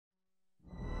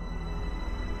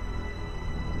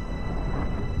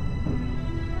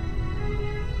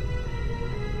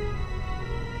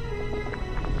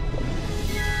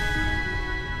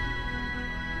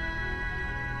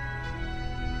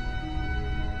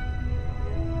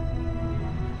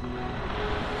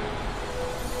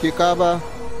ki kaba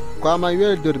kwama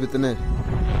yel dur bitne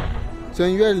son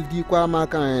yel di kwama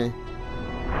kan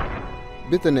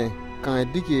bitne kan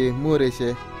dike moreshe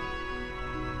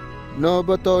no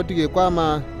boto dike kwama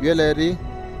yeleri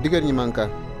diger nyimanka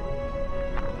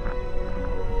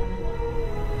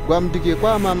gwam dike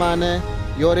kwama mane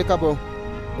yore kabo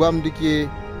gwam dike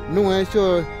nuwe sho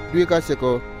duika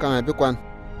seko kan bikwan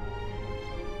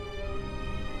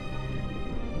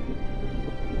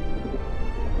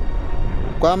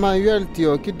kwama yel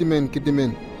tio kidimen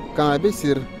kan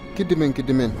bisir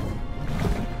kidimen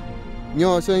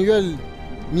nyo son yel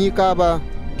ni kaba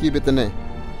kibitne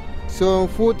son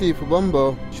futi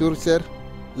fubombo shurser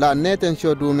la neten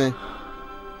shodume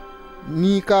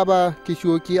ni kaba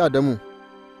kishoki adamu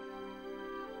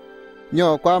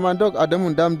nyo kwama dog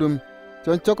adamu damdum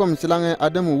son chokom silange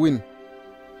adamu win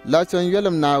la son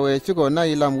yelam nawe chiko na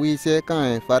ilam wise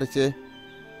kan farche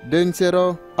den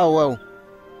sero awaw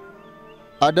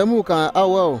adamu kan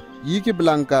awaw yiki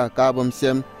blanka kabum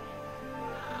sem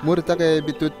murtake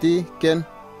bitutti ken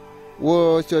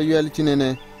wo so yel chinene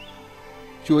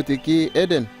chuti ki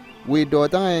eden wi do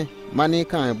tange mani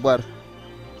kan bar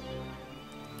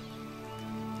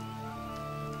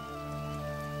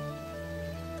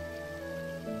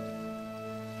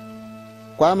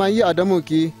kwa ma yi adamu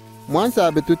ki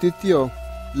mwansa bitutti tio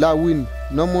la win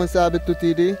no mwansa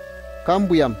bitutti di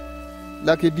kambuyam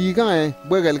la ki di kan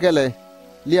bwegelgele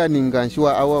lia ningan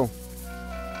shwa awaw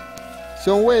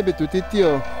son we bitutti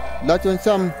tio la chon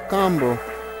sam kambo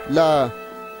la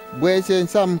bwese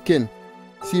sam ken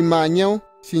si manyo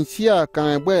sinsia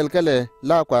kan bwel kale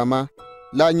la kwama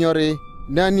la nyori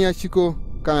nania chiko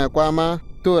kan kwama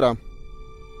toram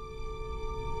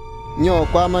nyo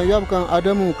kwama yob kan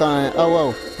adamu kan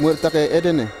awaw murtake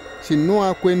edene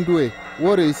sinua kwendue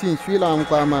wori sin swilam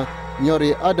kwama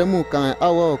nyori adamu kan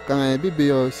awaw kan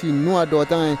bibiyo sinua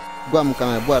dotan gwam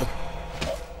kan bwar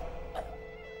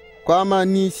kwama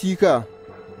ni sika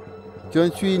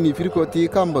jon chui ni firkoti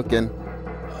kamboken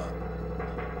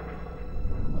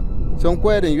son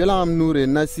kweden yolam nure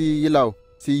nasi yilaw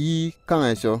si yi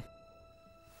kan so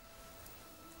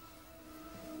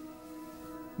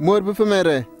mor bu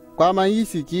femere kwama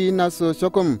yisi ki naso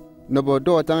chokom nobo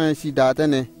do tan si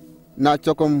datane na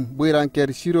chokom buiran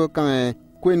ker shiro kan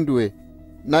kwendue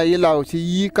na yilaw si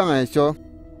yi kan so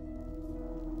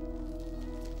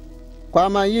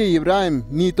kwama yi Ibrahim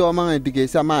ni to man dige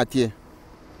samatie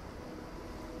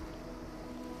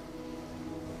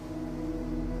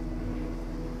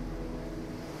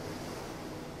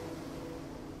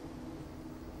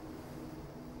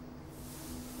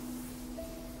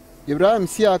Ibrahim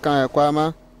siya kan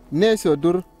kwama neso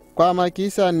dur kwama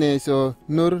kisa neso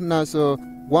nur naso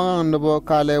wangan nobo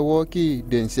kale wo ki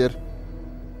denser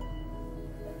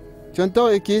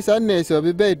chonto kisa neso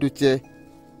bibe duche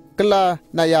kla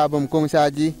na yabum kong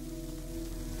saji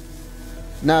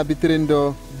na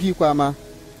bitrindo di kwama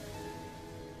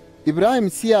Ibrahim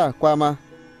siya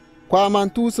kwama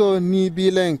tuso ni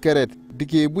bilen keret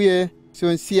dike buye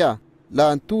son siya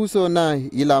la tuso na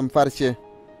ilam farche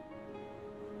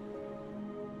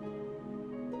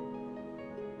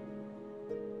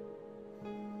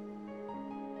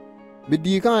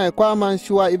bidi kan kwama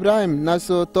shwa Ibrahim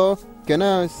naso to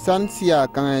kena san siya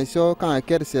kan so kan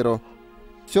kersero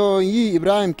so yi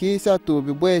Ibrahim ki satu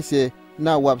bibwese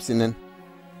na wapsinen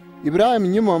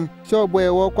Ibrahim nyumom so bwe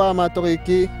wo kwama to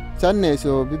ki sanne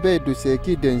so bibe duse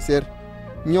ki denser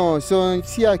nyo so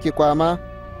siya ki kwama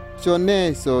so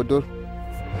ne so dur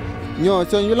nyo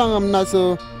so yulangam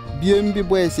naso biem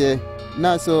bibwese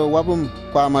naso wabum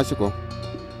kwama shiko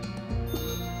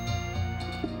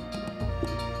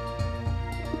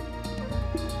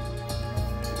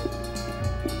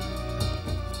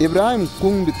Ibrahim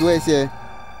kung bitwese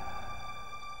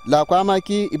la kwama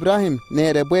ki Ibrahim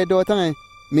nere bwe do tan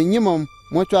mi nyimom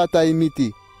mo chwata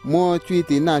imiti mo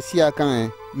chwiti na sia kan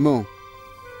mo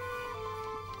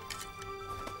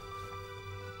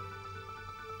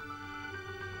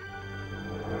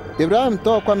Ibrahim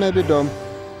to kwame bidom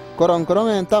korong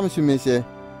en tam shumese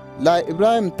la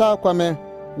Ibrahim ta kwame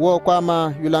wo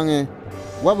kwama yulange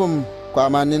wabum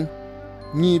kwamanin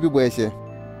ni bibwese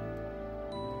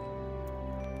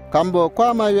kambo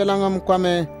kwama yelangam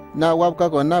kwame na wabka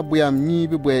ko na buyam ni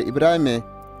bibwe Ibrahim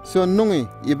so nungi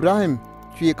Ibrahim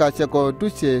chwika cheko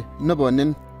duche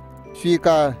nobonin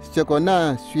chwika cheko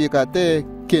na chwika te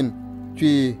kin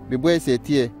chwi bibwe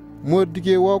setie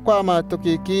murdige wo kwama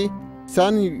tokiki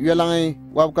san yelangai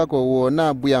wabka ko wo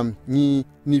na buyam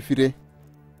ni fire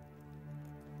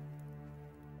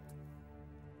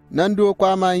nandu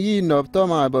kwama yi nopto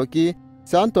ma boki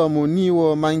santo mu ni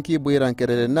wo manki buiran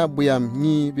kerere na buyam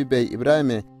ni bibe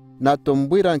Ibrahim na tom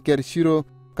buiran ker shiro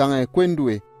kange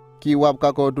kwendwe ki wap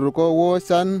kako durko wo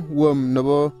san wom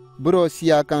nobo bro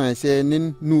siya kange se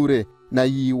nin nure na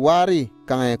yi wari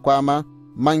kange kwama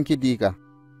manki dika.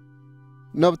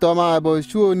 Nob toma abo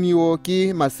shuo niwo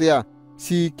ki masea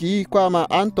si ki kwama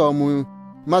antomu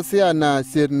masea na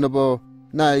sir nobo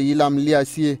na yilam liya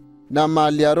siye na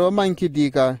ma liaro manki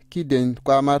dika ki den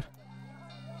kwamar.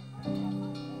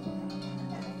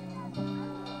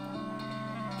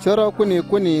 Shoro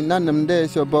kuni na namde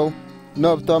shobo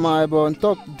nob toma abo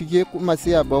ntok dike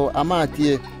masea bo ama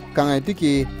tie kange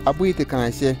dike abuite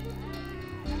kange she.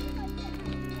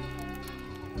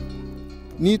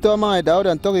 Ni toma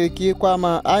daudan toke ki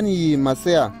kwama ani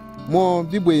masea mo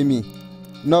bibwemi.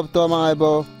 Nob toma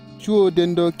abo chuo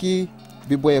dendo ki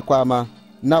bibwe kwama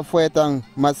na fuetang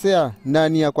masea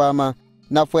nania kwama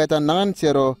na fuetang nangan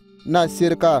chero na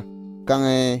sirka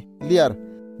kange liar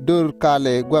dur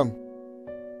kale gwam.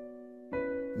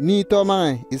 Ni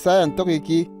toma isayan toke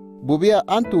ki bubia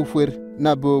antu fuer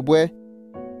na bubwe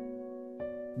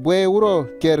bwe wuro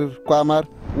ker kwamar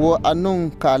wo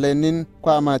anung kale nin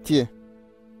kwama tie.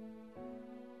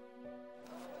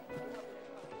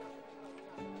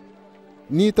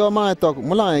 Ni toma tok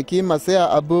mulang ki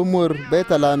masea abu mur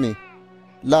betalami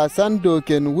la sando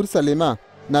ken Ursalema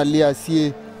na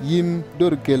liasie yim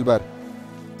dor gelbar.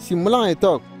 Si mulang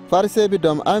tok farse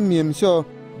bidom amiem sho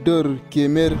dor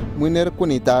kemer muner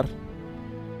kunitar.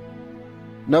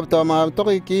 Nob toma tok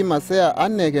ki masea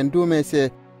annegen dume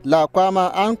se la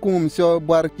kwama ankum sho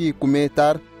barki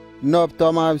kumetar. Nob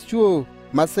toma shuo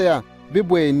masea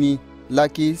bibwe ni la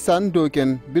ki sando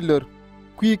ken bilor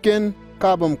kwiken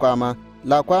kabum kwama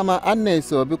la kwama anne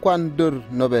so bi kwan dur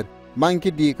nober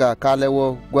manki dika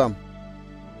kalewo gwam.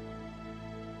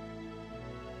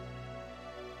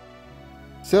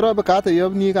 Sero bekata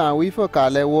yob ni ka wifo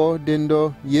kalewo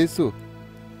dendo Yesu.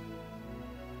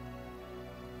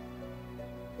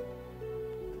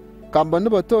 Kamba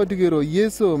nubo to digiro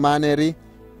Yesu maneri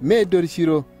me dor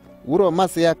shiro wuro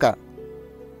masayaka.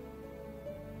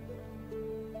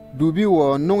 Dubi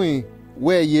wo nungi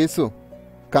we Yesu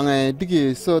kange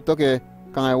digi so toke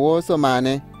kange wo so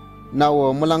mane na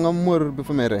wo mulanga mur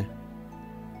bifumere.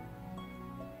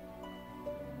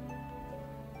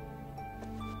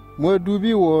 Mo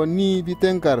dubi wo ni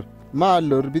bitenkar ma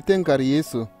lor bitenkar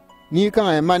Yesu ni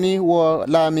kange mani wo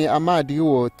lami ama digi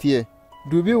wo tie.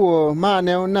 Dubi wo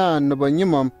mane na nobo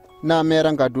nyimom na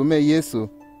meranga dume Yesu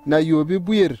na yobi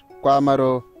buir kwa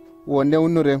maro wo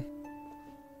neunure.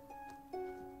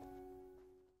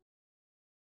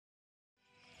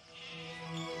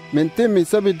 Mentemi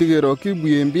sabi digero ki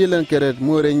buye mbilen keret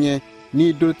morenye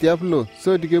ni dur tiaflo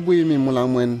so dige buye mi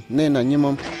mulamwen ne na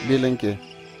nyimom bilenke.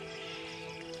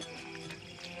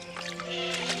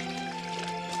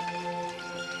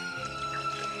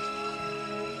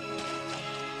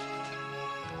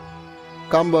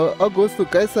 Kamba Augustu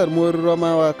Kaisar mur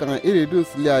Romawa kan iridus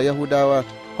lia Yahudawa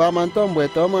kwa mantombwe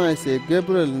toma se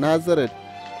Gabriel Nazareth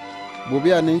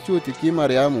bubia ninchuti ki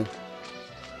Mariamu.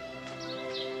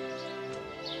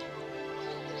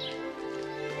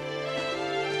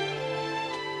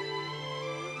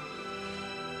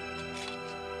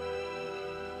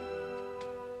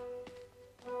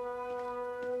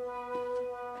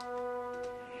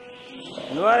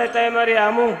 Nuare tay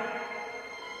Mariamu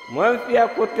mon fia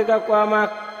kutiga kwa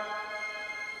mak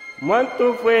mon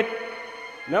tu fuet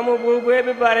namu bubwe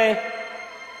be bare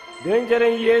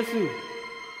denjaren Yesu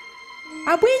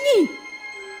abwini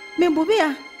me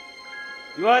bubia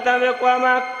yuata me kwa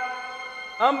mak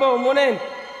ambo munen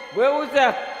bwe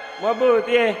usak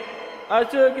mabutie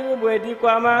acho ki bwe di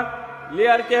kwa mak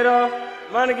liar kero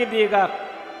man ki diga.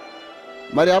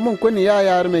 Mariamu kuni ya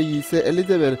yar me yise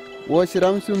Elizabeth wo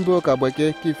shiram sumbo ka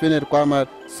boke ki fener kwamar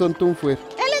sontum fuer.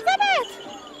 Elizabeth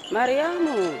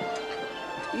Mariamu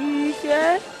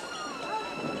ise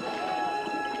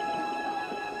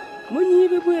munyi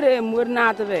bi bure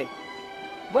murnatbe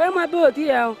boy ma boti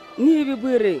ya ni bi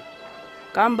bure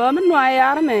kamba min no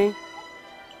ayar me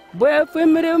boy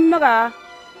femre maga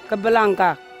ka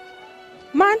blanka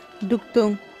man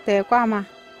duktung te kwama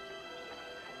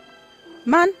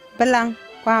man belang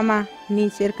kwama ni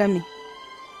sirkami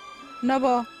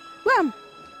nobo wam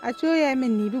achoya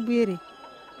men ni bibwere.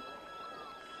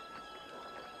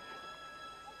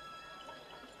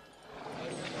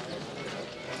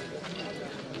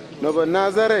 Nobo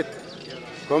Nazareth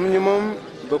kom nyimom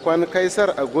bekwan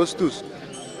Kaisar Augustus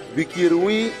bikir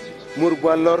wi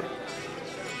murgwalor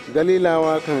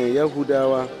Galilawa kan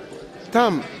Yahudawa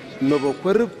tam nobo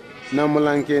kwerb na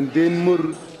mulanken den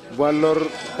mur gwalor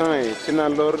kan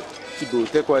sinalor tibo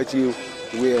te kwa chi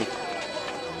we.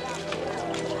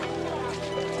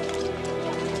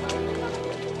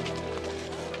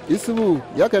 isubu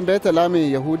yakan beta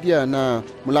lami yahudiya na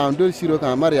mulandol shiro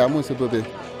kan maryamu subobe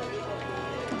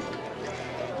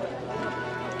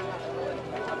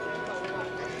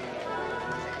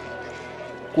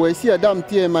ko si adam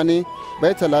tie mani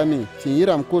beta lami cin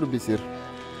yiram kur bisir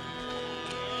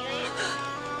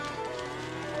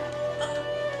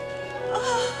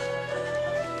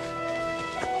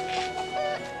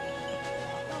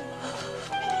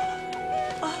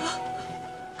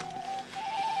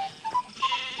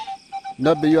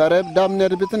nabbe yuareb dam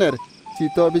ner bitner ci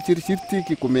to bi cir cirti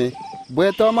ki kume boy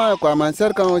to ma ko man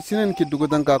ser kan sinen ki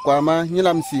dugudan ka ko ma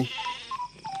nyilam si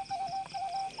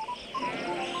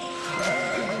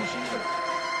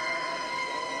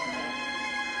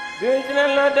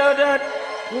Dinjinan la daudat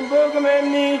kumbog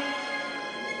memni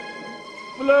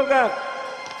Puloga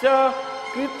cho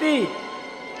kriti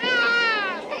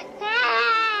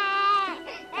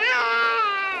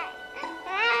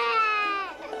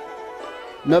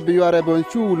nabi yuare bon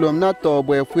chuulom na to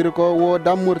boy firko wo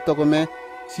damur to ko me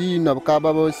si nob ka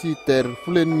babo si ter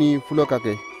fulen ni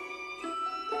fulokake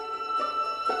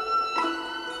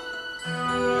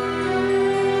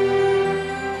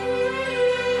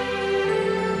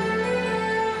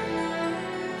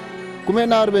kume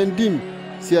nar ben dim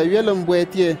si ayelom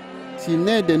boetie si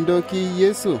ne dendo ki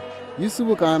yesu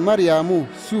yusubu kan maryamu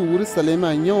su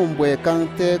ursalema nyom boy kan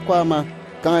te kwama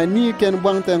kan ni ken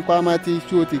bwangten kwama ti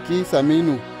chuti ki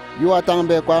saminu yuwa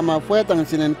tangbe kwama fwetang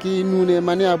sinen ki nune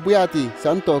mane abuyati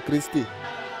santo kristi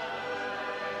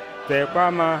te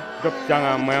kwama gop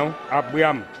janga mew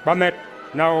abuyam bamet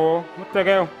nao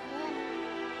mutegeo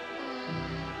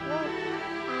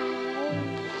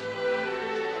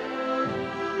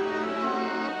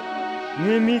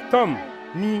ni mi tom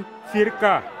ni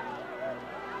sirka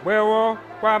bwewo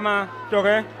kwama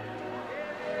choge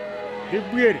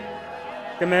dibwir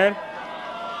kemer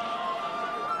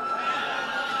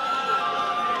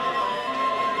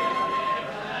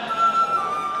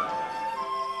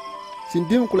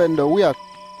sindim kulendo wiyak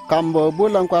kambo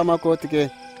bolan kwama ko tike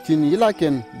cin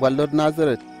yilaken ballod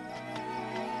nazaret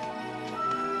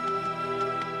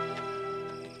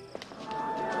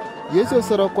yesu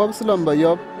soro kob silomba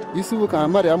yob isubu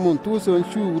kan maryamun tuson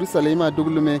shu ursalema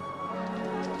duglume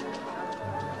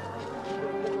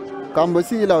kambo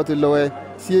si ilawti lowe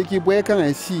sieki bwe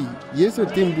kan si yesu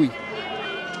timbui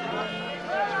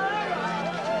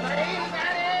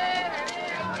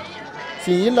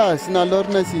sin yila sina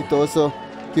lorna si toso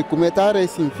ki kumetare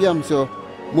sin fiamso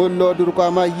mo lodur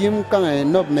ko ma yim kan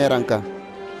nob meranka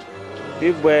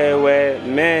ibwe we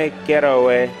me kero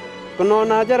we kono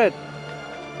najaret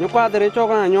ni padre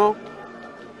choka nyo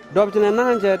dobtine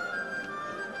nanjet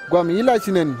gwam yila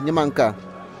sinen nyimanka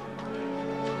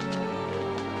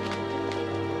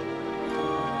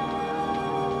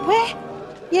we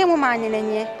ye mo manyene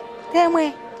nye temwe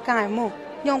kai mo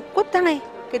nyong kutangai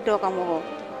ke doka mo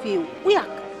fi uyak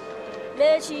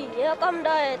lechi ya kam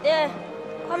da te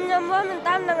kam nyam wa min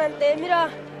tam nangan te mira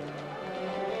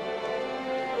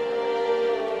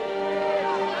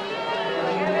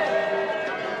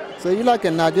so yila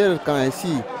ken najer kan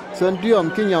si son diom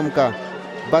kinyam ka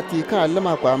bati kan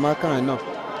lama kwa ma kan no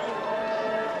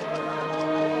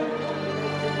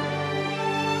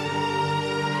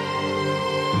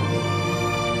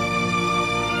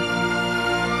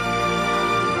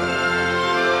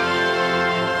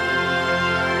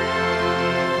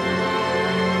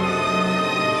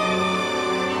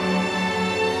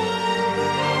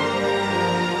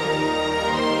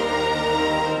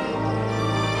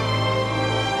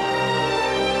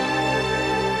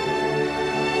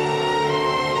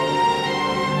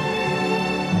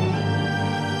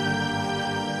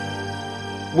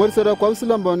morsoro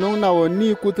kwabsulombo nong nawo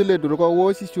ni kutule durko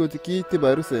wo si chotiki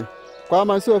tibaruse kwa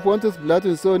ma so Pontus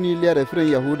Pilatus so ni liare fren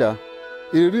Yahuda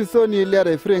iri so ni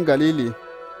liare fren Galili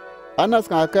Anas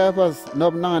kan Caiaphas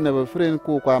nob nangane be fren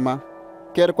ku kwa ma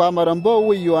ker kwa marambo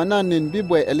wi Yohana nin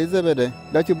bibwe Elizabeth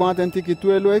da ci bonten tiki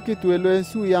tuelo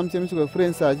su yam sem su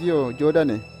fren Sajio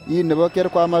Jordane yi ne bo ker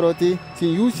kwa maroti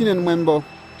sin yusinen membo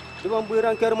dibon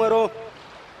buiran ker maro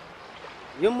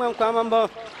yimman kwa mambo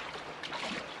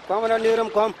kwamana niram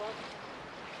kom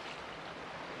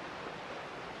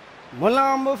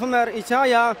mulambo fumer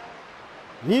Isaya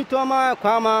ni toma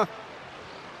kwama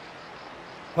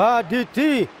kwa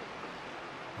diti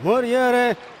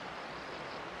moriere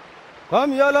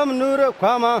kom yalam nur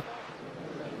kwama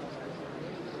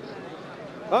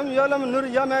kom yalam nur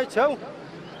yame chau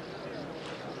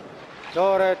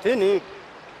tore tini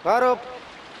parop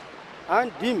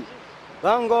an dim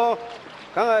bango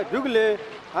kanga dugle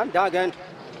an dagen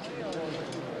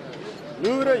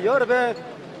Nure yorbe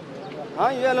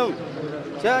an yelum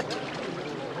chat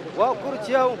wa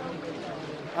kurciyaw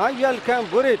an yalkan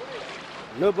burit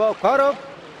nubo korop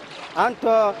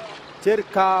anto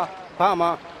cirka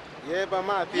pama Yeba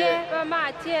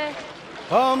matie.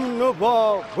 pam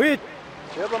nubo wit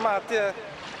Yeba matie.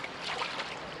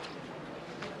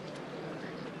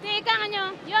 Te kanyo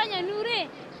yo nya nure.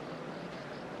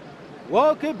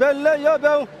 wo ki belle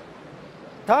yobew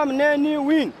tam ne ni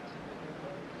win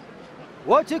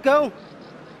wo cikaw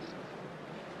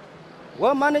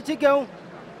wo mane cikaw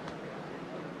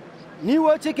ni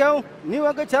wo cikaw ni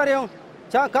wo ga charyo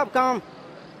cha kap kam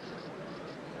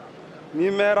Ni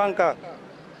meranka.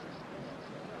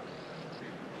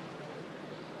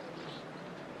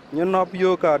 Nya nop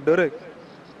yo ka derek.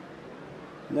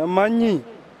 Nya manyi.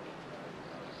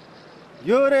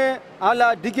 yore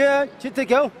ala dige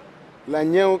citikaw La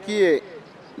nyeu kie.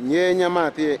 Nye nya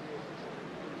matie.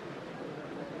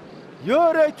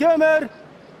 yore kemer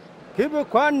kibi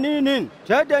kwan ninin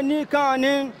chada ni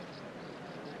kanin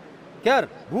ker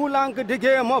bulang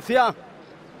dige mafia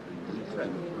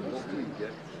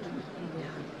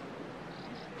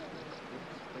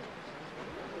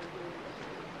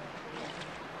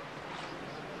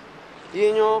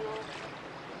Inyo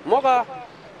moga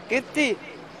kitti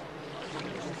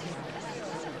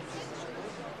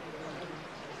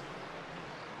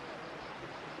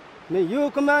ni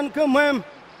yukman kemem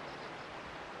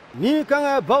ni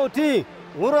kanga bauti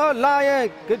uro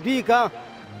laye kedika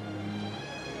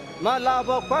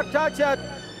malabo kwatachat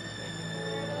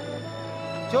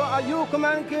cho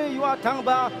ayukman ke yua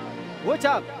tangba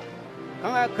wuchak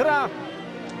kanga kra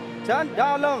chan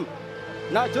dalam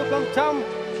na chukum cham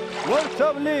mur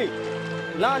chobli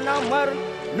la na mar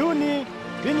luni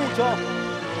bini cho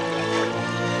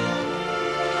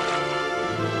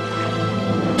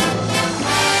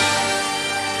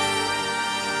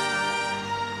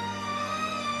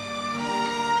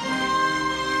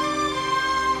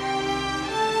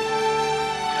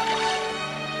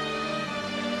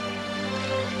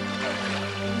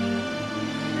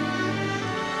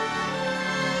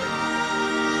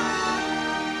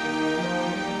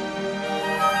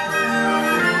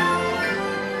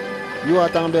Yuwa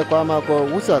tangbe kwa mako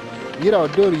wusak yira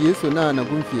dor Yesu na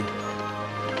gumfi.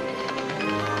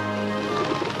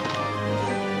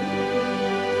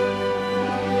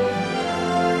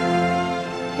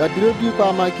 La dirobi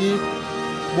kwa maki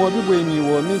mo bi boy mi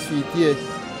wo mi suitie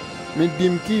mi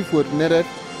dim ki fot neret.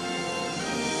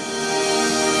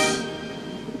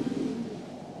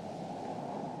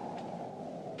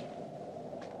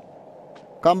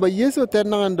 Kamba Yesu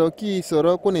ternangando ki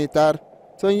soro kunitar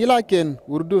son yila ken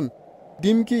urdun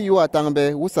dimki yuwa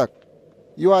tangbe wusak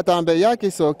yuwa tangbe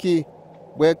yaki soki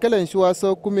bwe kelen shuwa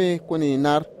so kume kuni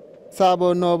nar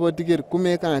sabo nobo digir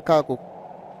kume kan kaku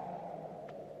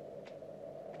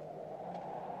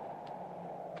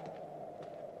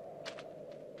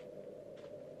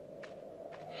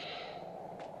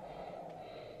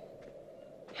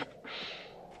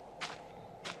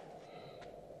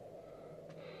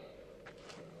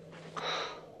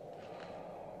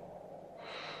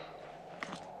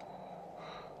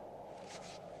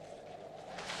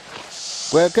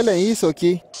bwe kelen yi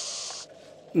soki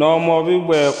no mo bi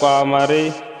bwe kwa mari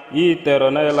yi tero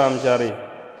na ilam jari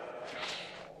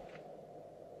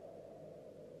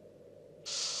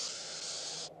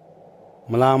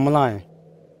mula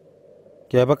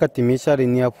ke baka timishari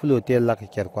ni apulo te la ke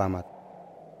ker kwamat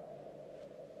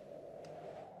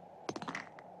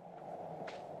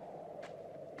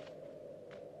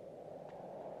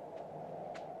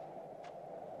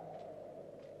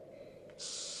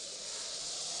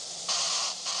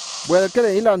bwe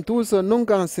kelen ilan tuso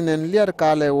nunkan sinen liar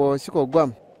kale wo shiko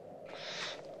gwam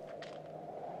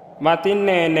matin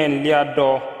nenen liado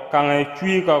kan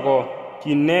chui kago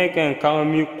kineken kan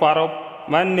mi kwarop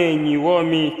manne ni wo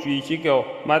mi chui chiko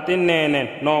matin nenen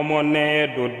no mo ne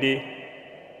dodi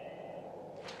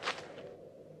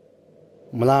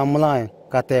mula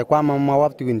ka te kwa ma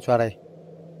wap tu win chare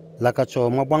la ka cho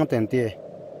ma bang ten tie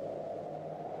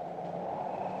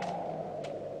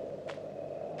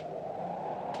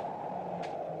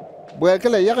bwe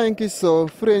kelen yakan ki so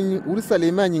fren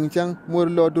Ursalima nyingchang mor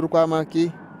lo dur kwa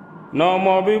maki no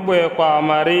mo bi bwe kwa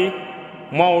mari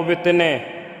mo bitene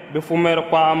bi fumer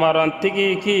kwa maran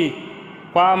tigi ki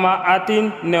kwa ma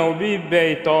atin ne obi be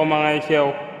to ma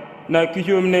chew na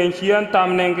kijum ne chian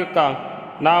tam ne kan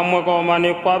na mo ko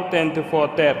mani kwap tent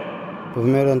foter pu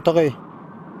meron to ke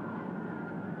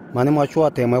mani mo chua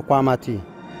te mo kwa mati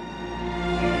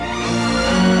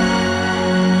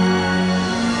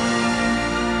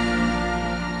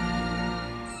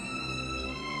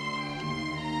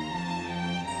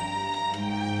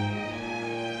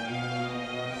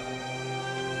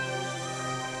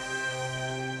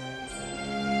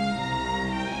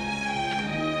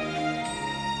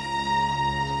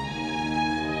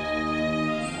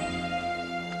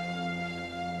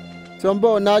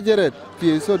Sombo Nazareth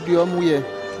fi so diom wiye.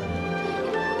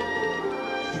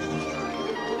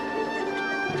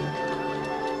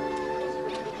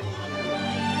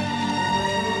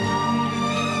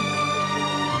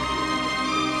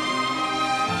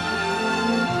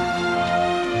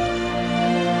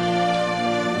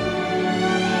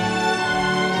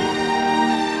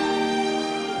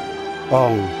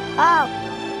 Ong.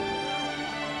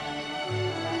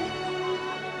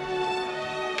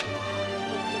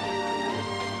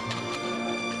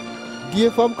 Die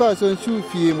fam ka son shu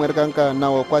fi mwerkanka na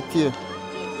wo kwatie.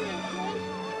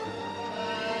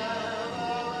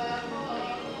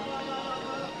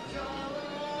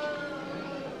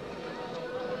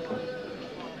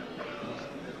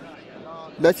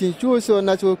 La chin chu so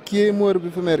na cho kie mor bi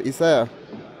femer Isaya.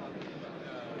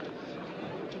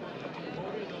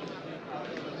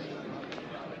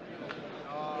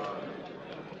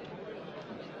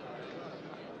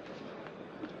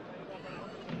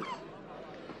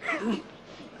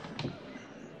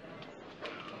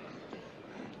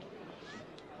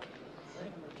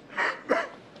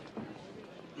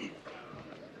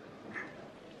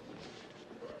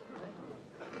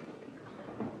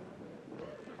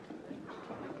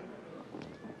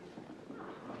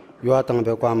 Yo tang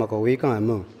be kwa ma ko wi kan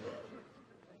mo.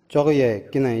 Chog ye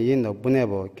kinan yin do bune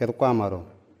bo ker kwa ma ro.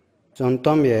 Chon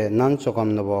tom ye nan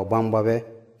chogam no bo bang ba be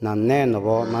nan ne no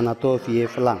bo mana to fi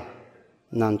flang.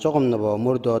 Nan chogam no bo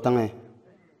mur do tang e.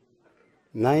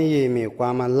 Nan ye mi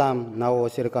kwa ma lam na o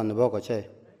sir kan no bo ko che.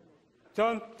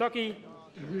 Chon toki.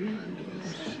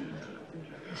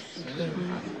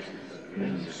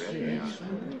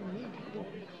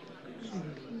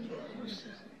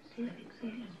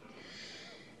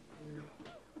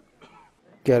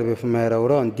 Ker be fumera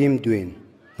uron dim duin.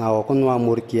 Na o kunwa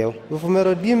mur kieu. Be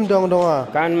fumero dim dong donga.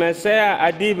 Kan mesea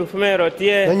adi be fumero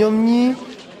tie. Na nyom ni.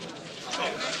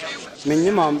 Min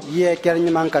nyimam ye ker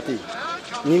nyiman kati.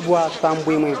 Ni bua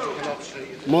tambui mu.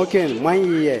 Moken man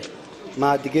ye.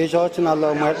 Ma dige jo china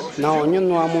lo mer na o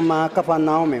nyun wa mu ma kafa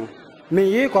na o me. Min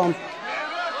ye kom.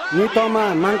 Ni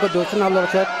toma man ko do china lo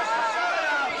chet.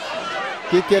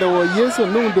 Ki kero wo Yesu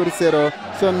nung dur sero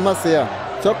son masea.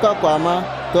 Choka kwa ma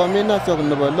tomina chok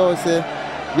nobo lo se.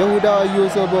 Yehuda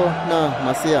yusobo na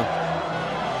masea.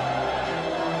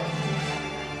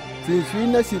 Si shui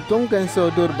na si tongken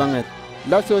so dur banget.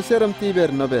 La so seram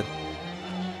tiber nober.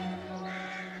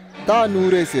 Ta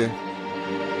nure se.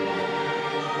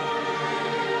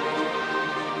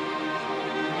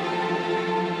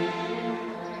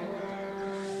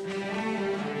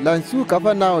 Lansu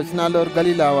kafa nao sinalor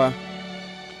Galilawa.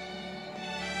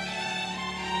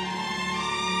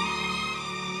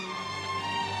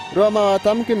 Roma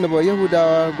tamkin nobo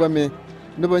Yehuda gwame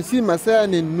nobo si masaya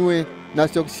ni nue na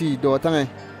chokshi do tangai.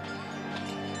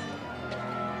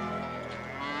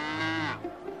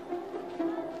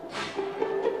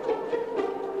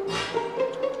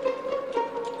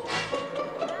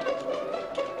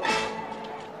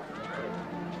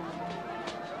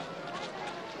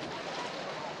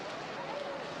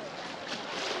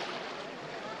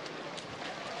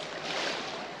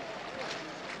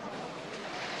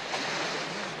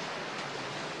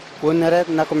 Uneret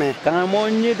nakme. Kanga mo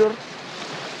nyidur.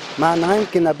 Ma nan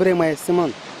kina bre mai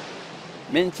Simon.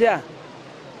 Mencha.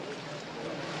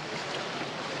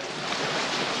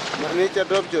 Mani cha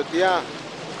drop jot ya.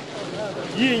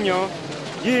 Yinyo.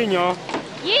 Yinyo.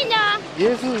 Yinyo.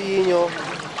 Yesu yinyo.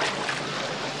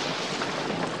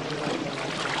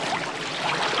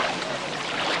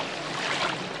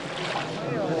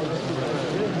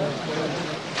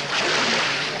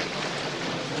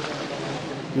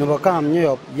 Nubo kam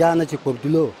nyop ya na chikop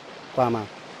dulo pama.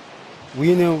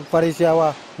 Wine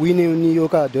Parisiawa wine ni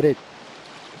yoka doret.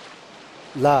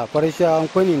 La Parisia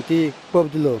kwenin ti pop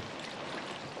dulo.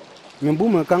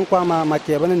 Mimbuma kan kwama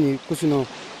makebana ni kusuno.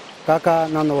 Kaka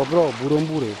na no bro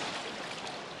burombure.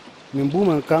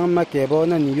 Mimbuma kan makebo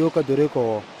na ni yoka dore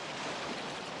ko.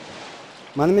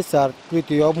 Man misar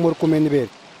kwiti yob mur kumenibet.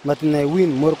 Matne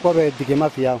win mur kobe dige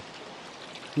mafia.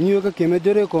 Ni yoka keme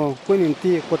dore ko kwenin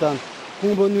ti kotan.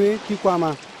 Kumbo nui ti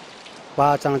kwama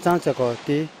pa chang chang chako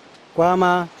ti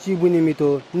kwama shibuni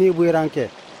mito ni buiranke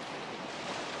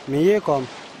me ye kom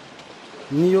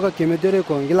ni yoga kemedere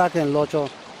ko gilaken locho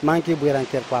manki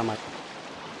buiranke kwama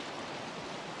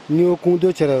ni o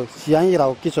kundo chere sian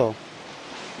yiraw kicho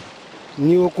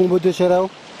ni o kumbo de chere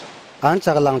an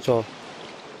chaglangcho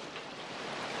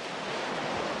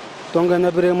tonga na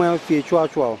bre ma fi chwa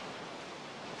chwa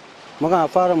maga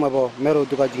fara mabo mero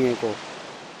duka jingen ko.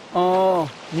 Oh,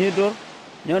 nyidur.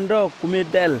 Nyondo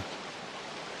kumidel.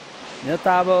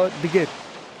 Nyotabo diget.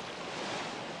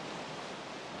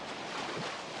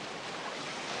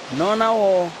 nona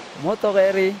wo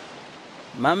motogeri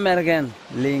mamergen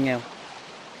lingew.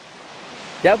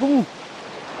 Yakubu,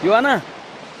 Yohana.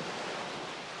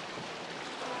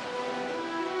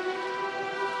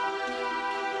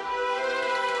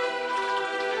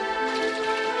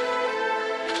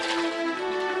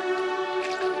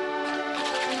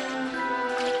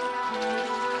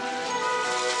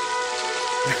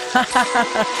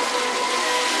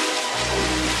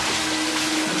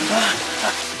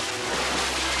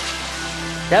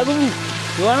 Yakubu,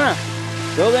 Yohana.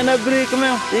 Doga na beri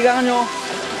kemeu, ikan nyo.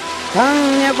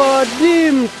 Tangnya ko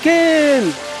dim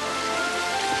ken.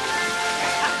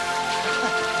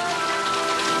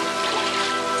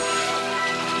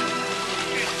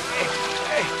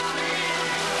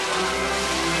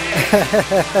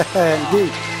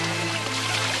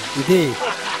 Di.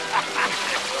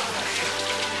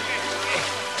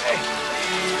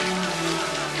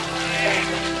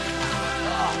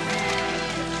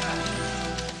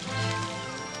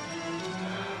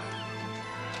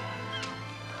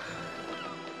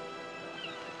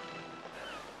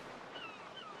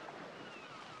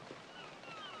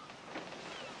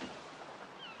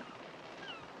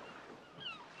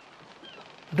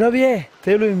 Drabie,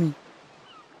 telumi.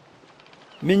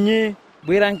 Minyi,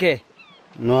 biranke.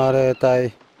 Noare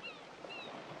tai.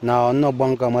 Na onno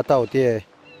bangka matau tie.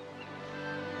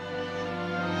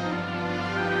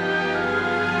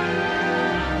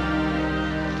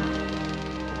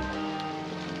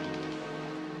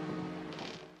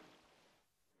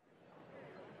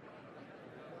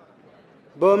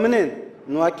 Bomenen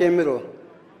noa kemiro.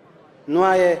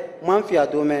 Noa ye manfia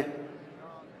dome.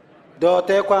 Do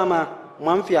te kwama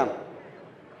manfiam.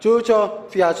 Chucho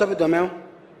fia sobi domeu.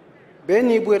 Be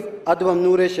ni buir adubam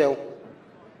nure shew.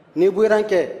 Ni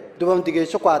buiranke dubam dige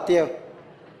sokwa tie.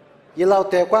 Yilau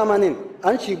te kwamanin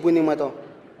anshi buni mato.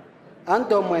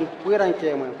 Anto men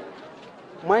buiranke men.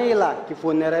 Maila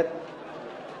kifuneret.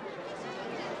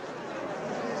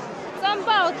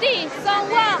 Sambauti,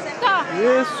 sangwa, ta.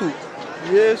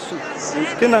 Yesu,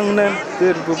 kinang nem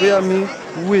ter gobiami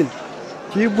win.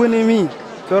 Ki buni mi,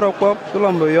 kero kop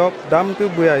tulombo yok dam tu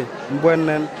buyai,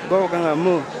 mbwenen go kanga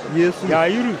mo, Yesu. Ya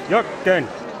yuru yok ken.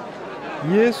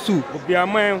 Yesu.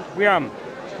 Gobiame wiam,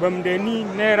 bamdeni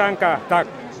neranka tak.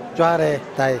 Chuare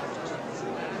tai.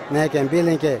 Neken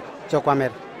bilinke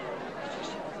chokwamer.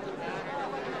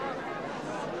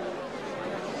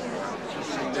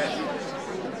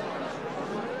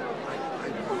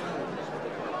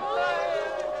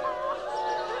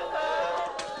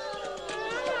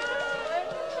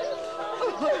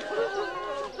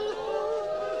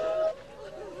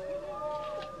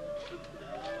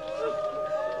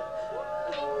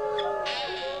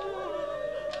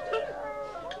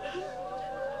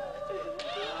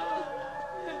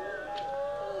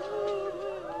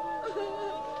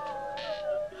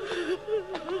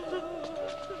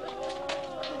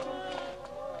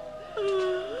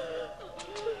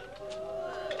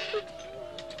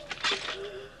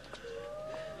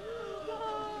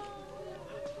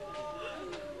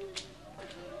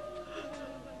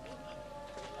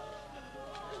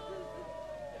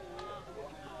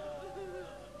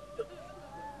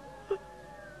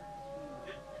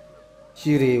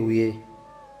 Shire wiye.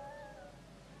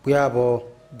 Puyabo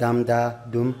damda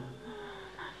dum.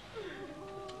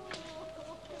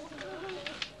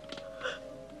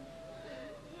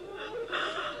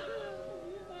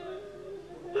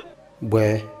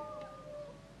 Bwe.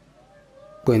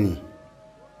 Pweni.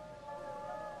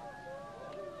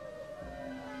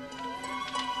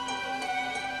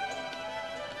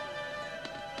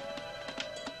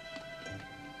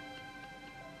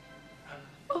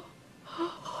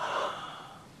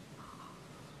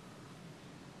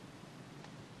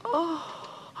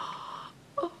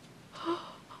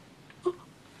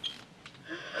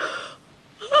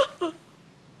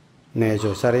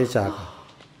 Nejo sare chaka.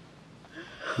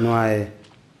 Noae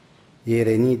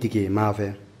yere ni dike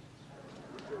mafe.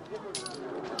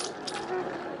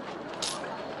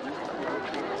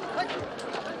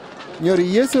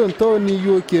 Nyori Yesu nto ni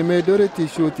yuo kemer doreti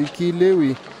shoti ki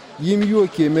lewi yim yuo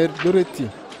kemer doreti.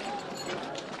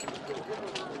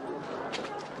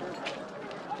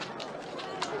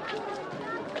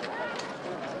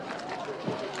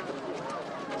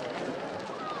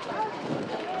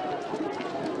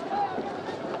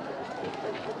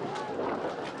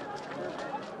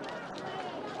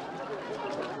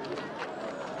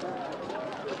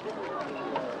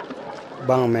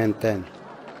 Bang menten.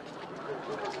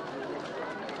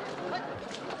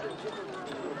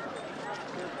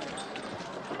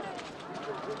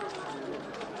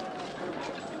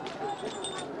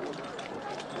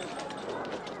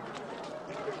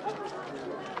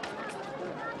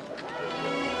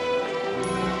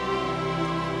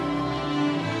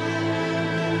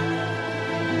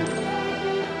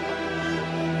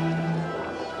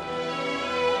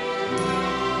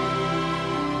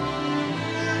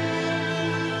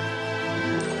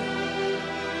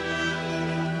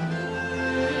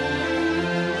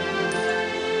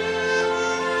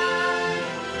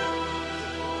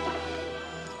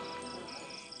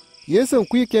 Yesu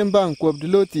kwi kembang ko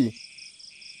abduloti.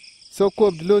 So ko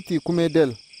abduloti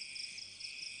kumedel.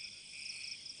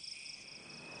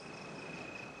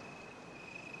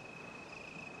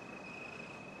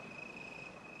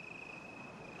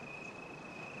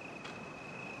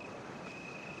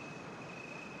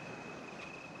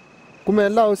 Kume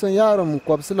lausen yarum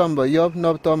kwabsilamba yob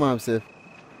nob tomamse.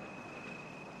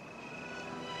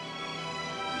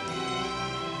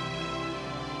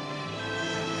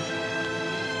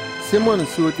 Simon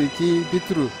suti ki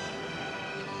Bitru.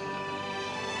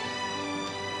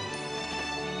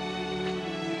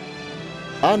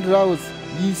 Andraus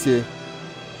yise.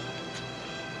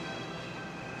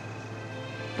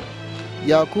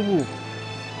 Yakubu.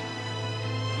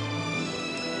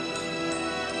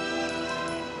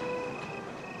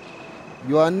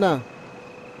 Yohanna.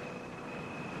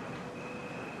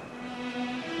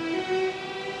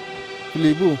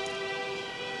 Filibu.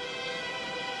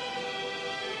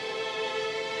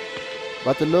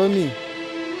 Bartholomew.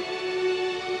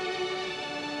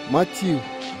 Matthew.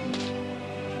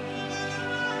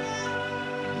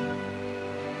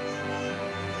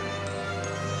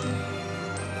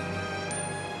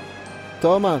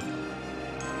 Thomas.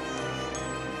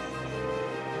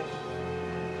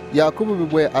 Yakubu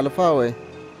bibwe Alfawe.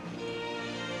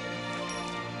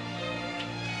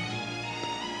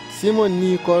 Simon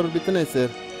ni kor bitneser.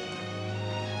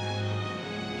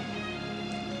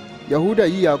 Yahuda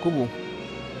yi Yakubu.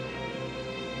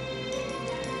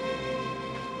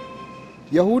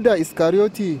 Yahuda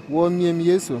Iskarioti wo miem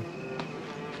Yesu.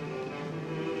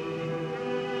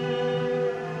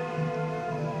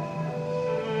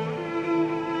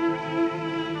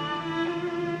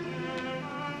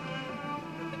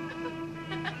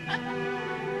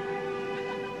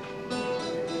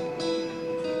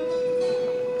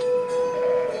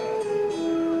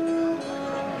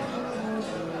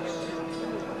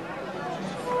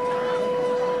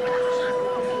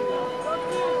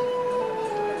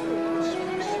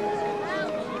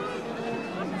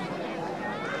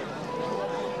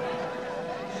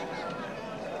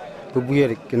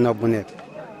 Bubuyer kino bunek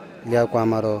liya kwa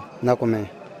maro nakome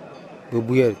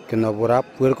bubuyer kino burap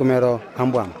puer komero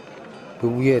kambwam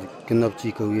bubuyer kino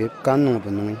chiko yep kanung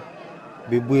bunung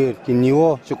bubuyer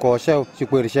kiniwo chiko shaw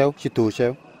chikwer shaw chitu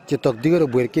shaw chitok digero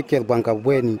buer kiket banka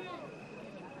bweni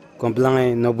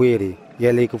komplange no bueri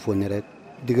yele ko funeret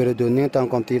digero do ning tan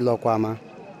konti lo kwama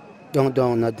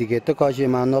dong na digete ko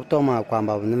shima nopto ma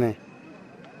kwamba bunne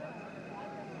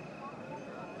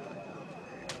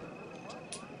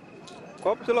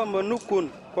Kop tulam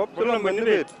benukun, kop tulam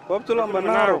benibet, kop tulam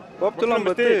benaro, kop tulam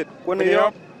betet, kone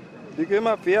yop, dige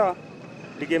mafia.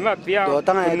 Do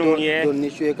tanga do ni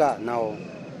shueka nao.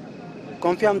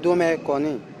 Confiam do me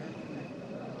koni.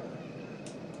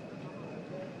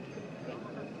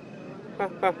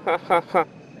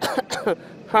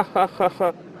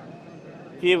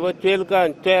 Kivo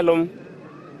twelkan twelum.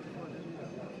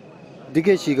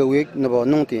 Dige shiga wek nabo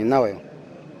nungti nawe.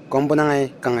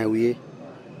 Kombonangai kangai wiye.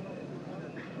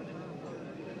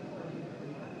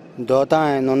 Do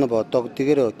tanga no nabo tok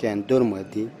tigero ken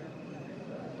durmodi.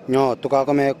 Nyo tuka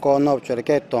kome ko nob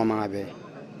chorke to mangabe.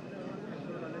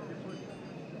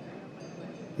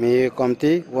 Mi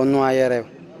komti wonu ayere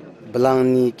blang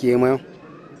ni kiemo.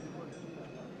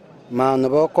 Ma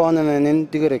nabo ko nanen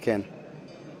tigero ken.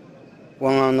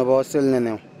 Wanga nabo sel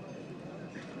nene.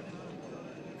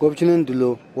 Gopchinen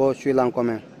dulo wo shwilang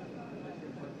kome.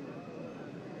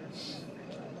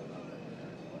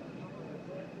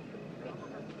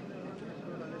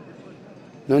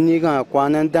 Noni ga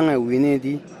kwanan danga wine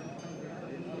di.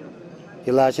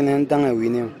 Ilashinen danga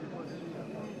wine.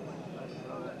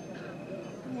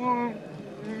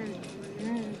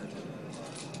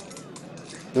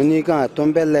 Noni ga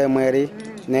tombelle meri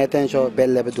neten sho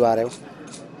belle bedware.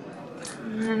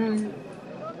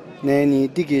 Neni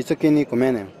digi sokini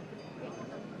kumene.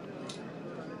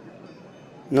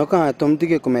 Noka tom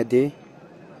digi kumedi.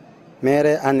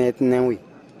 Mere anet nenwi.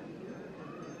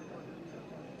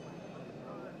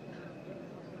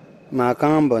 Ma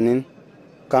kambonin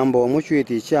kambo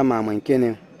mushwiti chama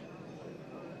mankene.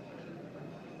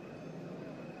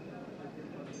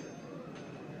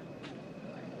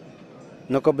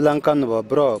 Noko blanca no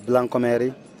bro blanco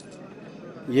meri.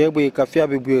 Yebui kafia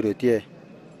bibuero tie.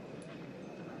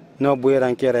 No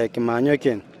bueran kere ki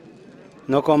manyoken.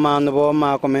 Noko manbo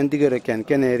ma komendigere ken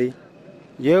keneri.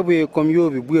 Yebui komyo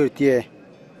bibuer tie.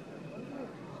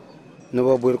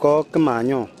 No burko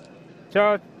kemanyo.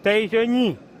 Cho tay cho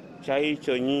nyi. Chai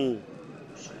chonyi.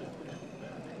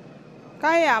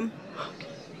 Kayam.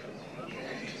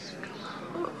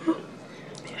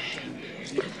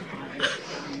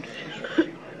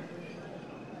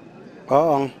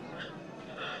 Oh,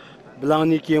 belang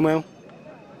ni kiemau.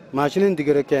 Machinin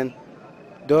digere ken.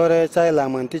 Dore sai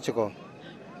laman tichiko.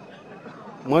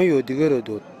 Moyo digere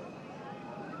dot.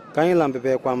 Kan lambe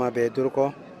be kwa ma be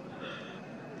durko.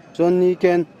 Son ni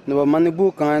ken no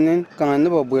manibu kanin kan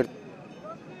no bur.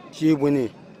 Chi buni.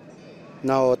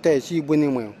 Na o te chi buni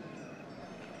mo.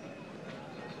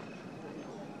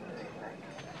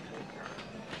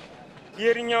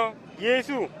 Yerinyo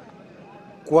Yesu.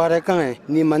 Kware kan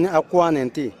ni mani akwa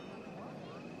nenti.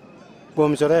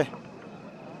 Pom sore.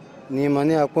 Ni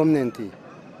mani akom nenti.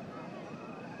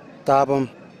 Tabam.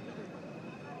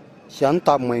 Shan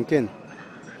tab mwenken.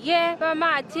 Ye ba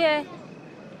ma tie.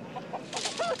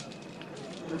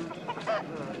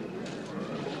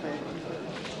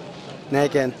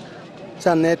 Neken.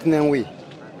 San net nenwi.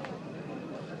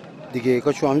 Dige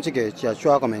ko chwam chige chia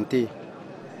chwa komenti.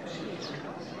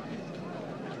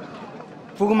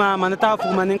 Fugma manata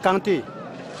fugma nin kanti.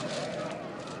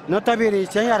 No tabiri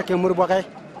chen yar ke murbake.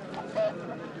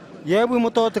 Yebu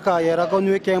moto tika yera ko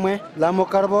nui keme la mo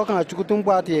karbo kan chukutum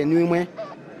bati nui me.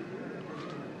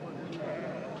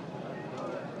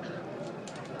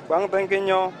 Bang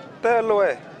Bangjinge te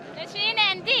loe. Te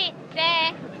shinen di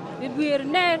te. Bibir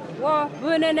ne wo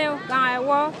bunene kan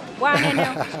wo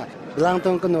wanene. Blang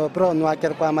tong kono pro no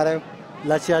aker kwa mare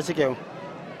la chia chikeu.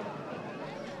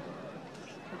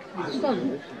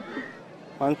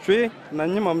 Man chui na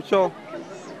nyimam cho.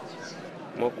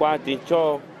 Mo kwa ti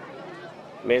cho.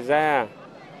 Mezaya.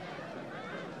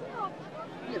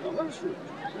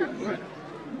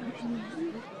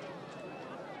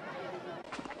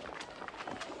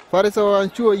 Farisawa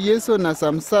chuo Yesu na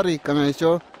samsari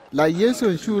kangaisho la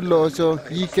Yesu shu loso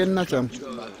yiken na cham.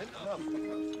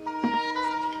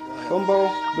 Kombo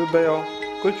bebeyo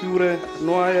ko chure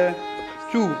noaye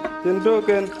chu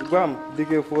tendoken gwam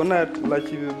dige fonat la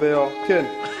chi bebeyo ken.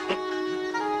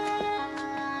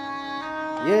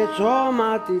 Ye cho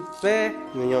ma ti pe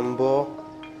nyambo.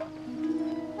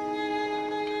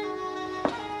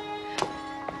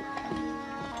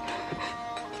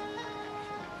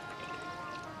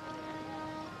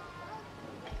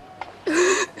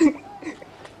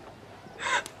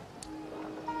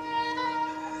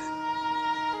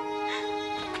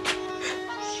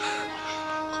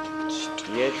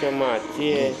 Ye cho ma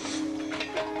tie.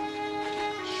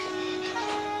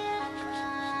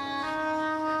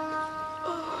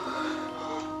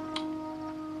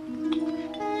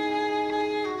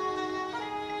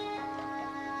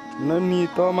 Nani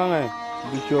to mangai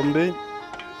bichom de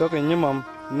to ke nyimam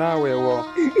na wewo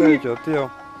te jotio.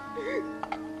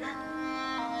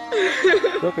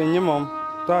 To ke nyimam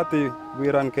tati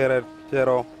wiran keret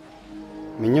chero.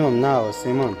 Minyom nao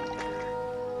Simon.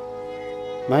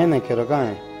 Mai na kero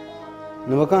kan.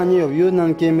 No kan ni ob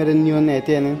yunan kemere ni on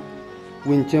etenen.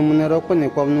 Winche munero ko ne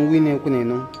kwam no wine ko ne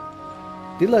no.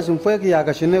 Dila sum fwe ki ya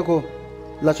ka shine ko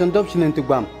la chon dop chinen tu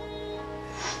bam.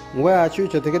 Wa a chu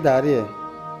chote ke darie.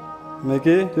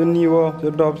 Meke to niwo to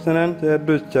dop senen te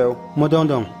duchau.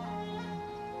 Modondong.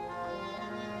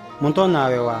 Monto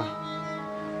nawe wa.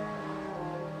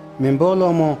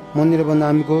 Membolo mo monirbo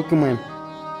namiko kimem.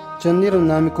 Chaniro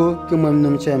namiko kimem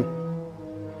numchem.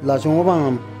 La chongo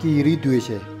bangam ki ri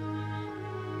dueche.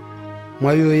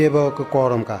 Mayo yebo ko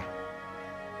korom ka.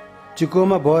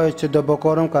 Chikoma boy che dobo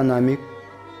korom ka namik.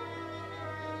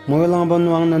 Moyo lang bon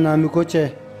wang na namiko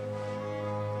che.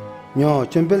 Nyo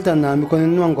chempel ta namiko ni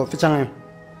nwang ko fichangem.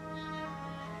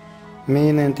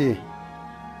 Me nenti.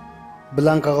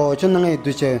 Blanca ko chonang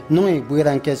duche nungi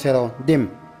buiran kesero dim.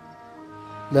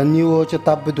 La niwo che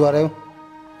tab bedware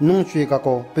nung chui ka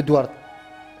ko bedwar.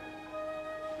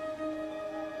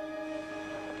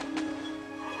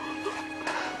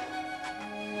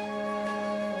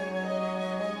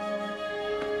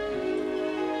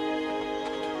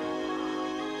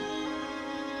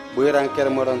 Buiran ker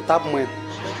moron tab mo.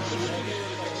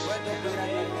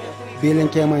 Bilen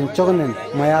kemen chognen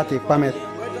mayati pamet.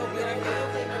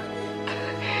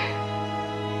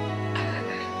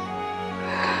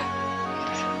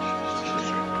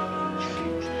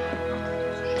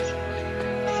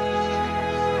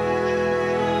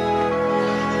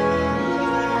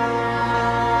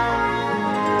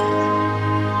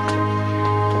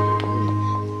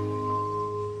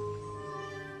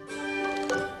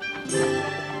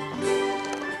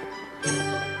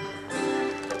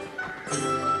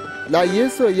 La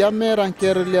Yesu ya meran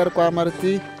ker ler kwa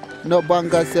marti no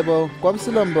banga sebo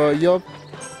kwamsulombo yob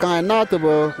kan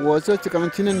natubo woso chikang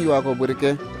chinen yuwa ko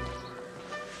burike.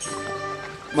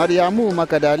 Mariamu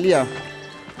Makadalia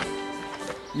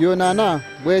Yonana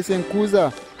bwesen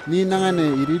kuza ni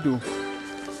nangane iridu.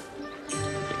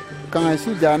 Kan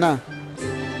su jana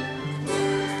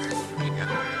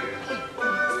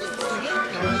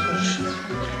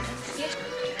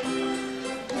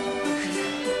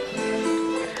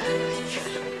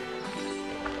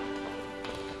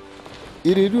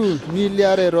iridu ni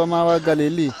liare Romawa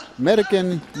Galili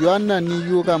merken Yohana ni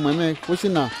yuga meme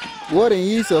kusina woren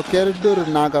yiso ker dur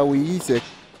naga wi yise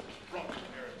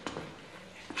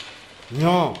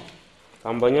nyo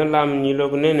kambanyo lam ni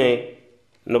log nene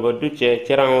no boduche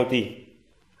cherangoti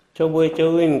chobo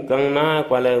chowin kang na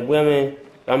kwale bweme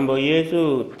kambo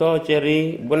Yesu to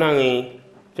cheri bunangi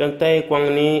chontai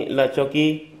kwangni la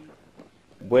choki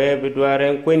bwe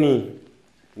bidware kweni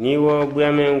niwo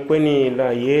bweme kweni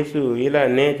la Yesu ila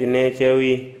neti ne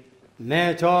chewi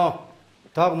ne cho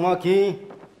tok moki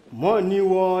mo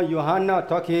niwo Yohana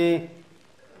toki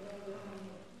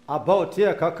about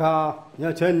tie kaka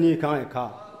nya chen ni kan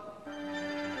ka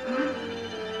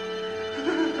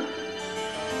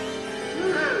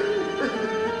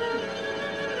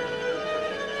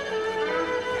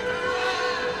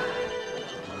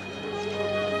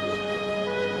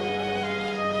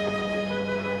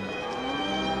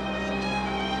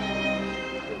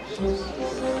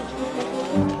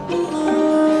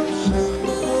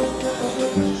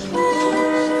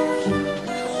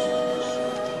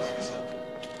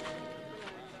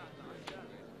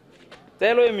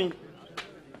Telo emi.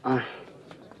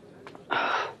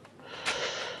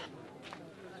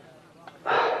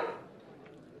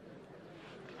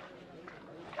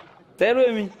 Telo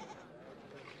emi.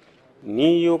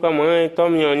 ni yu kama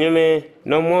tom nyonyeme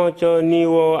no mocho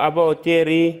niwo abo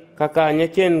tieri kaka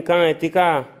nyechen kan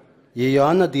etika ye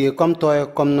Yohana di kom toy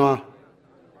kom no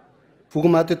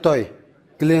fugmati toy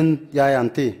clean ya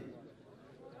yanti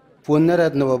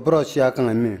funeret no bro sia kan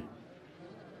mi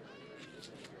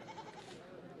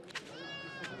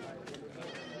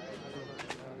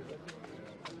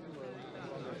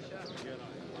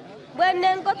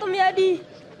Benen ko tumyadi.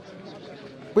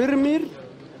 Pirmir.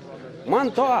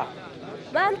 Mantoa.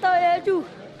 Manto yeju.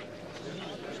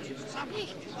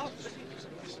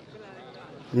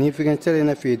 ni figen chere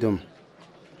na fidum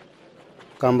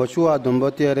kamba chua dombo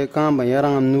tere kamba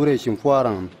yarangam nure shim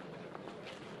fuarang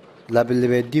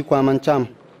labilbe di kwa mancham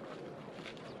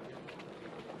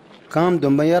kam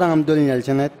dombo yarangam dol nyal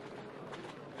chenet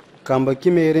kamba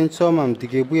kimerin somam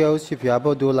dige buya usi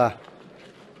fiabo dola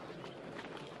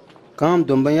kam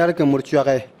dombo yar ke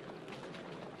murchuage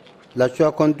la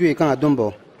chua conduit kan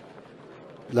dombo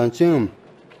lanchum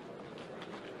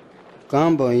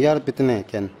kambo yar bitne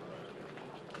ken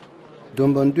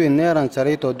dombo ndue neran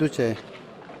charito duche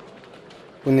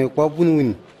kune kwa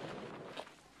bunwin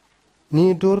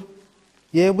ni dur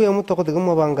ye bu yamu toko de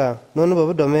mo banga non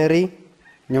babu domeri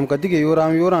nyom ka dige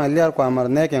yoram liar kwa mar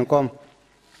neken kom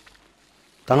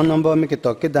tang nombo mi ke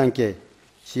tokke danke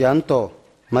sianto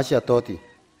masya toti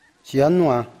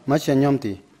sianwa masya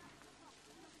nyomti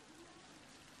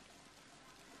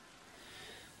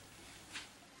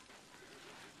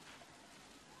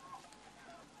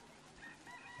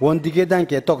won dige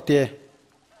danke tokte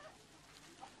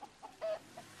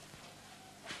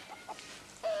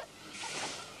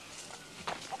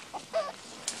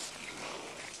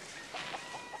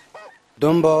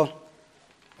dombo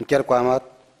ker kwamat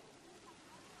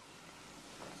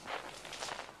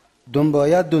dombo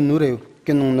ya do nure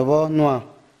kinung nobo noa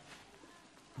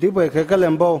dibo ke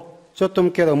kalembo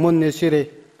chotum kero monne sire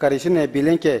karisine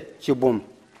bilenke chibum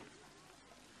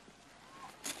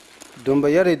dombo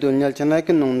yare do nyal chana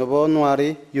kinung nobo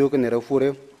noari yok ne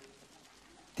refure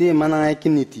ti mana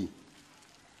kiniti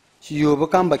si yobo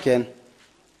kamba ken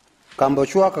kamba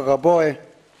chua ka boy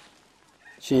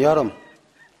si yarom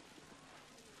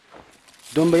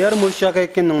dombo yar mushaka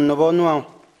kinung nobo noa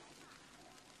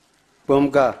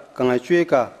bomga kanga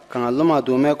chueka kanga loma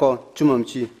do meko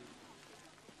chumamchi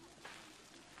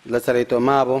la sareto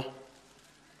mabo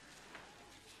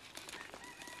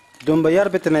dombo yar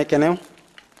betene kenem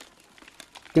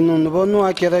kinun no no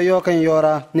akera yo kan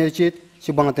yora nerchit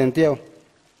si bangtenteo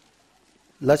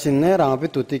la sinne ra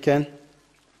bitu tiken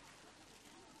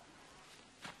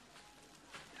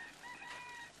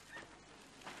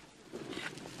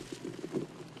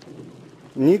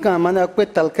ni ka mana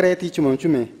kwetal kreti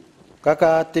chumchume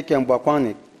kaka tiken bwa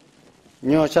kwanik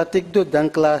nyo chatik do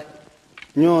dankla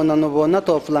nyo nanobo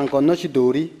nato flanko no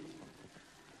chidori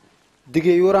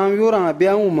dige yoram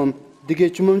abian umam dige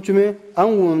chumchume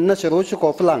an na sharo shi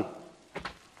ko flan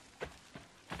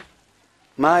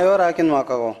ma yora kin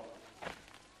wakago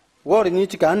wor ni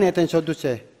tika ne ten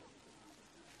shoduche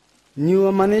ni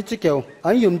o mane chikeo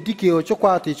an yum dikeo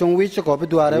chokwati chongwi chiko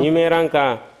bidware ni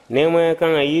meranka neme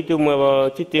kan yitu mo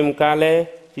chitim kale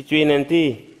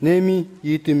chichuinenti nemi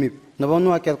yitimi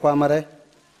nabonu akel kwa mare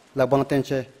la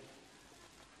bontenche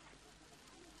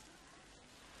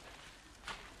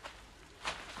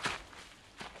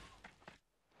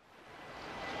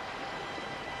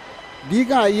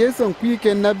Diga Yesu kwi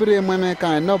ken nabre mweme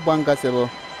kan no banga sebo.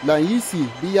 La yisi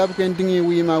bi yab ken dingi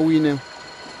wi ma wine.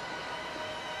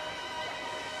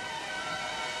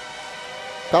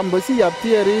 Kambosi yab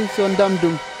tieri son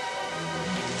damdum.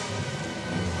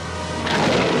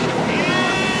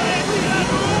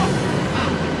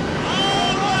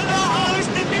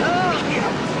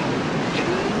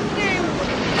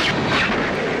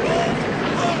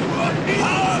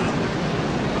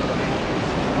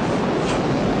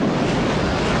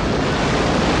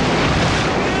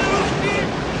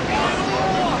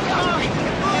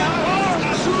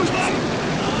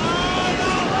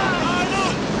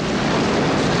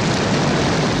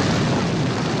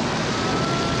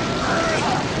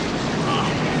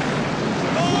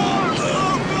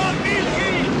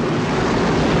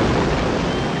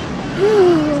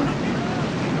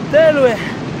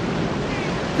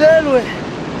 Telwe.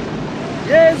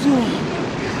 Yesu.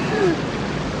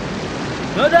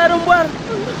 No darum bar.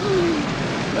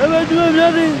 Ebe jume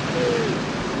biari.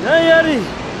 Na yari.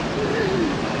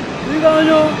 Diga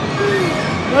nyo.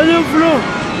 Nyo flu.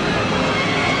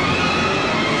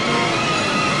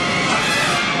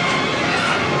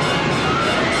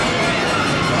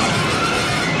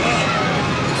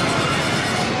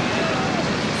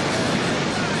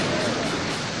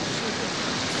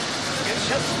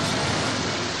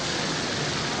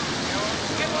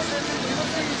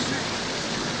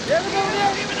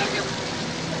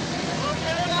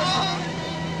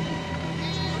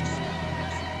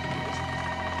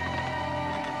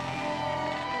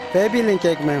 Baby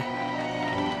cake man.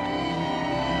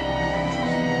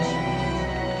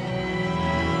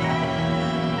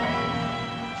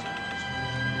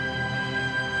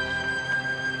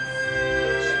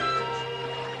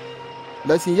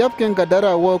 La si yap ken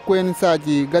kadara wo kwen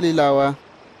saji Galilawa.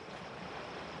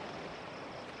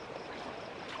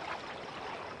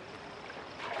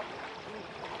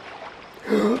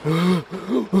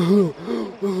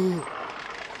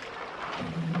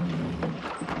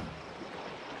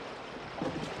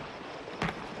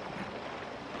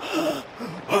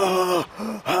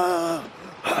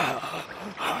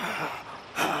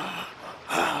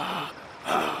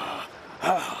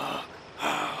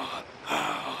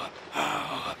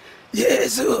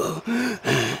 Yesu,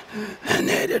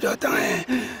 nede dotan,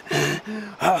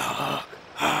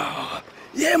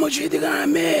 ye mujidi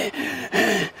game,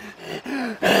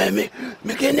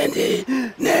 me kenende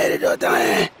nede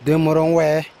dotan. De moron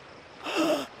we.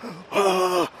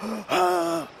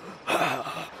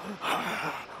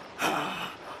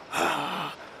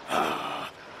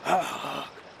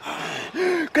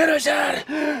 Kerosar,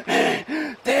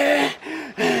 te,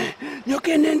 yo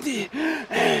kenende,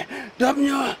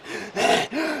 dobnyo.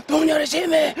 Tungnya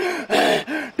resime,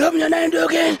 dobnya na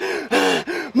indoken,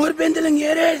 mur bendeleng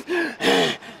yeret.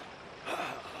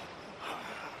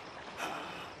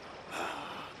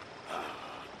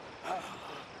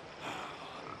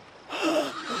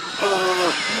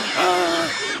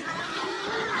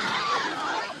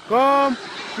 Kom,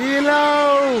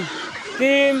 kilau,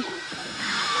 tim.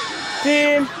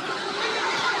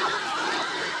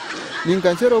 Nin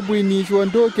kan sero bui ni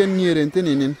shwondo ken nyeren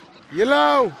teninin.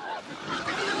 Kilau.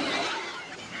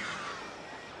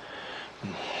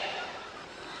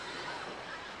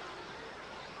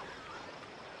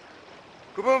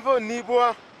 Kubon fo ni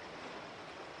boa.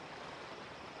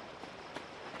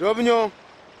 Dobnyo.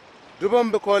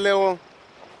 Dubom be kolewo.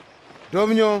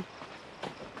 Dobnyo.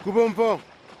 Kubon fo.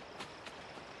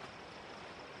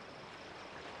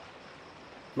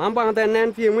 Mambang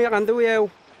tenen fi mu kan tu yeu.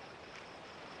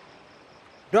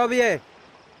 Dobie.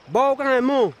 Bau kan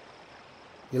mu.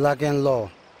 Ilaken lo.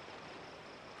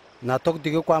 Natok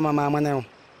digo kwa mama neo.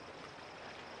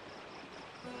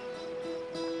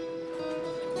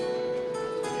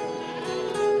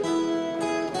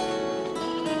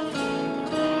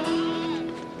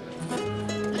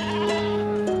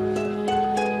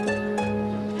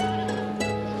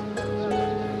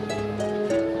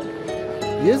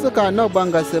 Yesu ka no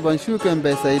banga seban shuken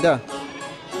be saida.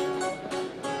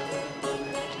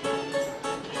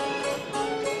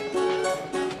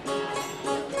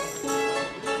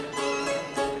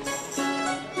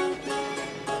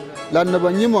 Lan no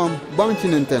banyimom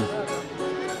Bangjinge.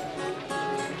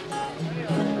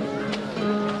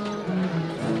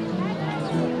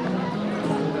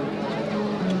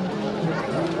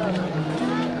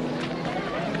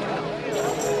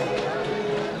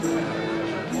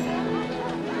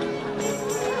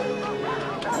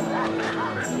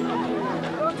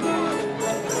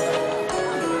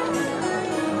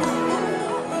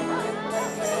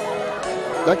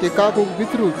 Laki kaku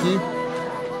bitru ki.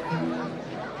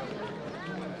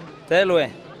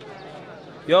 Telwe.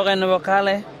 yogen bo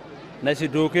kale na si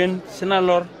doken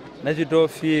sinalor na si do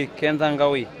fi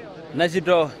kentangawi na si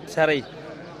do sari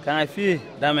kan fi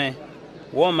dame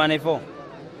wo manifo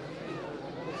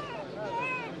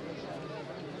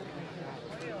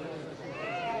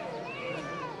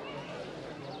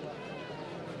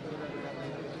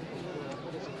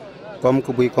kom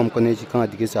ku bui kom kone ji kan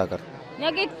dige sakar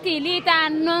Nyagi tili ta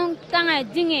non tanga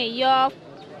jinge yo.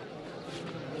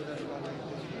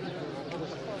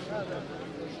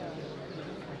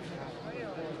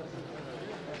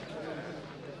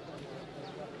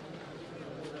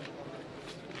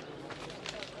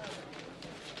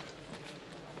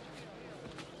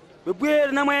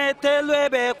 Bubwir na mwe telwe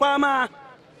be kwama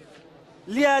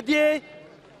liadie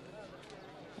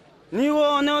ni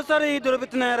wo ne sari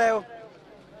durbitna rayo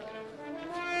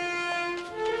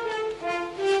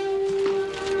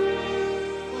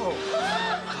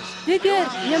Diger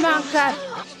nyamankar.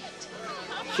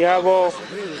 Siabo.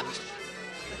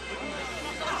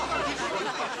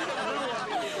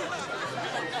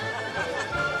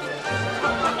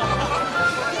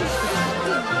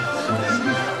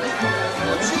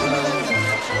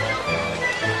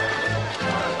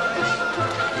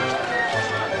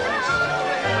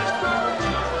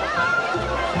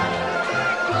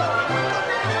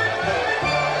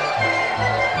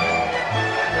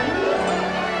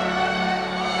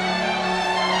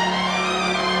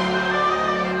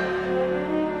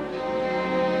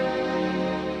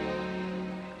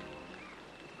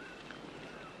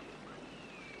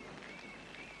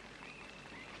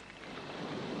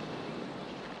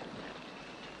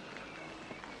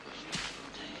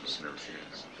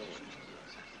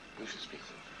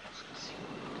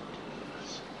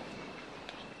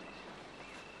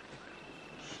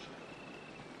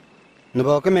 no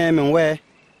bo ke me men we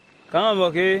kan bo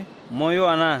ke mo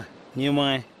yoana ni mo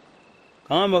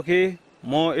kan bo ke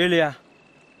mo elia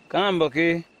kan bo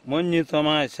ke mo ni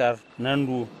toma sar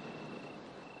nandu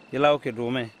ilaw ke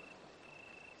dume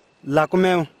la ku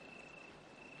me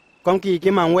kom ki ke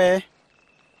man we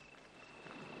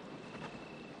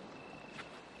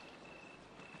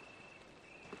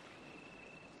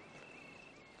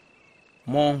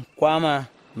mon kwama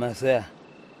masea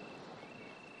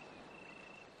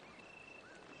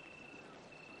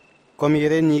kom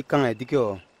yere ni kan dige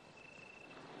o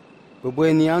bu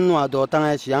bui ni anu ado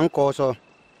tanga chi an ko so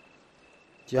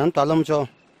chi an talom cho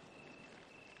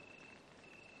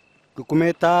ku kume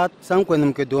ta sang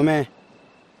kwenum ke dome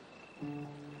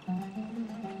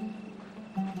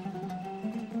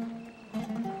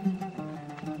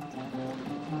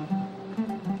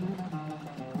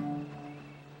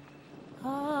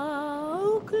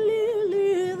How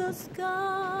clearly the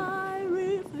sky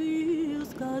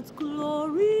reveals God's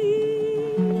glory.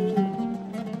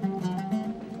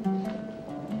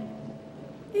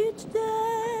 Each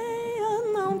day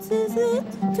announces it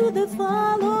to the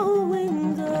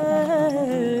following day.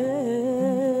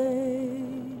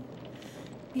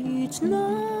 Each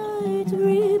night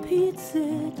repeats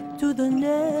it to the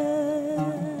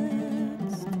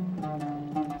next.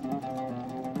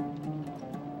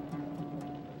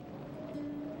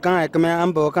 kan ke me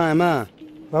an bo kan ma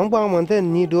bang bang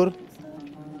monten ni dur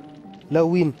la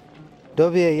win do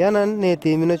be yanan ne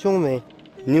te mina chung me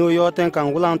ni yo ten kan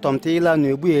wulan tom ti la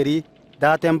nu bueri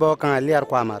da ten bo kan liar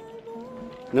kwamat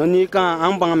no ni kan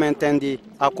an bang mentendi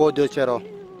akodo chero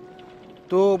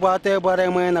to ba te bare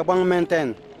me na bang menten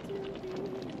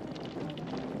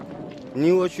ni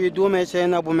wo shui du me se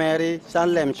na bu meri san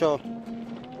lem cho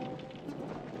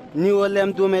ni wo lem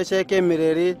du me se ke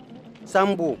mireri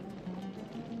sambu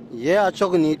ye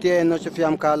achog ni te no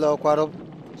fiam kalo kwaro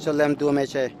so lem du me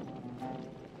se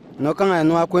no kan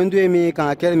no akwendu mi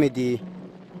kan kermedi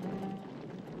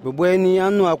bubweni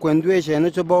anu akwendu se no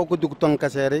cho bo ku duk ton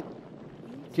kasere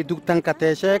ki duk tan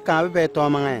katese kan be to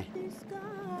mangai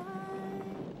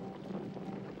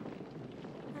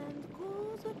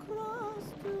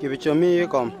ki bichomi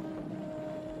kom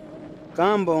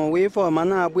kan bon wi fo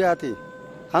mana buati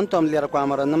han tom ler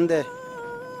kwamara namde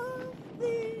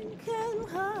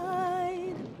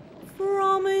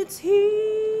From its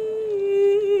heat.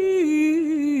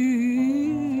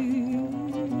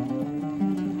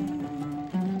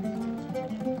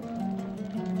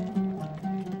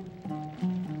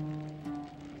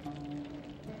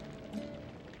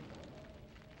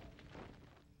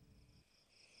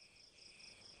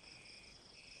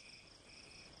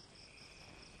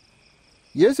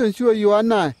 Yesu shuwa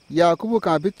Yohana Yakubu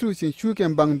kan Bitrus sin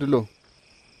shuken bangdulo.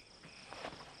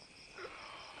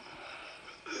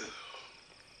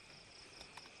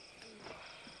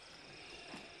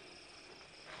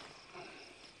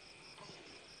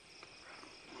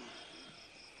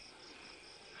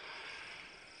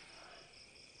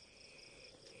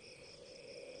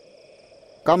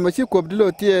 Kam ci kob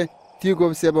dilo tie ti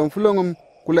gob sebon fulongum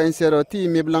kula insero ti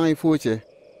miblang I fuche.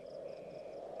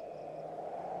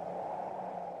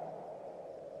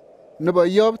 Nuba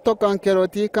yob tokan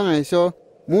keroti kan esho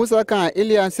Musa kan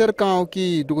Elian ser kan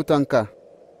ki dugutanka.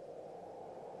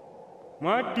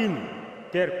 Martin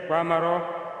ter kwamaro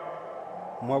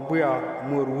Mabuya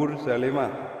murwur salima.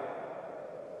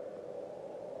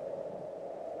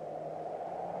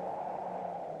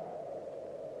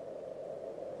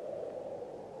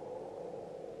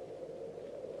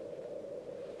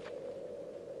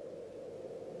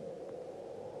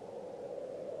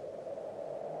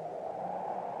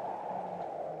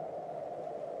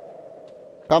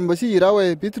 Kambashi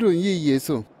irawe Bitru yi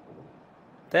Yesu.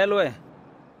 Telwe.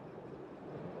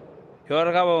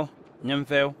 Yor gabo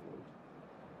nyamfew.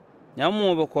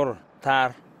 Nyamu bokor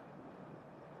tar.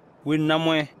 Win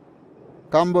namwe.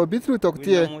 Kambo Bitru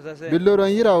toktie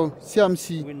biloron yiraw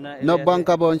siamsi no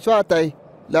bankabon chwatai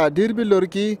la dir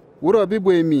bilorki wuro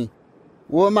bibwemi.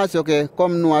 Wo machoke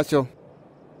kom nuacho.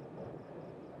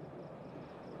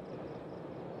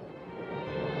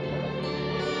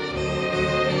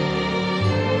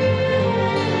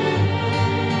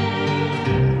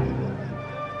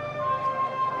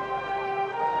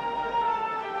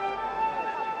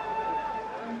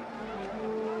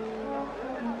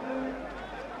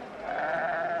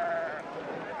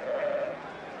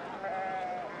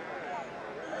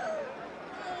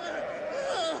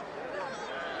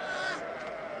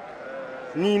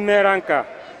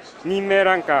 ni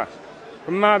meranka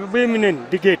ma be minen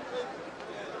diget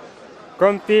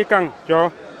kom ti kang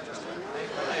cho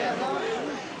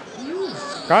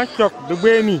kan chok de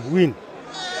be mi win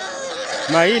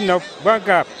mai no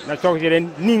bagap na chok jeren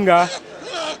ninga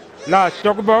la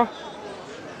chok bo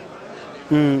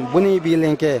buni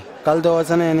bilenke kaldo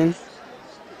sanenin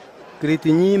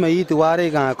kritinyi mai tuware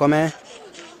ga kome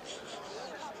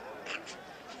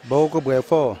boko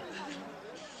bwefo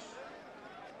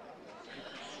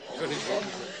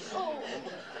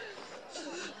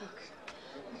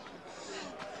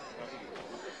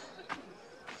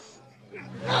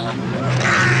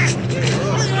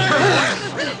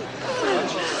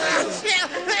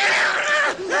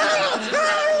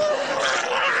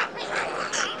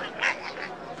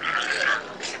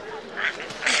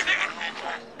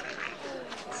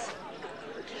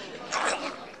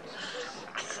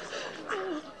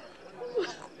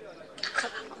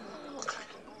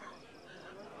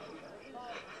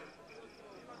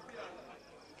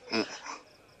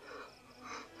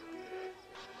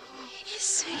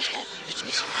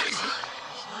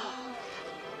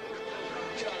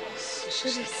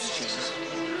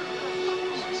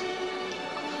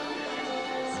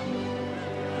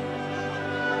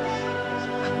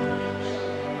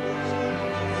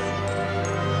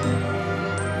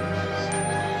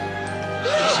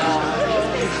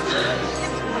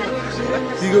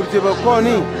Tigo tiba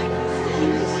koni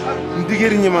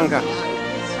ndigeri nyamanga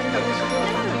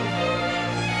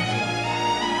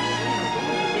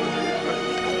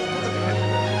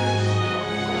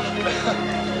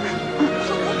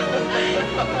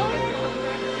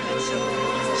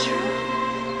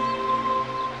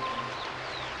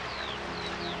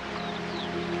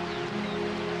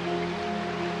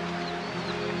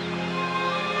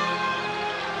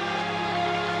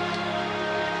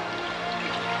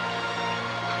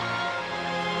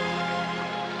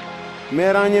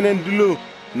Merang nyenen dulu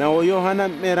na o Yohana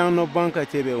merang no banka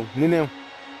chebeo ninem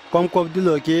kom kop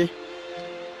dilo ki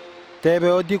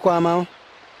tebe odi kwama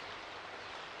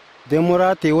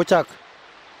demura ti uchak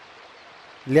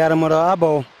liar mura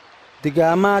abo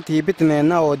diga ma ti bitne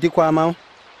na odi kwama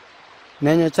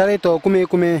nenya chari to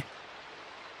kume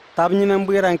tab nyinen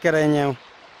buiran kerenye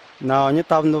na onyi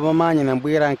tab no ma nyinen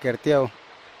buiran kerteo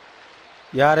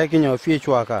yare kinyo fi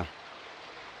chwaka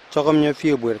chokom nyo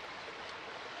fi buir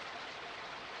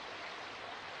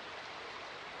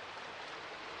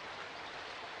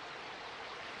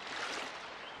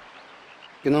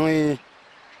kinoi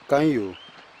kanyu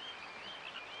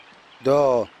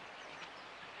do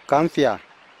kamfia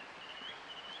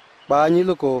ba ni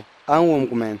loko anwom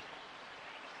kumen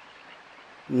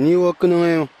ni wo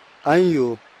kinoi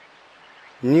anyu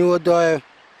ni wo do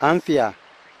amfia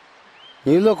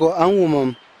ni loko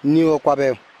anwomom ni wo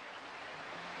kwabe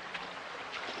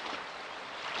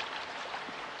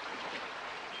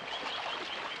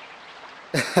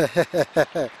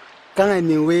kanga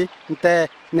ni we nte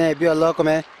ne bi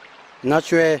olokome na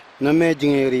chwe no me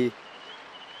jingeri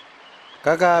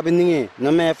kaka biningi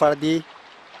no me fardi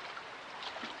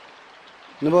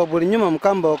no bo buri nyumam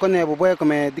kambo ko ne bo boy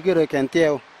kome digiro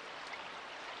kenteo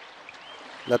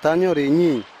la tanyo ri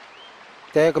ni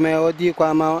te kome odi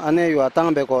kwa ma ane yu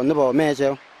atang be ko nebo meche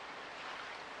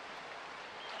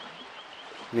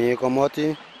ni ko moti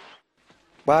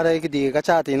bare kidi ka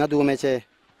chati na du meche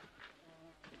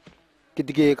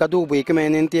kidi ka du bu keme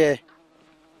nintie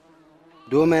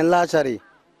du men la chari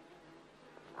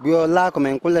bio la ko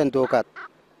men kulen to kat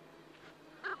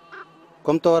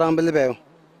kom to ram belbe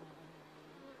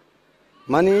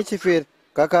mani chifir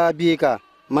kaka bika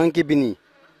manki bini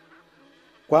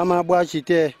kwa ma bwa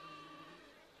chite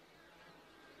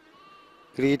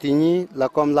kritini la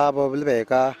kom la bo belbe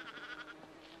ka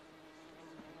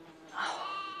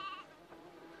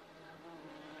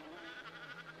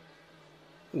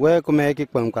we ko me ki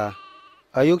pamka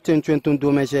ayuk chen chen tun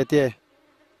du me chete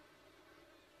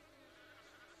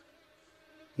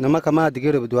nama kama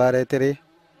digir bu duare tere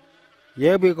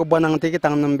ye bi ko bonang te ki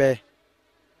tang nambe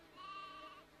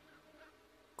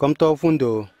kom to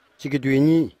fundo chiki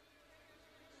duini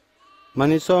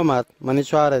mani somat mani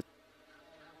chwaret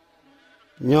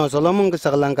nyo solomon ke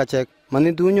saglang ka chek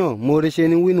mani dunyo mori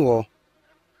sheni winwo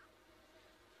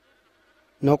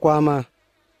no kwama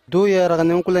du ye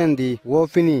raganen kulendi wo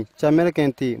fini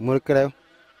chamerkenti murkrew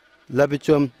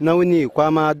labichom nawini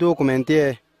kwama du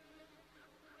kumentie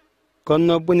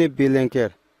konno buni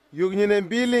bilenker Yugnyene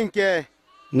bilinke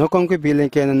no konku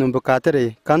bilenke na numbu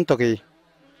katere kantoki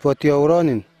fotio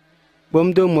uronin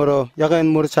bomdo moro yagen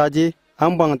mursaji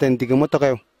ambang ten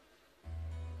digimotokew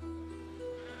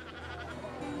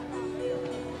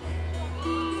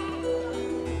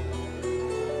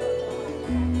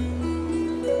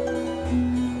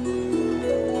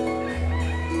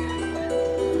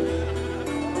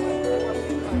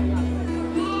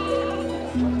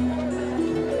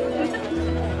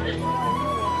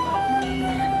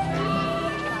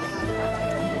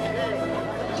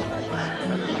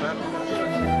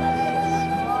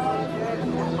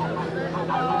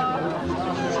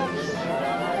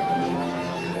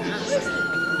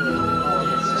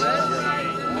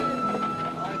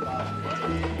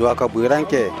dua ka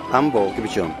buiranke ambo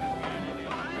kibichom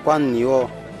kwan niwo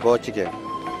bochike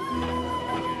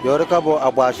yorka bo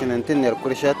abashinen tinner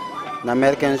kurshet na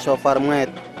merken sofar met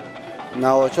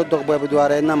na o chodok bo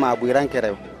duare na ma buiranke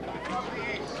rew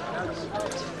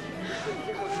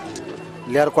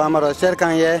ler kwa maro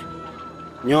serkan ye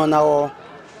nyo na o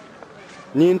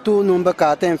nintu numba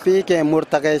katen fike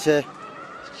murtakese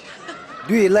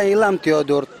dui la ilam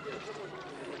teodor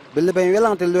bilben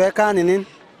welang te lue kaninin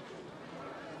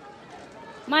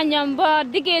Manyamba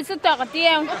dige su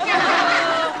tokatiam.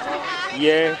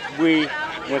 Ye bui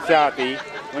musati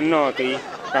noti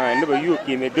kan ne ba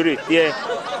yuki me duri tie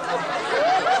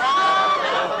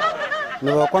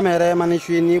no ko mere mani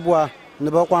shini bua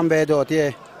no ko ambe do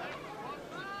tie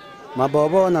ma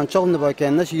bobo nan chok no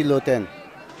ken na shi loten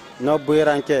no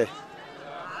buiranke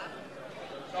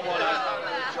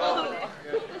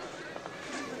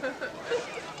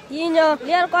Yinyo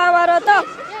liar kwa maroto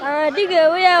dige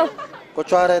wiyaw ko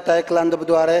chware tay kland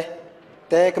buduare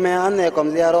tek me anne kom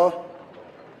liaro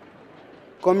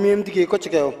kom mim digi ko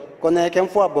chikew ko ne kem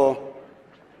fuabo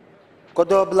ko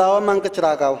do blawo man ka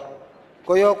chiragaw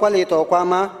ko yo kwali to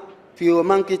kwama fiu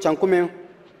man ki chankume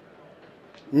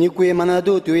ni kwe mana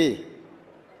do tuwi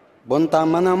bonta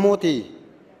mana moti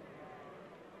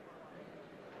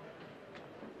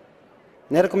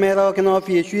ner ko mero ke no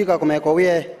fi shui ka ko me ko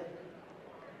wie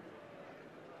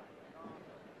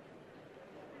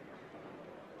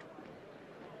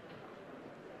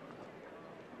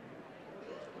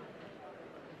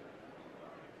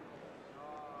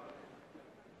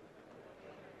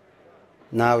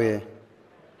nawe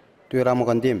tu ramu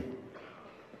kandim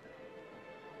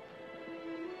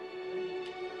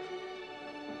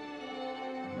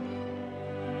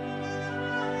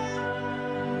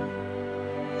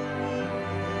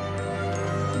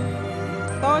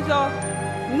tojo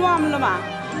nuam lama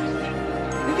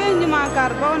dige nyima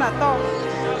karbona to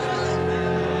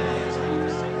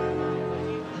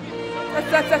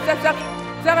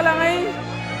saglangai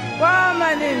wa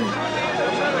manin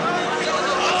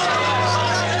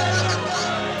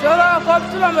Jolo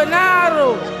koptula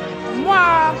menaro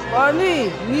mwa oni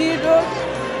nido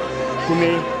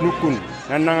kume nukun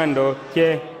nanangando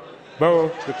che bao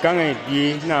kangai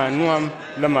di na nuam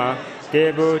lama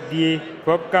tebo di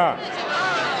popka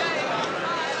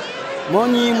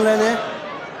moni mulene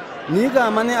niga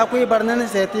mane akui barnane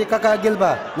seti kaka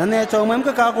gilba nane chawmam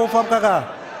ka ko fop kaka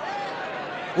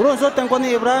uro so tan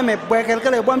koni ibrahim bekel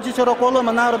kale bam chi choro kolo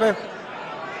manaro be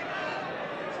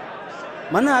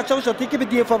mana achaw so tiki bi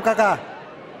die fop kaka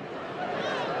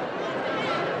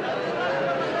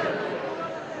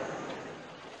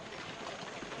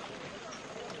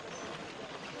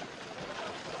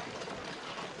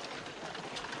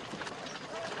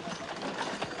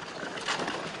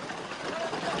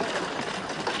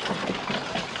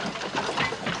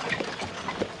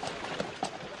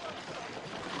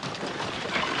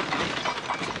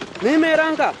Ni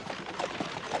meranka.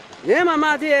 Ye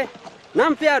mama tie.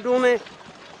 Nam pia dume.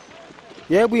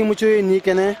 Ye bui mucho ni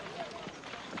kene.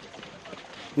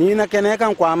 Ni na kene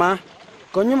kan kwama.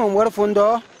 Konyu mo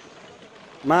fundo.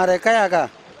 Mare kayaga.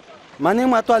 Mani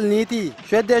matwal niti.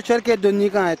 Shwede shwerke doni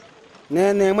kan.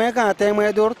 Ne mwe kan te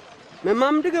mwe dur. Me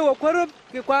mam dige wo korup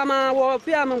ki kwama wo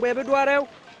pia mo bebe duarew.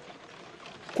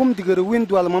 Kum digere win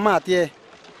dual mama tie.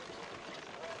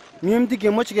 Mim dige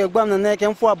mochike gbam na ne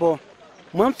ken fuabo.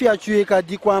 Mon fia chui ka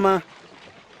di kwama.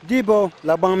 Dibo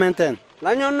la bang menten.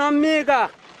 La nyon no miga.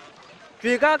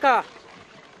 Chui ka.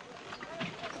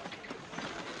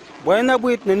 Boy na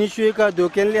buit na ni chui ka do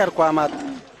ken liar kwamat.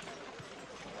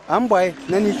 Am boy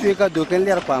na ni chui ka do ken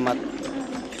liar kwamat.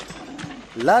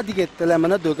 La dige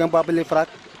telemana do ken babli frak.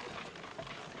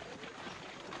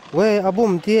 We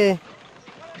abum tie.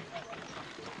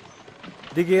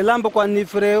 Dige lambo kwa ni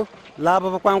freu, la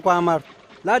ba kwa kwamar.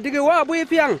 La dige wa bui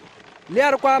piang.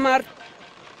 Liar kwamar.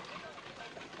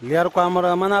 Liar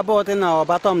kwamar mana bote na o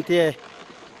batom tie.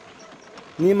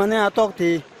 Ni mane atok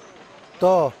ti.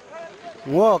 To.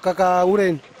 Ngo kaka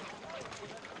uren.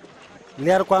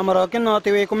 Liar kwamar ken no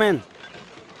tiwe kumen.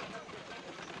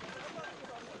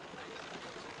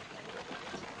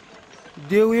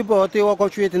 Dewi bote wa ko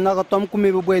chwete na ka tom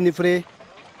kumi bu ni fre.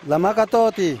 La maka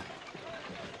toti.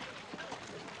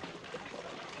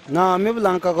 Na mi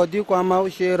blanca ko di kwa ma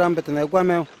she rambetne kwa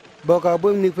me. Boka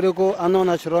bu ni fre ko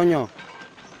anona shronyo.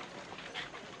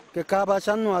 Ke ka ba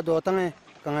chan no do tange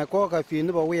ka ko ka fi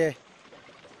ni bo we.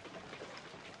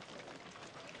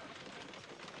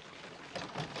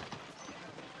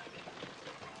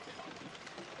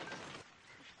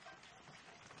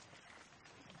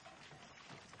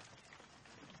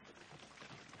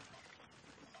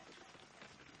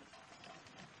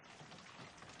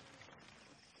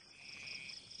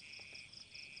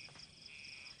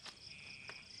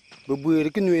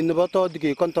 Buir ki nui no to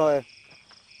dige kon to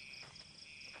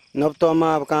no to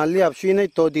ma kan liap sui nei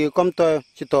to dige kom to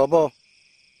chi to bo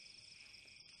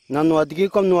na no dige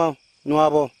kom no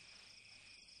bo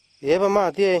Ye ba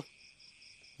ma tie.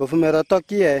 bo fu mera to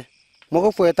ki e mo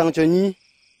ko fu tang choni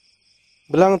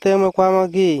Blang te mo kwa ma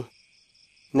gi.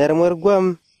 Ner mwer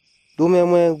gwam. Dume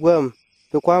mwe gwam.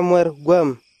 Pe kwa mwer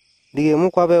gwam. Dige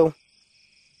mu kwa bew.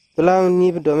 Blang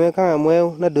ni do me kan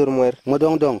mwe na dur mwer. mo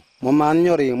dong mo man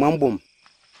nyori mambum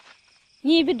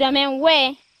Ni bi domen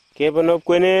we. Kebanop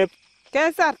kwene.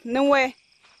 Kesar ne we.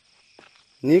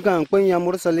 ni kan kwen ya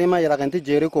Mursalima ya kan ti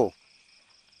Jericho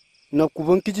no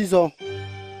kubon kiji zo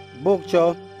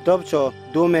bokcho dobcho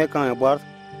dume kan bwar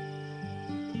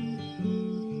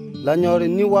la nyori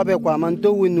ni wabe kwa man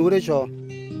do wi nure cho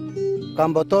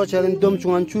kambo to cherin dom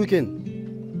chungan chuken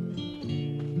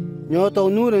nyoto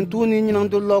nuren tuni nyinang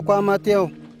du lo kwa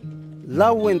mateo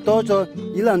lawin to cho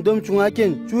ilan dom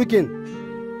chungaken chuken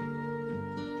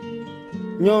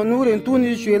nyo nuren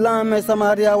tuni shwe la me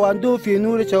Samaria wa do fi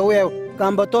nure cho we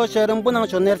kambo to cherin bunang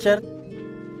cho nercher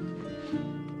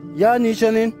ya ni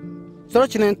chenin so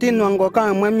chinen tin wango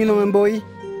kan mwem nyino mboi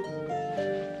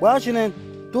wa chinen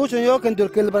tu chen yo ken dur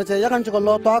kel barche ya kan cho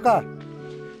lo to ka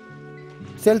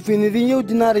selfie ni rinyo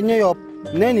dinari nyop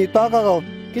neni to ka go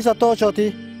kisa to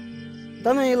choti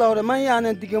tane ilore man ya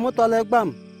nen digemo to le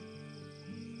gbam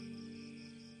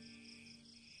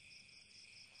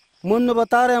mun no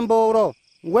batare mboro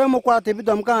we mo kwate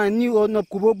bidom kan ni o no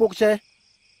kubo bokche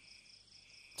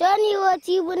Johnny wo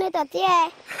ti bune tatie.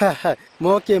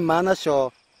 mo ke mana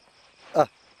sho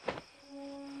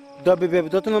do bebe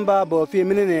do tan ba bo fi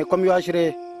minene kom yo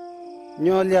ashre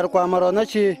nyo liar kwa maro na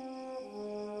chi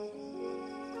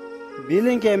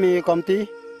bilin ke mi komti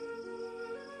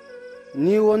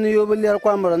ni woni yo liar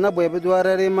kwa maro na bo be do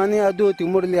arere mani adu ti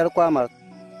mur liar kwa mar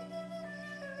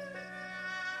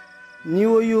ni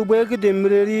wo yu be ke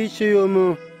demreri chi yo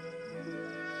mo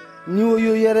ni wo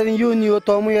yu yere yo ni o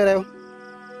to mu yere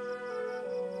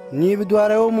ni bi do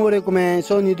are o more come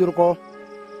so ni dur ko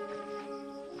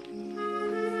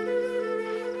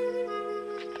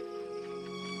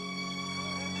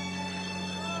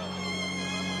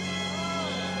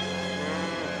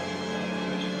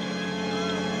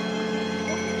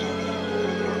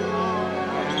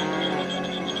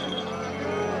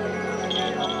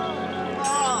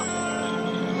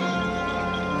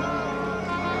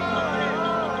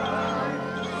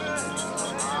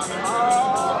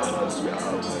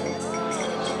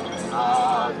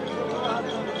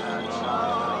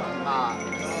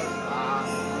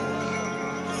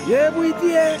Ye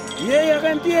buitie, ye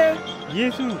yagantie.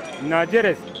 Yesu,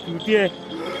 Nazaret, tutie.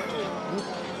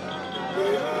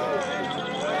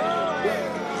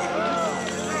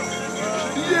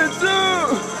 Yesu!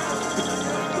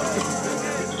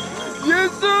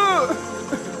 Yesu!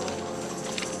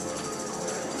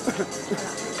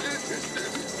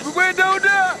 Bwe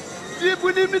Dauda, di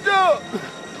buni mito.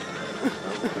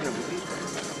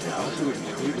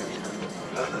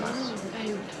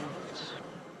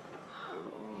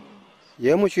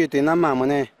 Ye mu chiti na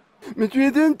mamone. Mi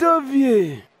chiti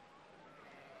ntavie.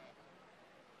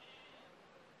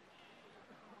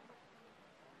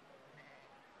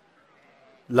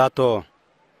 Lato.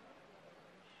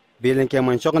 Bilen ke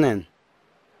man choknen.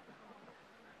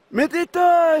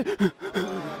 Metitai.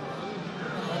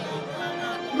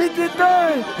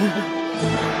 Metitai.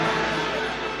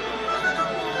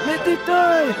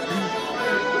 Metitai.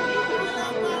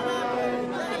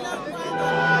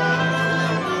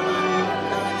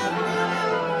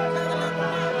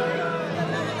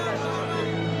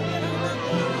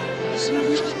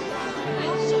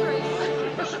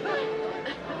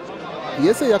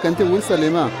 Yesu yakante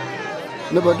Yerusalema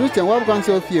ne ba du chen wab kan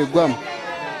so fie gwam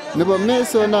ne ba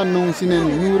meso na nung sinen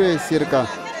nure sirka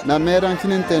na merang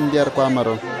sinen ten diar kwa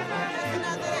maro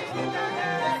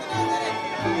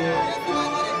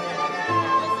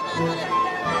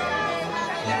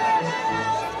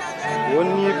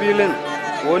woni bilen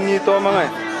woni to mangai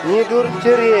ni dur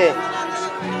cherie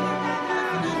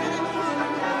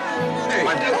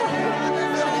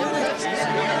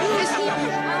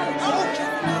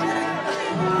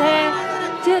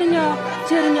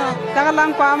Chernyo,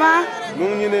 tagalang kwama.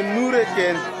 Nung ni nure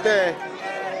ken te.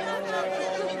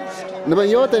 ne ba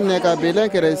yote ne ka belen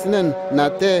kere sinen na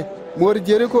te mor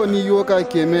Jericho ni yoka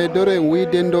keme dore wi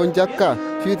dendo jakka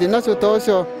fiti na so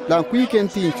tosho la kui ken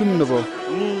tin chumnobo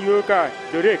ni yoka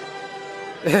dore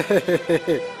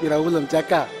ira ulam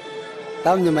jakka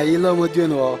tam ni mai lo mo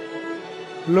dino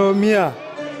lo mia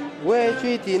we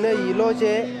chiti na yilo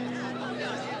che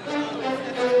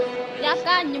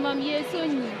Yaka nyumam Yesu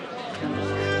ni.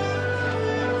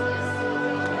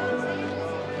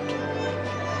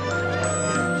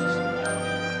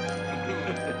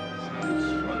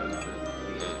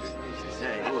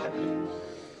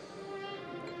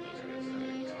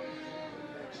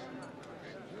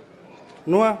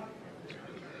 Noa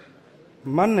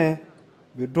manne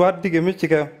bi droit dige mi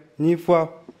chike ni fois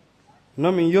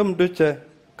no mi yom duche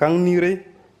kang nire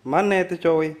manne te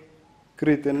chowi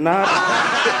krite na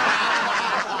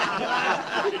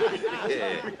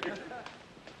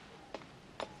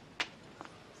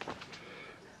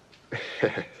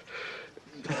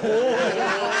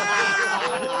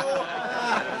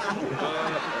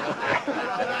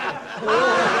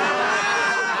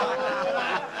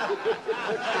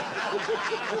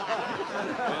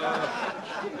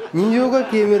ni yoga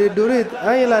kemere dorit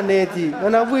ayla neti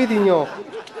ana buiti nyo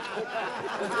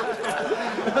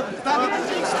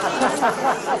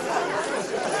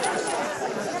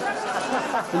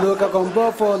lo ka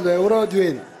kombo fo le euro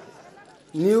dwin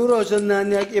ni euro jona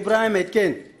ni Ibrahim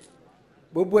etken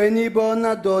bo bweni bo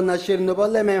na do na shir no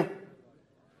baleme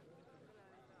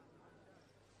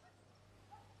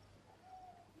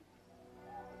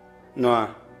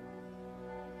Noa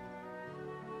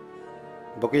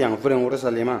boki yang freng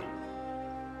Yerusalema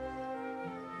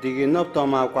digi nop to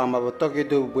ma kwa ma botoki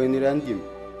do bweni randim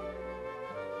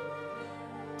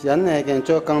tian ne ken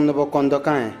cho kang no bo kondo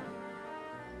kan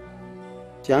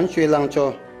tian chui lang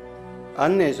cho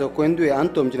an ne so kwendu an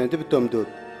tom jine de tom do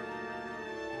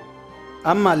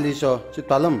amma li so chi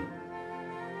talam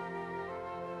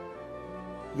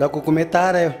la ku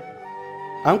kumetare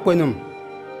an kwenum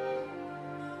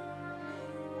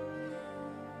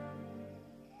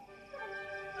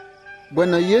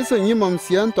Bueno Yesu nyimom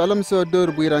sian to alam so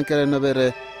dor buiran kere no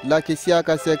bere la kisia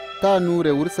ka sek ta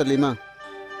nure Yerusalema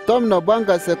tom no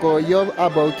banga se ko yob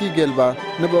abo ki gelba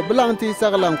ne bo blanti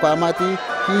saglan kwa mati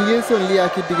ki Yesu liya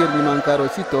ki diger ni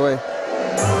mankaro sitoe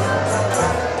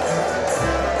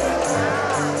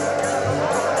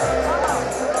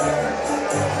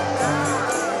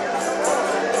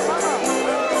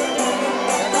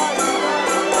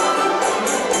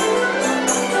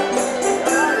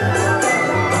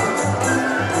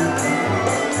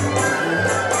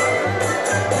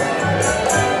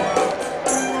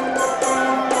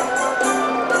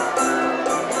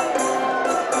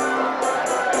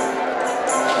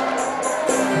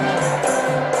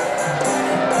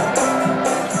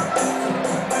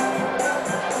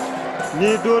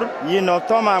ni dur yi no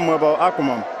toma mobo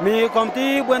akumam mi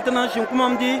komti bwentana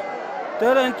shinkumam di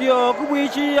terentio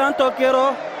kubuichi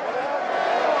antokero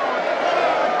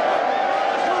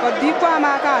Ko di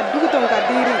kwama ka duguton ka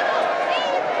diri.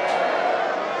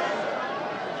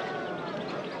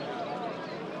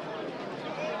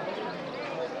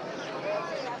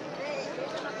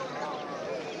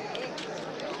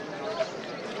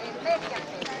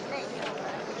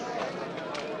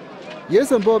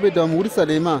 Yesu bobe dom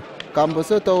Yerusalema kambo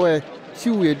so towe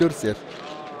shiwe dorser.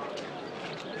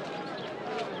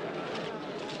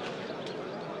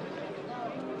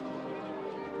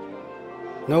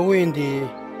 No windi.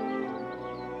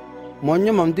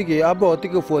 Monyo mam digi abo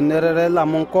tigi fo nerere la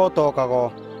mon ko to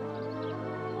kago.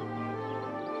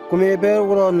 Kume ber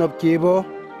wuro nop kibo.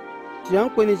 Tiang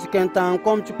kweni chiken tang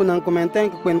kom chukunan kumenten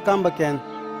kwen kamba ken.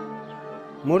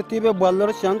 Murti be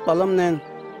ballor shan palam nen.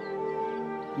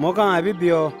 Mokan abi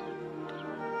bio.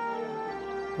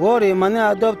 Wori mane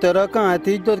adoptera kan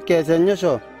ati dot kese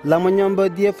nyosho. La monyombo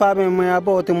die fabe mo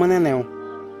abo ti moneneo.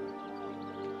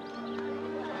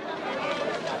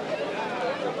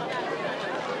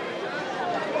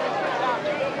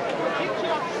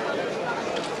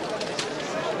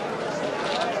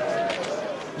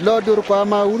 Lodur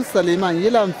kwama Urusaliman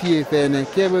yilam fie fene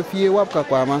kebe fie wapka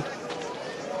kwama.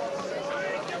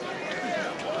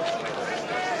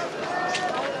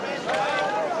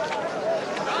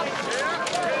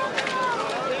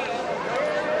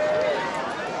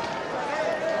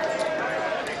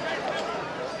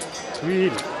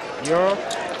 Wil, yo,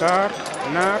 tar,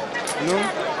 nak, num,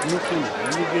 nukun,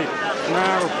 nugit,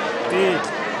 naru, ti,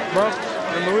 bok,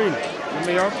 namuin,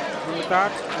 namayok,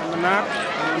 namatat, namanak,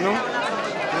 namanum,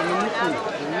 namanukun,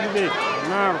 nugit,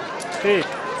 naru, ti,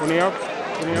 kunayok,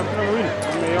 namuin,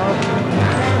 namayok.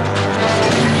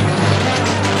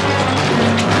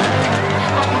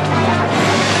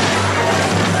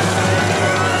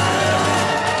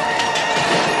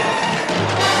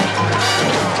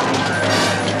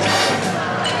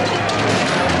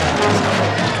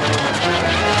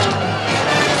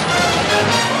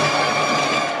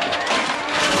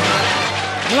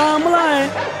 Mulai,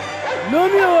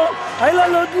 Lumio, I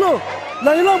love you.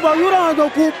 Laila Bagura go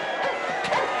cook.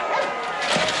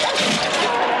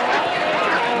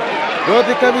 Go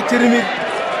to Kabi Chirimi.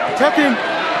 Chat him.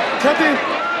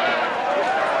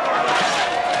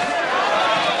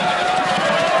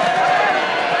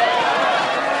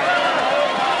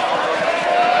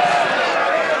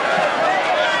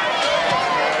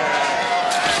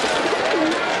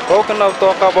 Coconut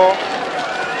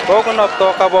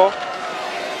tokabo.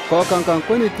 Ko kankan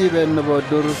kweni tibe nebo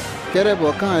dur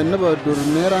kerebo kan nebo dur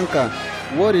meranka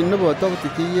wori nebo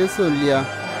tokti Yesu lia.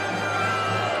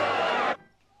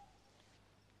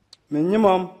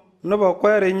 Minyimom nebo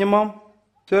kwere nyimom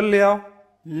choliao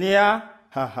Lia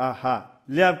ha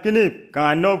liap kinip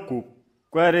kan nopku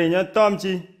kwere nya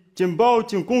tomchi chimbo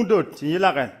chinkundot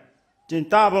chilakan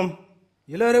chintabam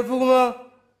Yilare fugma,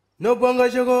 no banga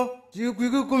shago,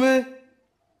 jikuiku kume,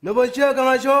 no bacha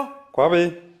kangasho.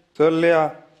 kwabi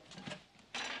cholia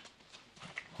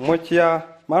mochia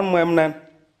man mwemnen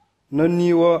no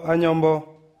niwo anyombo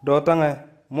dotange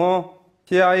mo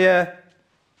chia ye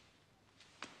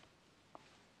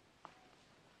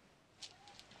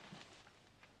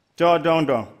cho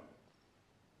dong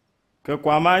ke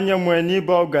kwama nyamwe ni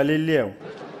bo Galileo.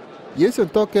 Yesu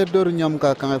toke dur nyom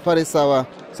ka kan farisawa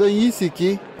so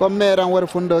yisiki kom meran war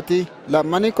fundoti la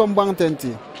mani kom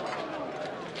bangtenti.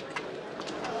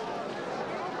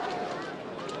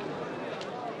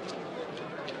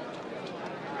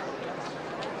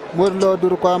 Murlo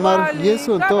dur kwamar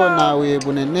Yesu to nawe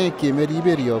bunene kemeri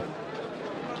beriyo.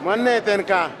 Manne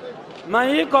tenka.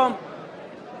 Mayikom.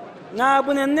 Na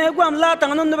bunene gwam la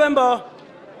tangno November.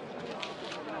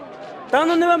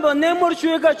 Tangno November ne mur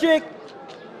chue ka chek.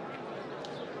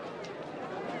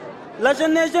 La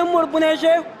jene je mur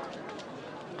buneje.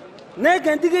 Ne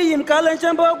gandigi yim kalan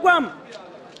chambo gwam.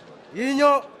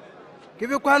 Yinyo,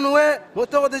 kibi kwanwe,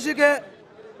 moto de shike.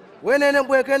 Wenene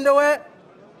bwe kende we.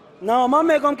 No,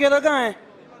 mame kom kera gae.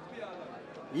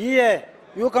 Ye,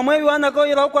 yu kamay yu ana ko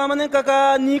iraw kwa manen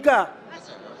kaka nika.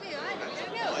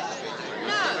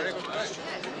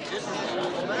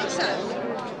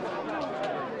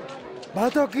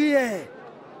 Bato kiye.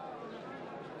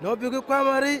 No bigi kwa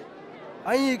mari,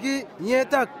 anyiki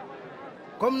nyetak.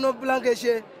 Kom no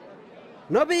blankeshe.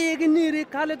 No bi yigi niri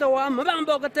kale to wa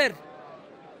mabambo kater.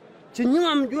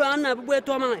 Chinyam ju ana bwe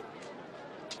to mangai.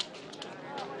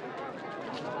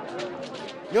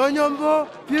 Nyonyombo,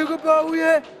 pigu pa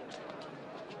uye.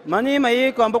 Mani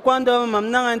mai kombo kwando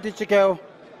mamnangan ti chikeo.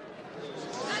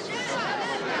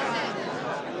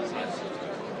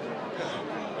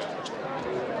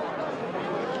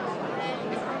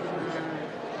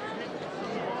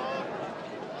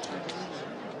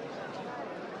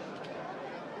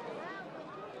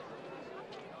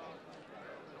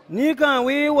 Ni kan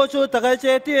wi wocho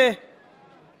tagache tie.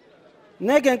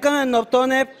 Negen kan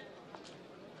noptone.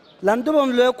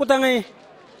 Landubom le kutangai.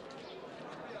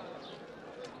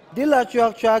 Dila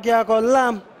chuak ya ko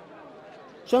lam.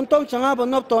 Sontom changa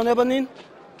bonop tone banin.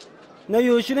 na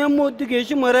yu shine mo dige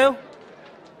shi mare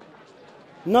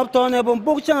nop to ne bon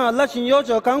bok changa la chin yo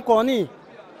cho kan ko ni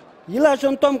yila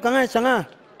shon tom kan ai changa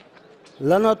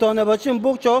la no to ne ba chin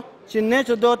bok cho chin ne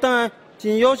cho do ta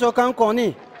chin yo cho kan ko ni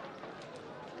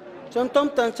chon tom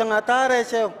tan changa ta re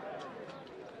che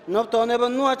nop to ne ba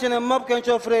nuwa chin map ken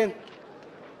cho fren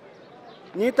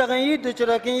ni ta kan yi de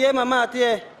chira kin ye mama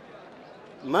tie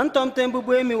man tom tem bu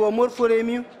mi wo mor fure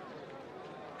mi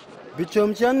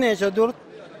bichom chan ne cho dur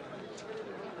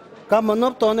ka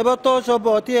manop to ne ba to so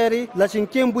bo tieri la chin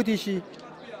kem butishi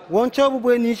won cho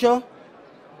bu ni sho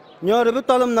nyor bi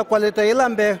tolom na kwalite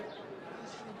ilambe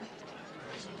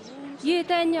Yi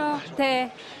te nyo te.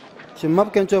 chin map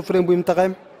ken cho frem buim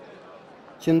takem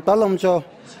chin tolom cho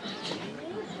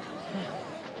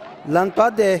lan pa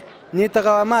de ni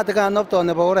taka ma taka nop to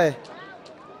ne bo re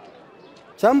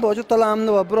cham bo ju tolam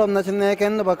no brom na chin ne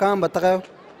ken no ba kam ba taka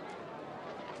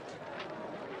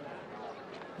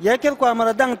yakel kwa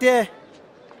mara dang tie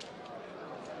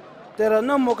tera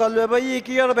no mo ka le ba yi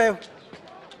ki yor be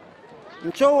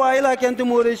ncho wa ila ken tu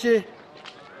muri shi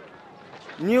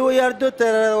ni wo yar do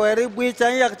tera wari bui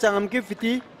chan yak changam ki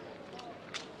fiti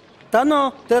tano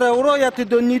tera uro ya ti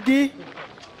do ni di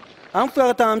am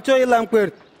fa tam cho ila kwer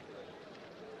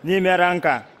ni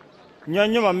meranka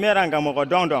nyonyuma meranka mo ko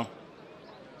dong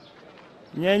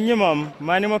nyonyuma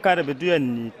mani mo kare be duyen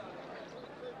ni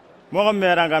mo ko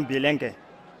meranka bilenke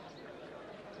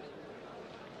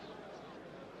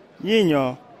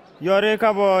yinyo yore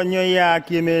ka bo nyoya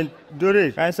kime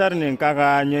dore kaisar nin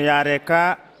kaka nyoyare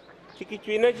ka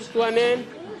Chikichwina chitwanen.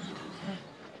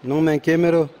 no men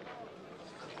kemero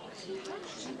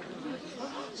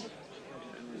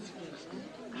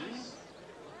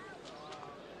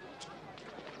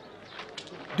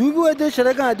dubu ede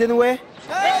sharega den we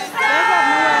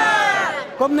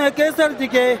kom ne kaisar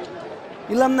dike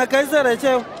ilam na kaisar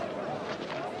eche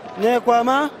ne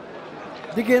kwama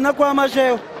dike na kwama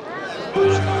shew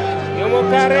Yomo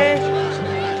kare.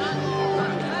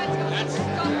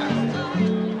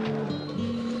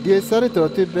 Die sari to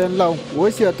ti ben law wo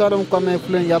si atalum kwame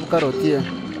flen yab karotie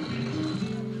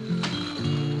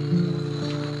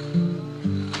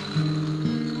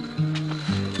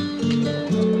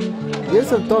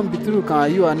Yesu tom bitru kan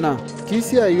ayu ana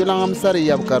kisi ayu langam sari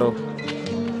yab karo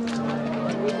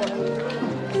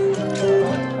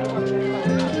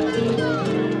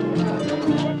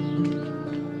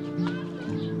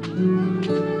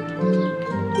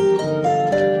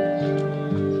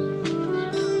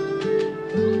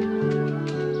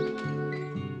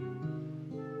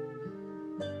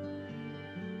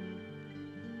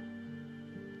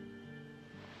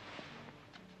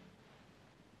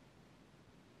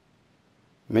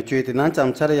me chui ti nan cham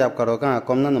chare yap karo ka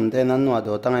kom na num de nan no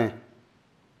do tangai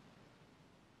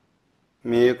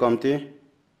me kom ti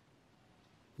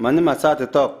mani ma sa te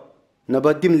tok na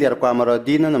ba dim ler kwa maro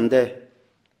di na num de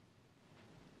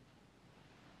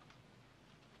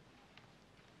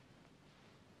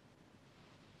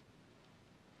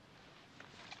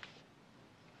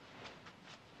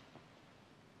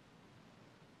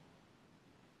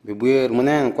bibuer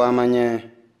munen kwa manye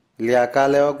lia ka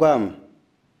le ogwam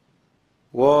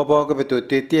wo bo ko betu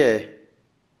titie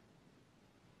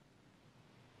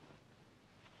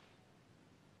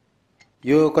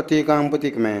yo ko ti kang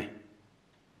butik me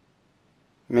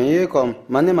ye kom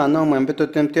mani ma no men betu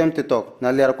tem ti tok na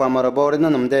ler kwa maro bo re na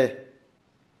num de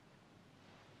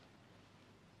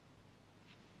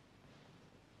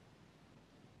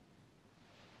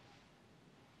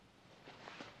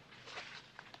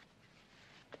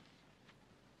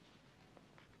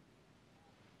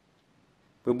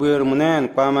bibuer munen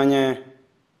kwa manye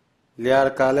liar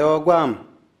kale ogwam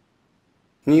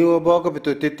ni wo bo ko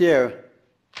betu titie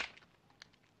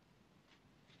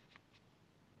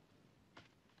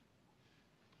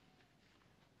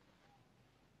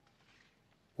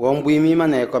wong bui mi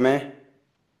mane kome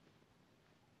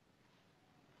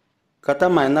kata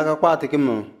mai na ka kwati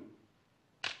kimu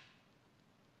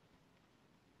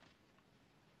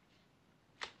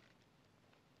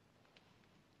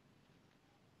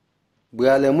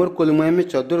buale mur kul mo mi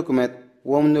chodur kumet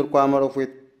wom nur kwa maro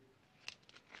fit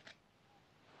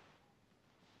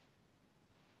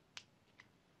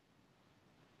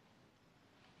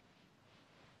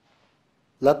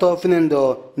la to finendo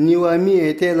niwa mi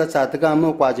ete la chatga mo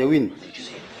kwa jewin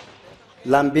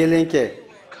lambelenke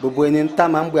bubuenin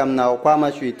tamam buam na kwa ma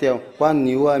shuiteo kwa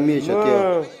niwa mi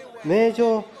choteo mejo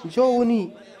jo uni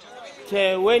Che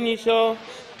weni so.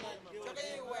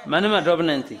 mani ma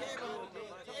dobnenti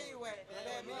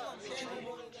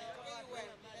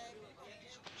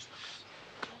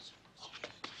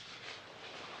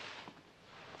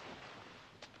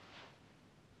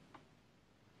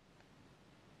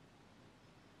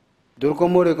dur ko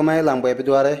more ko mai lam boy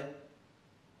bidware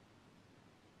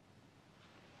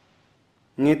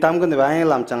ni tam ko ne ba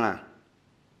lam changa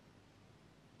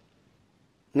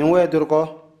ni we dur ko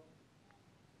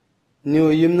ni o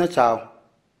yim na chao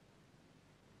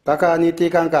kaka ni ti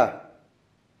kanka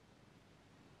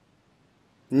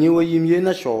ni o yim ye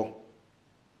na sho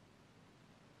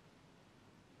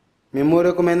mi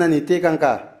more ko mena ni ti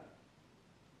kanka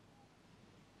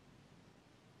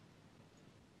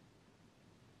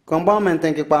con bom men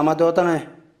ten ki pa ma do tang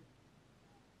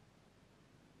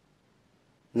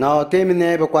na te mi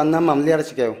ne be kwan na mam ler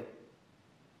chikeu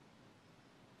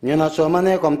ni na so ma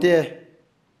ne kom tie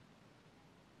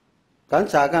kan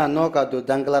cha ga no ka do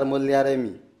danglar mo liare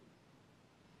mi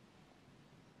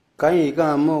kan yi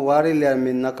ka mo wari ler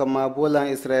mi na ka ma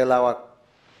bolan israela wa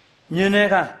ni ne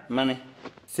ka mane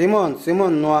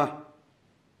simon noa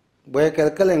boy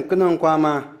kelkelen kunon kwa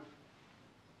ma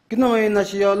kino na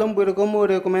shi yolum bur ko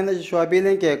more ko men na shwa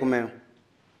bilen ke ko men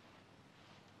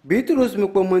bitrus mi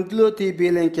ko montlo ti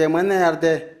bilen ke man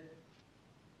arde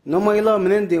no mo ilo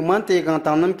minen di man te kan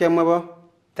tanam ke mo ba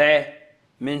te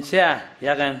min sia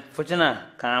yagan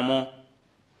fuchina kamo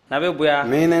na be buya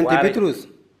minen ti bitrus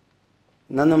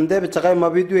nanam de be chakay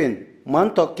mabiduen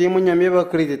man to ki mo nyame ba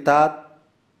kreditat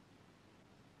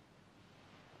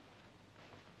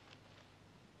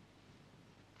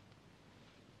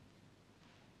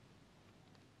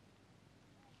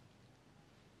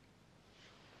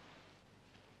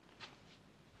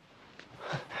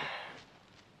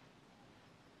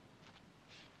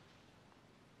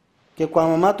ke kwa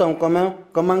mama tom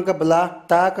komen ka bla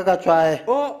ta ka chwae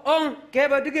o on ke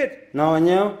ba digit no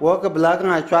nye wo ka bla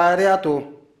ka chwae ria to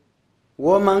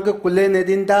wo man ka kule ne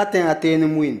din da ten atene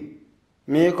muin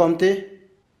mi komti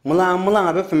mula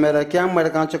abe femera ke amar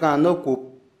kan choka no ku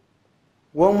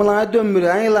wo mula do mi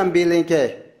ran lam bilen ke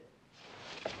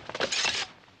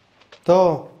to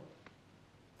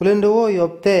kulendo wo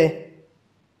yopte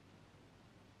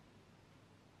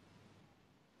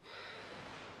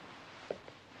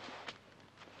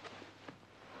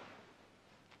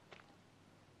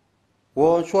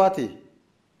wo shwati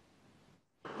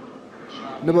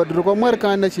ne ba dur ko mer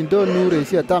kan na chin do nure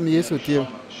si atam yesu tio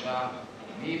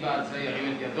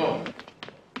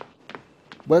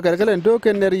boy gargalen do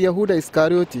ken ner yahuda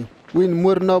iskarioti win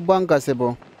mur no banga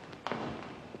sebo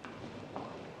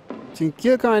chin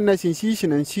ke kan na chin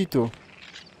shishin an chito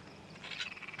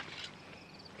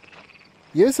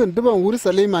yesu duban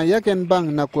ursalima yaken bang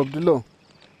na kobdulo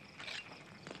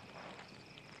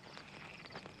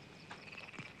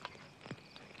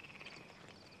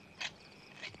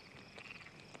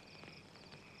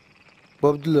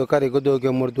bobdulo kare godo ge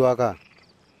murduaka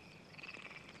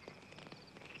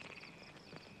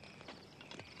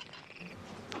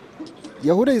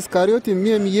yahuda iskarioti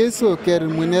miem yesu ker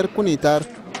muner kunitar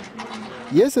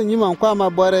yesu nyimam kwa ma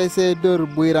bore se dor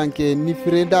buiranke ni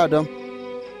firenda dom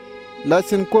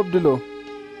lasin kobdulo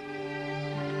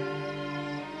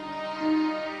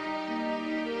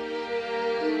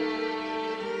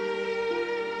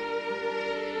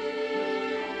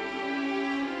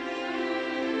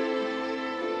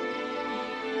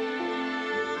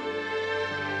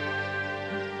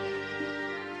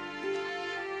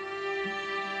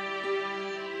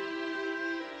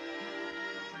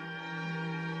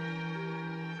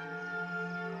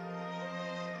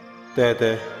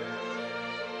tete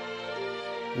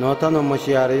nota no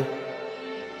mashiari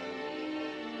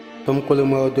tum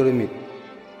kuluma odormi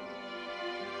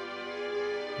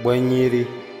bonyiri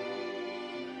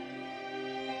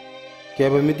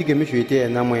keba midige mi shwete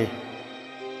na mwe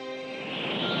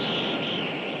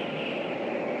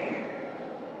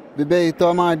bibe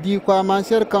to ma di kwa ma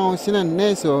sher kan sinen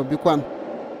neso bikwan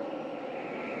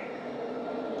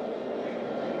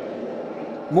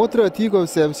motra tigo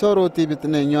seb soro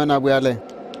tibitne nyona bwale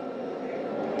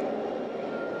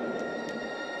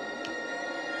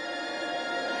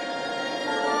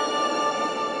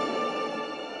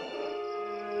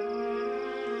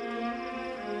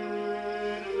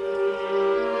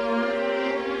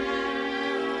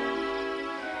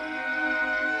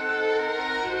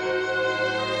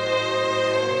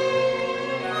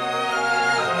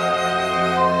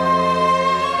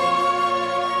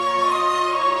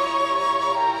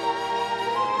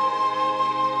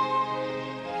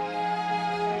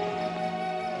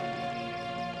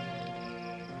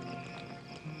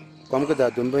kom ka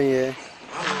da dumban ye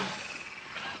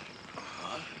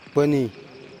pani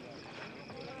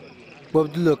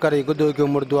bobdulo kare godo ge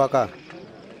murduaka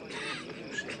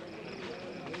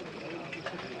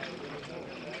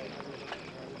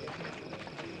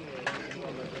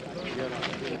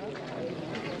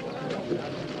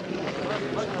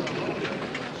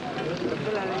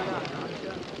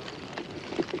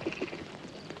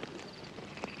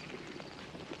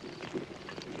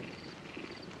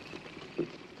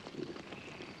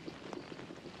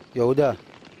Yehuda.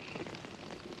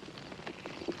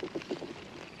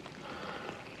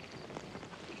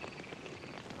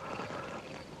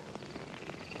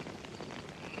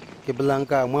 Ke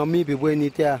Blanca, mami bi bwe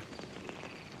nitia.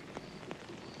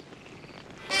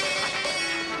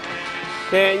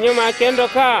 Te nyuma kendo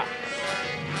ka.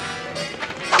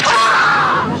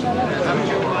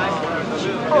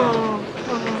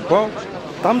 Wow,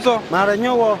 tamso. Mara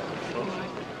nyowo.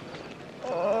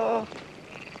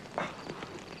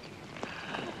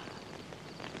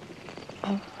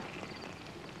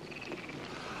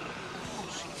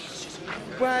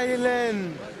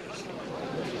 Violent.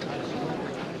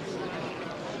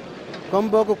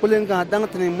 Kombo ko kulen ka dang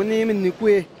tni muni min ni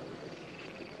kue.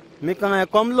 Mi kan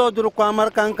kom lo dur kwa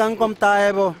mar kan kom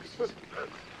taebo.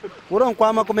 Uron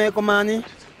kwa ma kuma ko mani.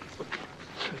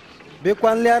 Be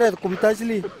kwan liare kum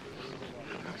tasli.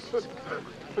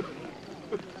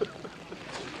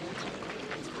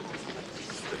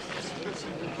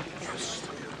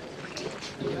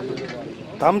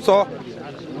 Tamso.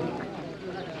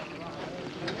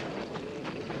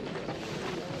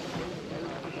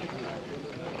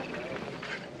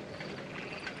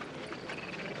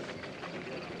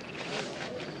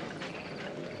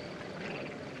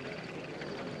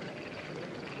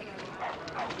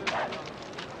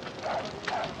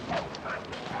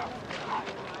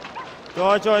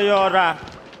 Cho yora.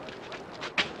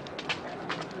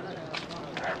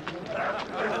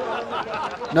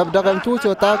 Nabdakan tu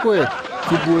cho takwe.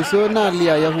 Kibuso na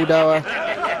lia Yahudawa.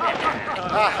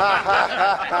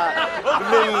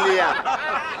 Lia.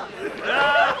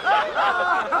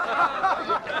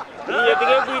 Iya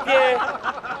tiga buite.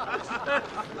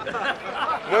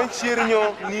 Mon chirnyo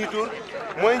nitur.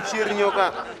 Mon chirnyo ka.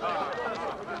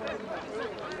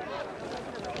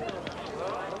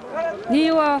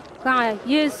 Niwa ka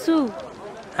Yesu.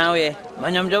 Hawe,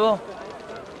 manyam jabo.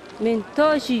 Min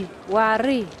toshi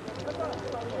wari.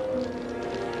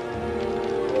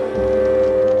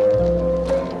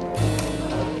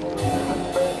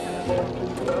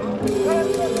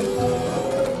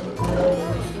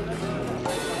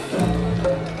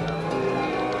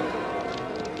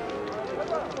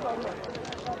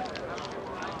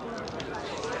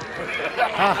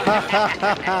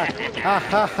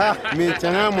 Min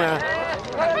changa mwa.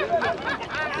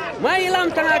 Mai lam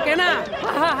tanga kena.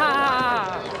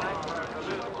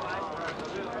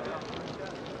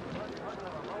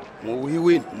 Mo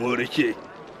wiwin mo riche.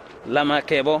 Lama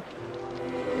kebo.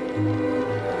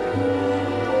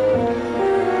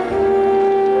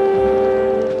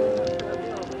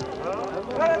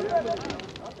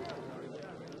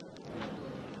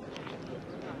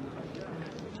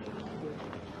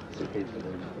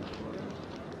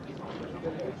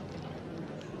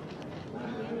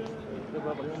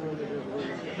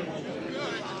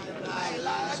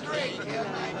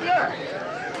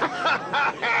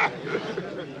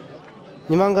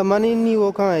 Nimanga mani ni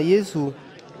wo kan Yesu.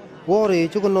 Wore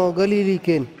chukono Galili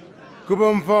ken.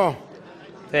 Kubom fo.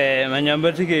 Te manyam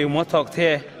bertige mo tok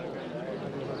the.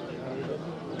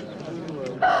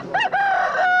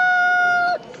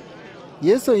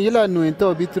 Yesu yila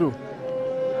nuento bitru.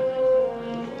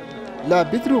 La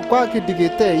bitru kwa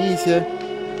kidigete yise.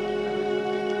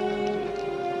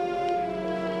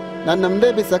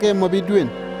 Nanamde bisake mobidwin.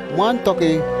 Mwan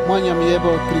toke mwanyam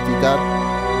yebo kritikar.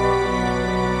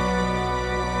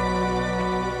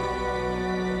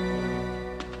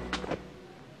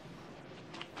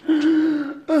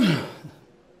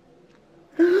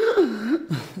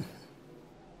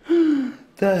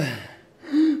 Ta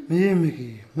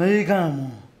miyemiki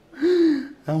mayikamu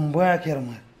ambwa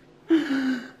kerma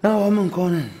na wamun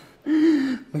konen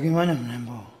bagaimana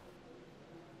menembo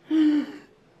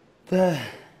ta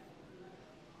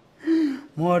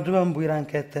mo dubam buiran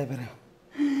kete bere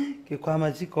ki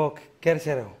kwama jiko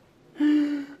kersero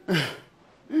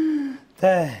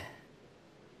ta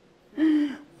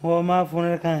mo ma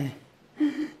funer kan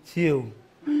siu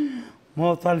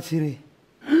mo tal siri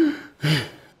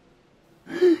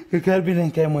que calbilen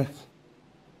que moi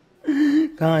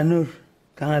quand nous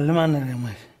quand le man est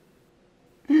moi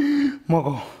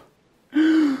moko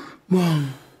mon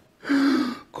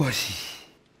kosi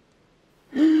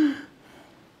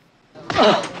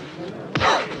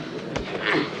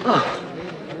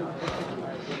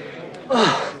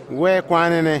We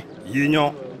kwanene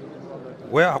Yinyo.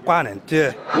 We akwanen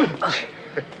te.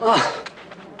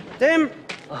 Tim.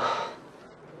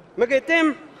 Mage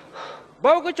tim.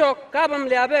 Bau ko chok kabam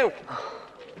le abe.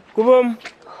 Kubum.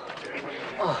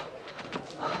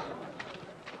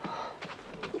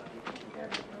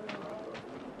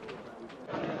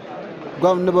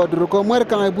 gwam ne ba dur ko mwer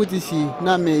kan buti shi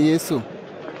na me Yesu.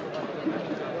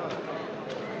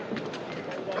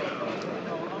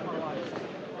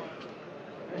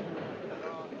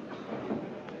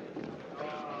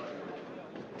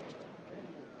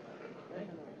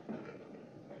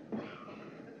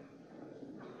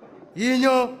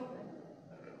 Yinyo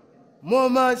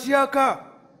Moma Siaka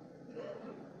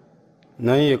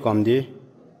Nai komdi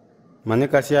mane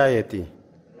kasia yeti.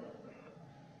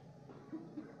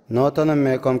 Notana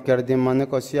me kom kerdi mane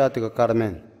ko siat ka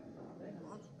Carmen.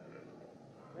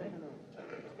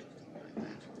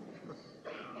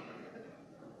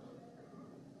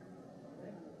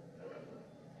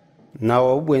 Na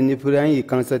o bweni furan yi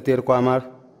kansa ter kwamar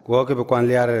ko ke be kwan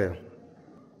liare.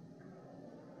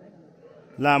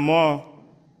 La mo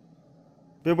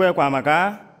be bwe kwa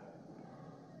maka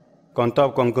Kon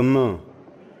top kon kumo.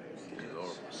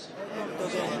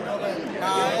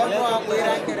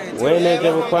 Wene ke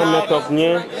bu kwan na tok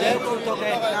nye.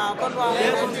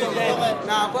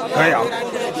 Kaya.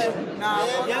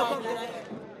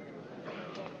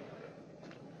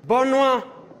 Bonwa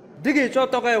digi cho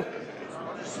toke.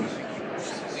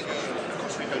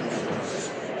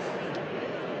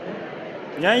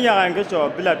 nyan yagan ke cho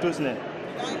bila tusne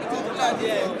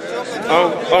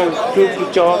tu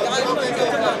cho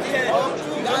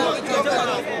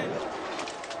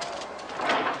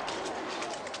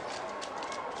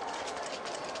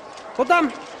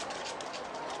Kotam.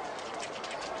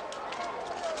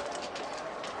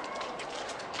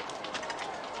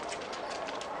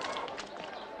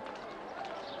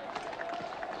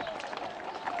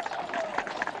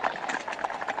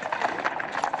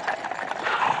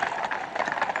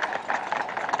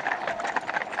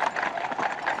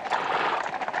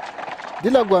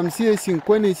 Dila gwam siye sin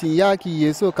kwani sin yaki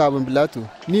Yesu kabun Bilatu.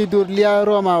 Ni dur liya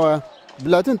Romawa.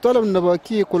 Bilatun tolom nabo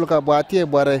ki kulka bwati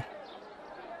bware.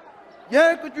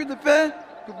 Ye ku tu de fe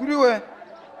ku gruwe.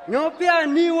 Nyo pia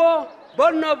niwo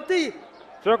bon nopti.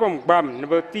 Sokom gbam ne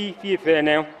ba ti fi fe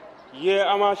ne. Ye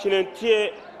ama shinen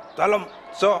tie Talam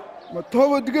so. Ma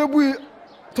toba dige bui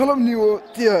talam niwo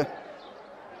tie.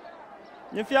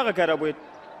 ni fia ka karabwet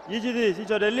yijidi si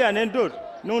cho de lia nen dot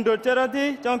nung dot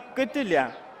terati chong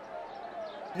ketilia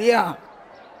Lia.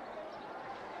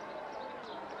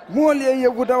 Moli ye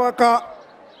gudawaka.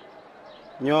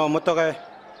 Nyo motoke.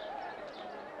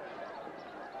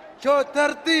 Cho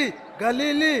tarti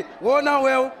Galili wona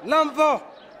wew lamfo.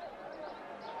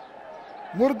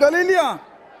 Mur Galilia.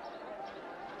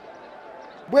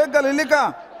 Bwe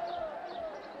Galilika.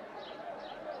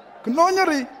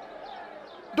 Knonyari.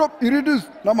 Dop iridus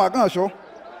na magan sho.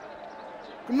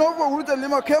 Knovo urute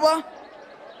lima keba.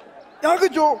 Yaki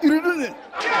jo iridus.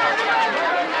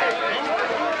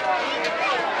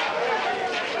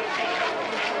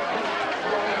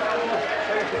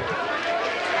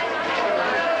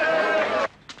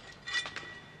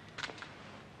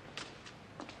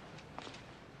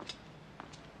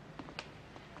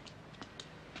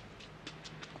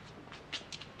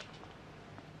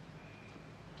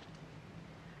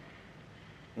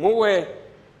 muwe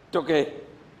toke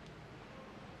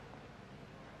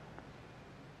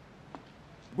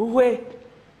buwe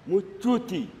mu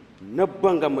tuti na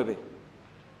banga mabe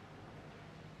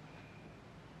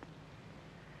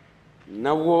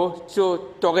na wo so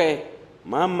toke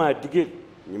mama digil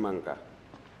nyimanga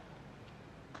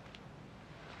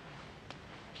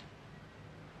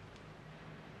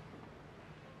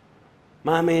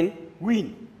mamen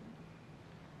win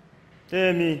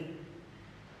temi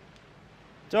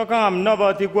cho kam no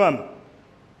ba ti kwam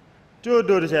tu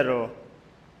dur sero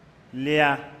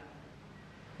lia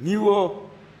niwo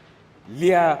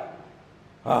lia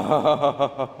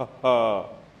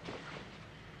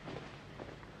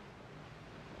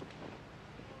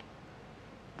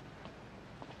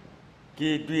ki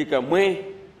dui ka mwe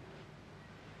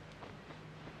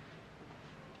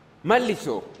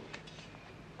maliso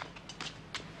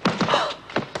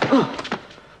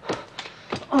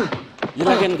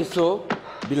Ilagan keso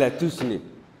bila tusni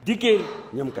dikel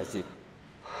nyam kasih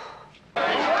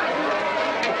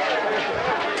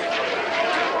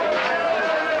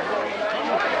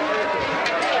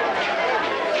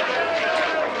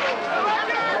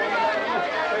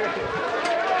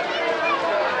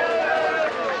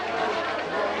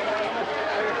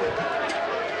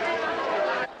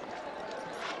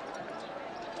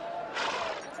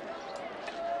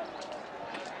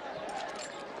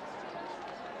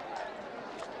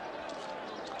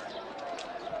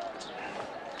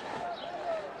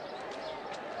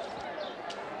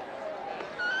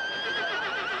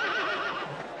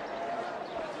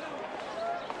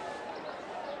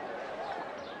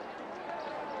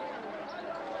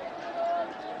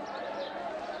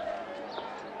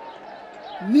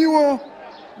niwo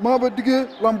ma ba dige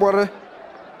lambore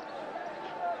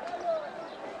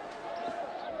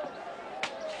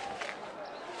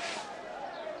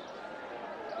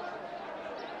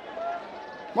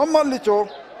mamali cho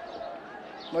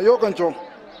na yokan cho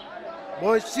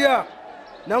mo sia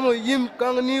namo yim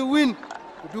kang ni win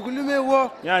dugulume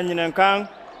wo ya nyinen kang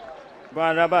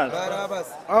Barabas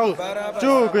ang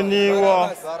chuk ni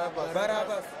wo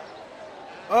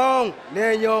ang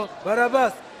nenyo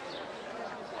Barabas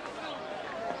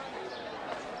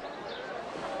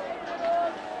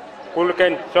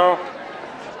kulken cho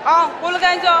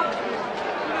kulken cho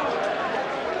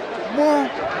mo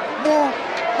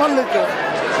mali cho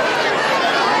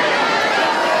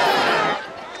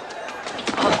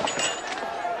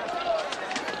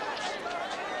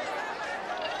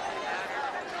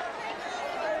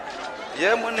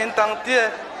ye mun tang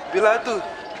tie bilatu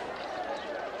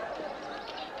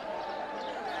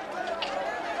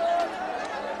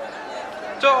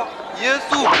cho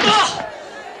Yesu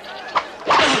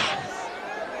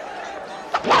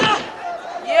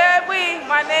ye bui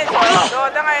mane do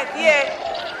danga tie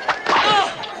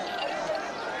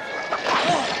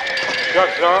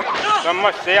Jojo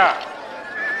namaste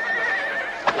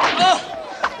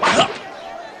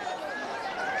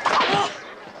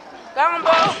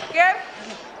Gambo ke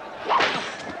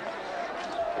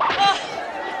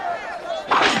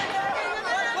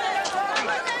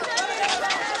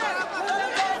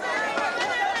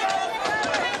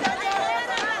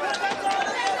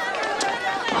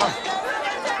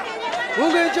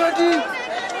Unge jodi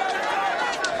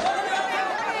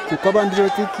Tukabandiro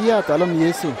tikia talam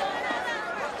Yesu.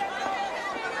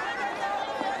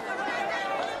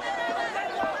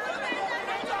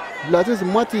 Blatus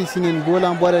mwati sinin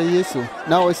bolan bora Yesu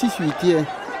na osi shuitie.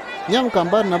 Nyam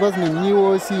kambar nabas ni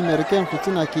niwo si merken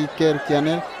futina ki ker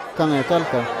kianel kan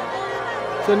etalka.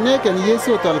 So neken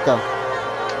Yesu talka.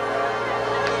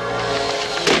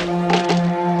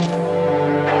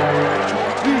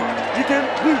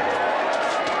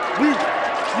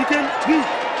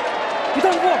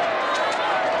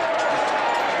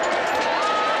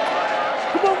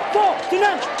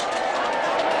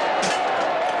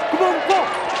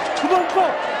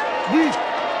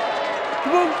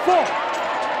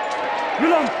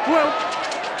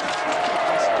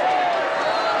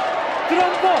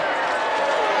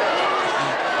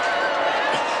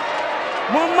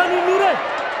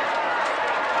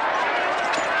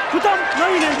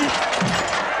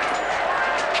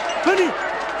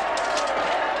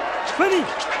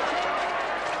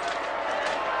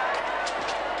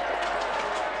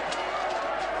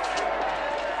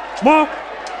 Mo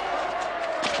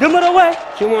demara we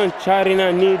Simon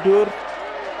charina ni dur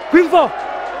Quimfo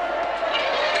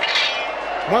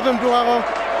Madam Duago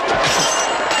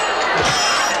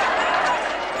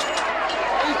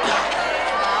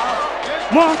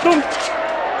Mo tum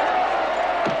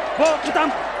Bo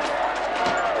kitam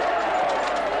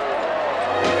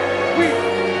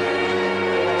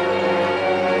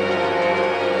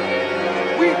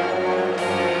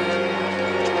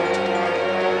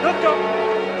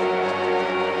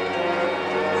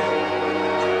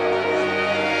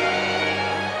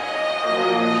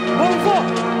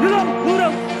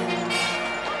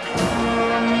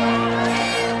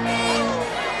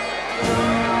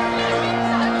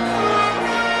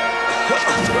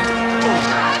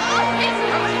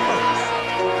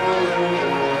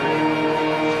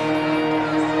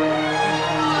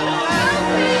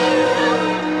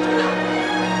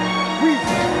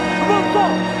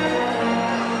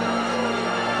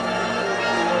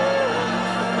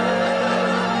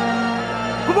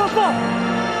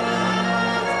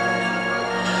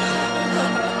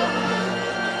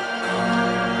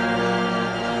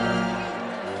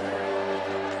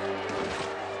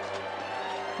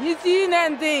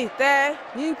te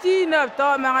ninchi na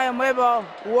to mga mwebo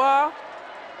wo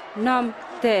nam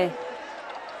te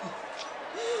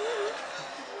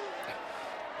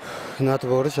Nato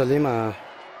Borsalima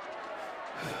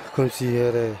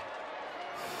consigliere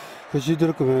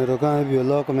considero come rogan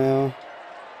biolo come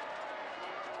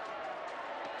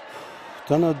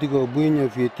tanto dico buino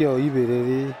fietio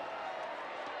iberi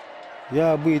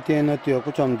ya buite na tio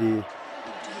ko chamdi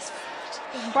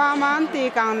pa man ti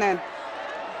kang nen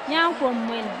Nyang ko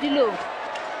men dilo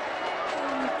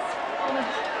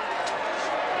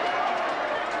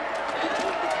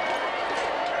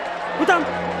Putam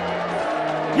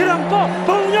Yeram ko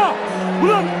bongnya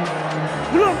belum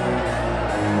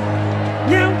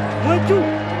Nyang maju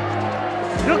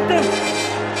Dokter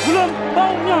belum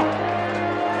bongnya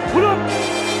belum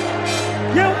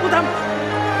Nyang putam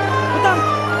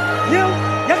Nyang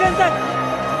ya gantai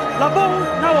labong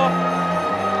nawo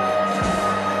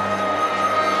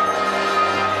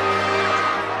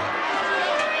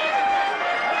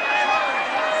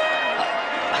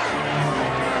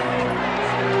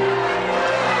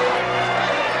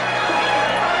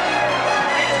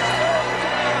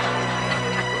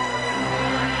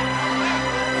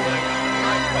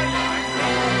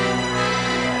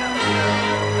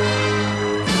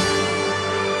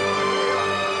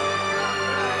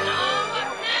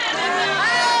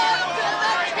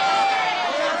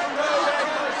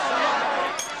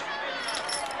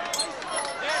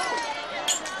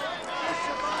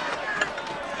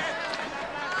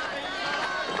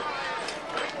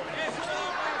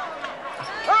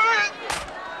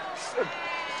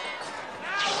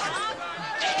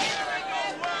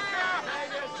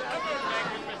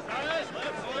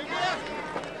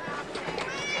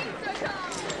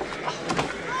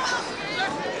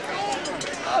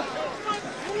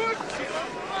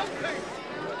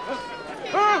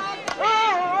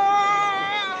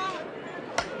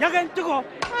Yagan tuko.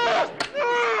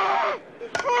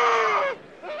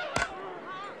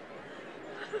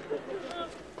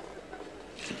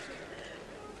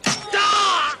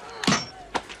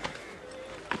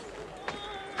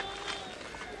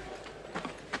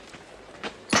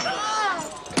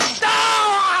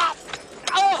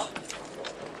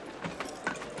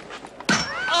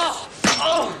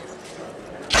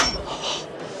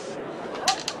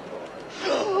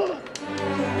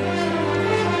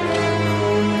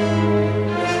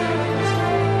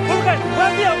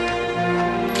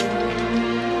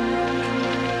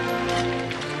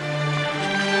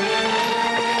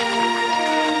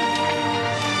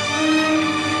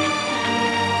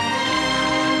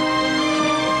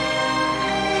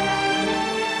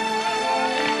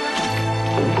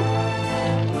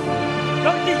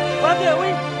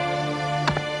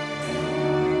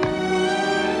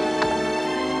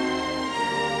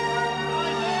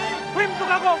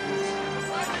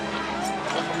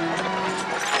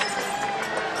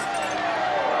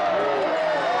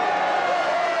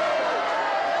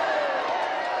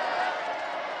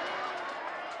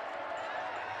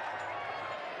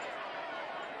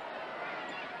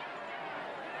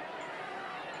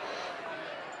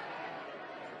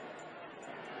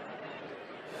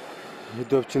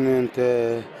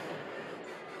 Dopchinente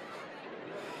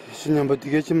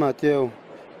Sinyambatigechi Mateo.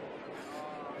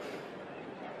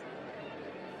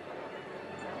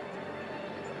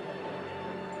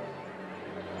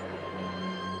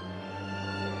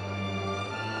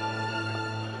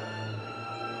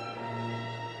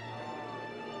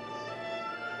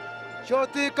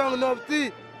 Shoti kang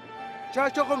nopti. Cha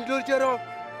chokom dur chero.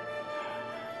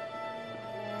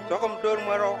 Chokom dur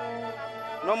maro.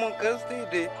 Nomon Kristi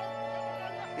di.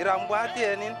 Irambati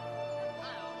enin.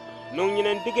 Nung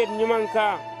yinen tiket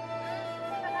nyumangka.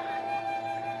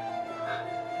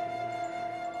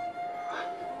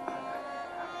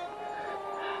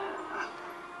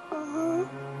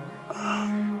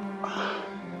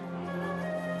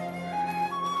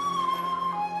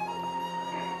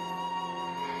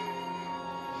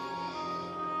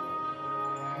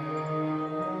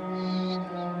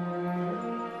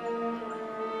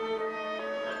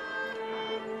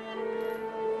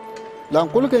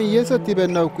 Lankulken Yesu tibe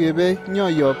na kwebe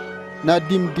nyoyop na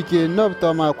dim dike nob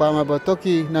toma kwa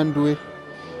mabotoki nandue.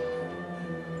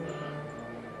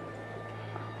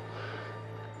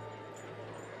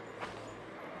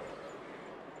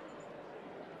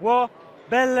 Wo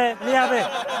belle liabe.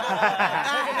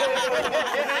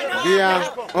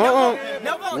 Dia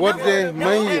wode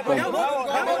mayi kom.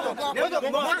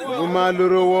 Guma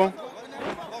lurowo.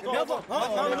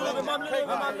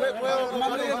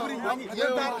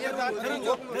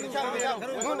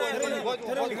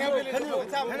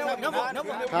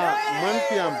 Ha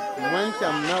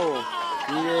mantiam nawo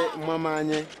ye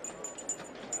mamanye.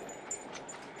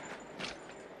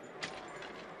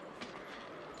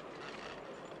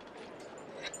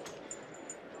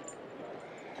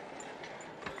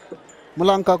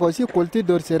 Mulanka ko si kulti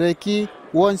dor sereki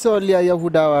wonso lia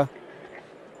Yahudawa.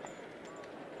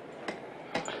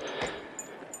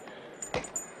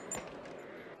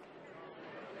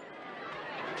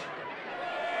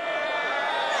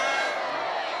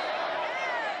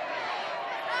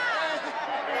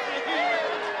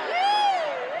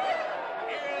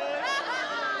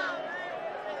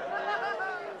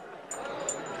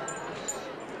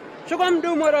 Chokom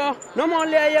dumoro nomon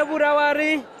lia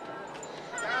Yaburawari.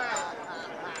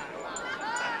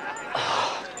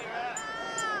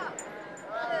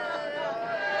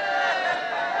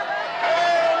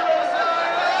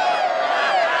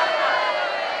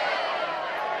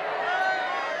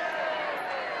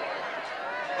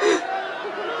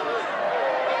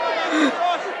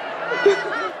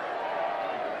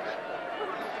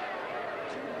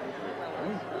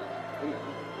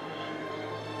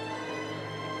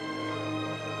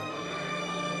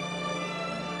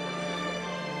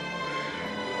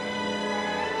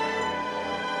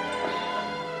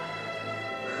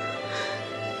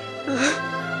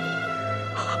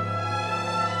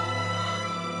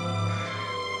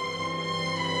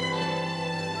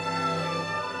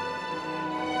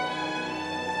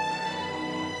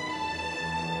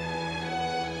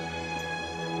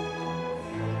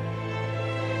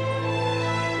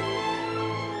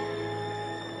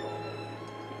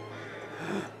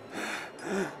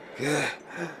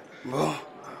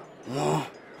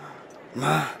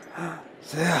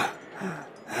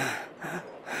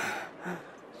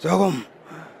 Chokom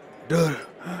dur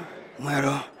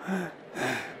mero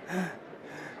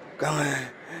kange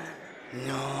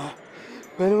nyo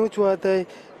Menu chuatai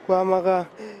kwa maka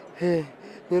he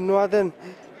nuaden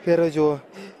kerojo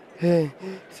he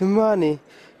Semani.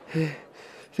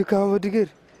 Sekarang berdigir.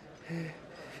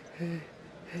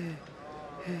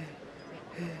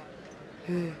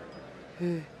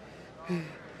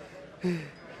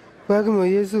 Bagaimana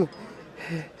Yesus?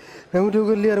 Namun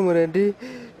juga liar meredi.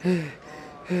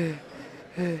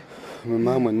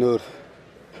 Mama menur.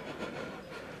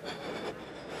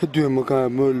 Dia makan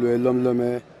mulu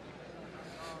lam.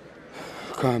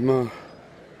 Kamu.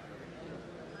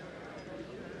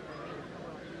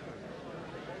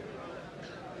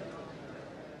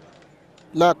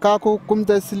 La kaku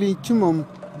kumta sili chumum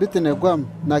bitene gwam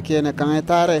na kene kange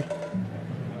tare.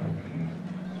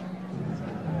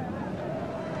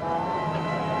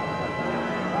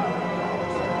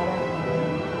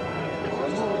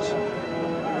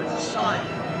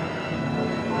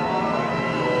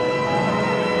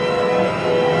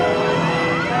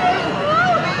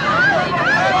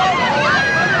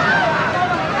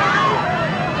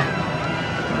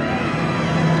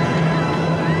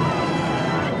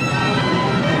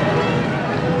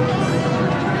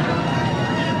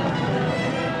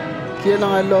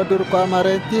 Kielang alo dur kwa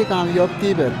mare ti kam yop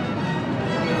tiber.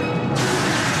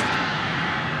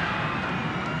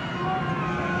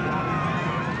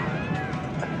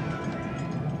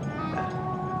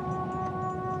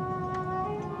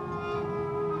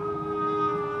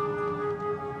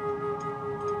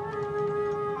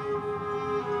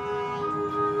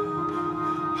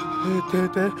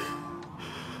 Tete.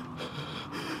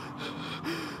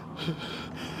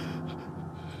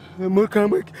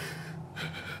 Mukamak.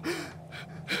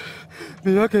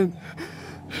 Biarkan.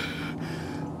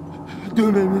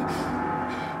 Dumemi.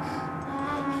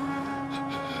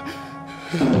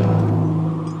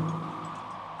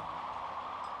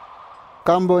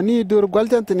 Kambo ni dur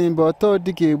gwaltantini boto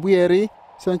dike buyeri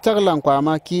son chaglan kwa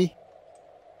maki.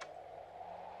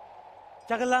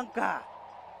 Chaglanka.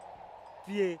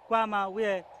 Fie kwa ma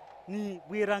we ni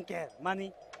buiranker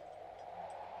mani.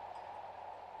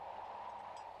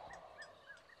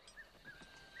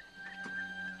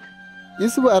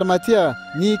 Isu armatia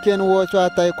ni ken wo chwa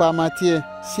tai kwa matie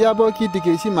siabo ki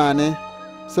dike shi mane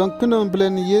son kuno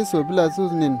blen Yesu bila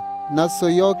zuznin na so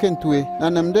yo ken tuwe na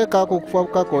namde ka ko fo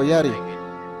ka ko yari.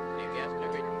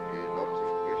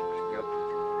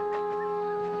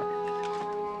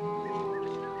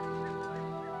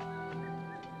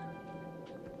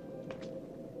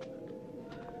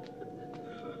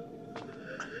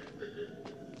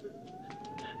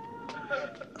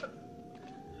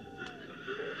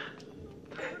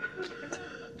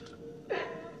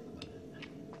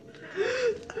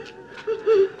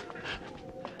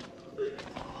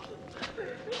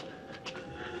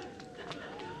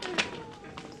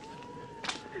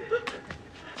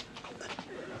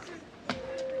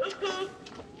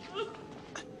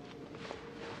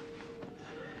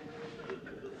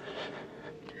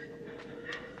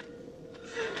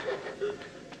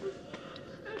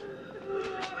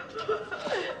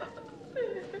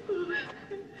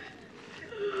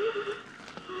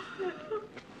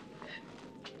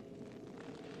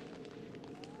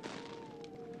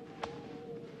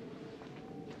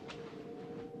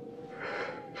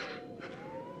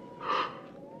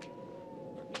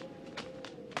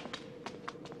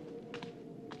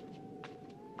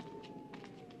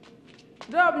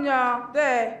 Dobnya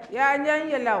te ya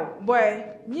nyan yelau boy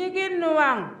nyigin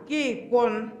nuang ki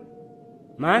kun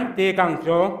Man te kang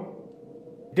so.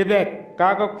 Debek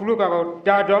kaga kulu kaga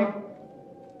dadom.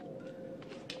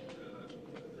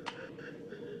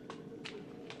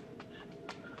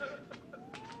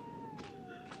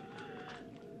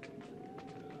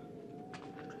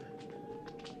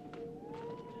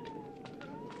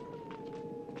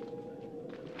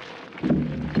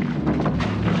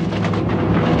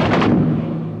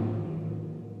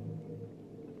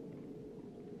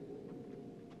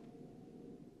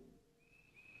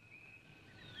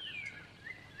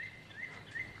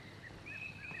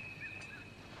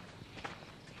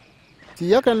 Ti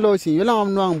yakan lo sin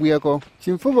yulang nuang buya ko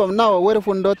sin fubom na wer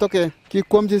fundo toke ki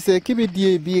komji se kibi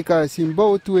die bi ka sin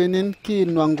bo tuenen ki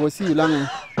nuang go si yulang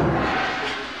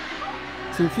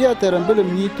sin fia terambele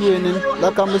mi tuenen la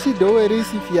kamsi do eri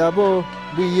si fia bo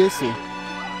bu Yesu.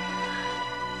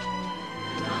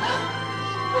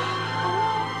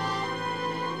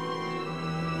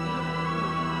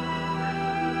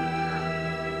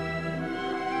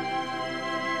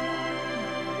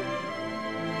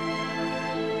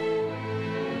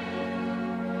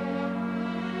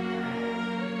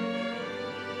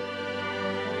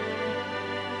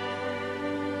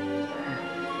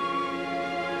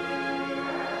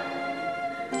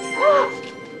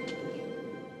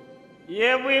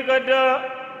 Ye bui kodo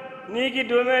ni ki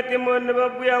dome timon ba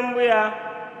buya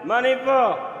manifo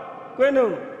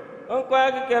kwenum on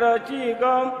kwa kero chi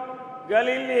gom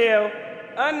Galileo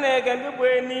anne kan bi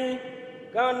bweni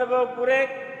kan na bo kurek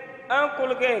an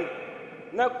kulken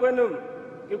na kwenum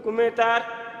ki kumetar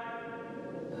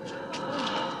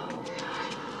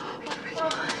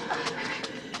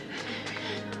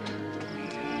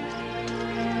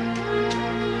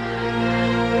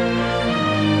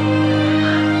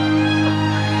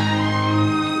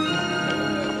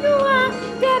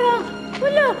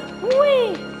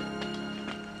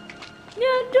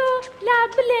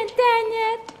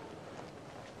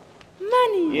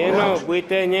Yeno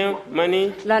buitenye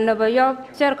mani la no ba yob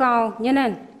cerkan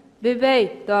nyenen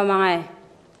bebe to mangai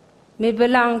mi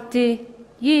belang ti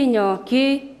yinyo ki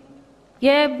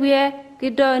ye buye ki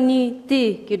do ni ti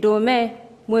ki do me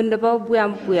mun de ba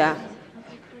buyam buya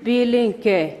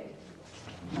bilinke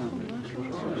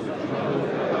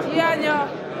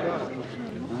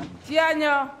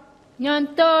tianyo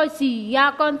Nyonto si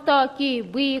yakonto ki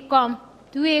bui kom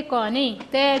tuwe koni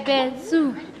tebe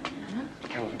su.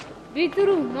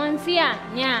 Bituru monsia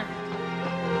nya.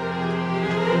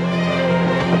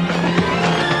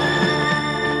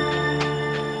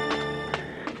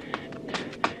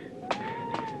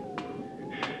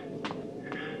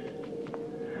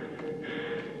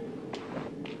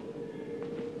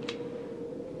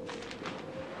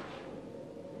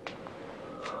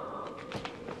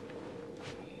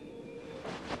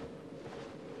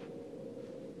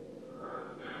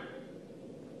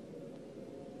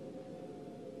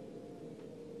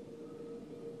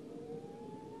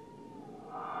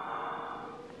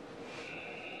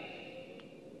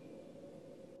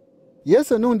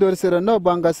 Yesu nung dor sera no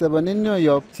banga sebanin nyo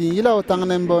yop tin yila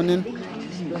utangnen bonin.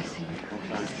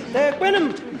 Te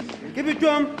kwenum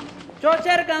kibitum cho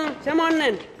cerkan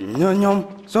semonnen. Nyonyom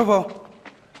sobo.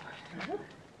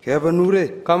 Keba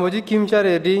nure kamoji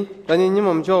kimchare di tani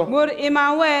nyimam cho. Mur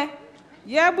imawe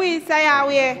yebui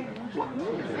sayawe.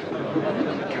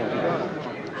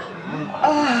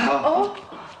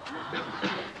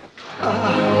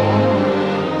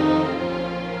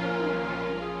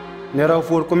 Nera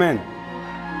for komen.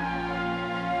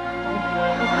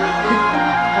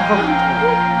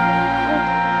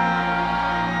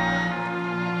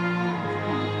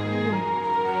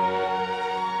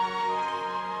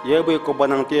 Ye ko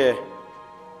banang tie.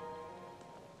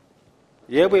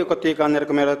 Ye ko tikan ner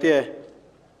kamera tie.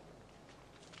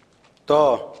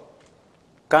 To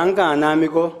kanga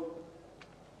anamigo.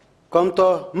 Kom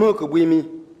to mu ko buimi.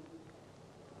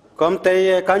 Kom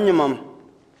te kanyumam.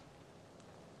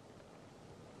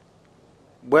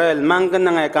 Well, mangan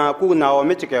na ka ku na o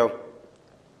michikeo.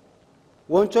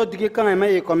 Woncho digi kan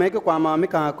me ko me ko ma mi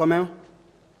ka ko me.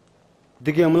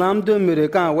 Digi mulam do mire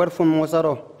kan wer fun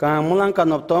mosaro. Kan mulan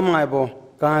kan op to mai bo.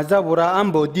 Kan zabura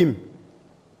ambo dim.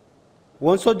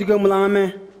 Wonso digi mulam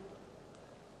me.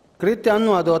 Kristian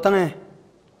no ado tane.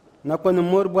 Na ko no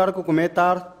mor bar ko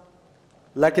metar.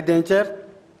 Laki dencher.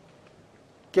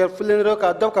 Ker fulen ro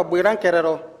ka do ka buiran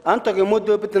kerero. Anto ke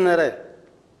modo pitinere.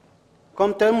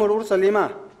 Kom te murur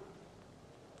salima.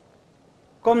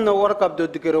 Kom na warkap do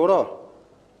dikiroro.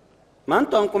 Man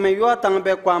ton kume yo tang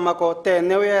be kwa mako te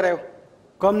newere.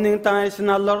 Kom ning tang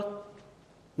sinalor.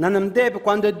 Nanam de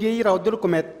quando di ra dur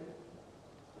kumet.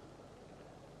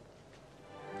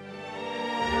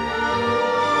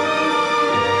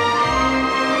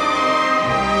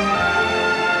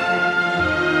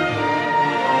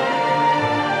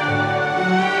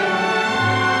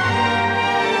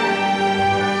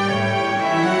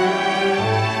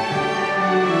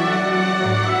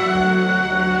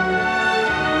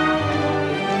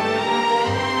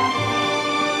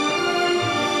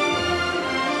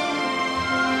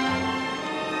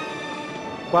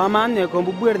 Kwa man ne ko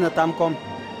buer na tam kom.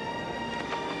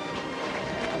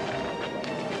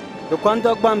 Do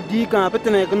kwando gbam di kan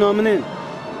petene ko nomnen.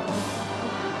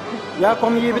 Ya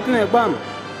kom yi petene gbam.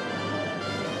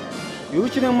 Yu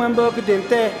chine mambo ke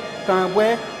dente kan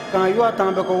bwe kan yu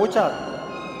atambe ko wucha.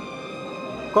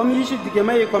 Kom yi shi dige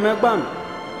mai ko me gbam.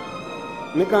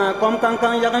 Mi kan kom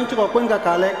kan ya kan chuko kwenga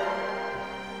kale.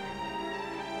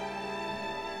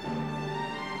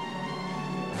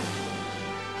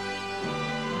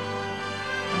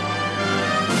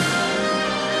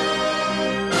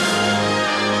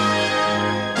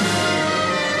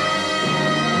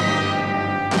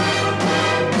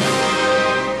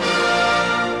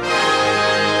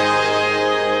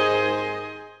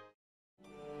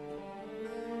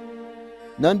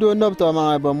 Nando nob to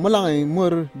ma ba mulang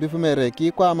mur bifumere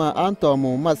ki kwama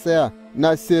antomu masea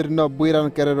na sir no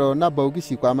buiran kerero na bawgi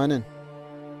si kwamanen.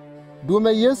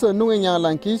 Dume Yesu nungi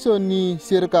nyanglan kiso ni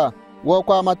sirka wo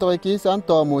kwama to ki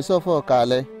santomu sofo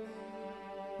kale.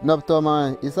 Nop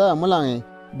toma Isaya mulangi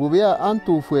bubia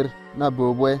antu fwer na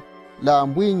bobwe la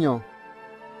mbwinyo.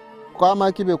 Kwa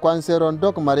ma kibe kwanseron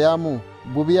dok Mariamu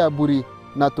bubia buri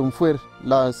na tumfwer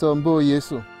la sombo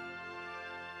Yesu.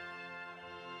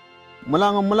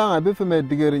 Mulanga bifime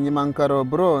digeri nyimankaro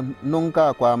bro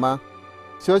nunka kwa ma.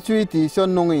 Sho chuiti sho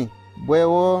nungi bwe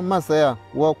wo masaya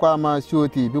wo kwa ma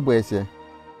shuoti bibwese.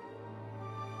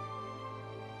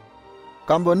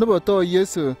 Kambo nubo to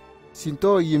Yesu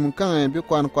sinto yim kange bi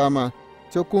kwan kwa ma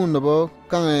chokun nubo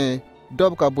kange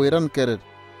dob ka bwiran keret.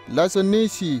 Laso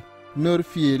nishi nur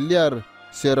fi liar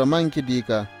sero manki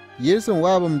dika. Yesu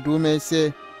wabum dume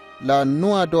se la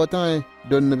nuwa dotan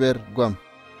don nuber gwam.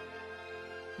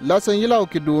 Laso yilaw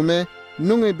ki dume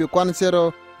nungi bi kwan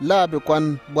sero la bi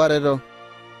kwan bwarero.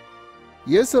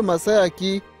 Yesu masaya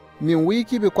ki min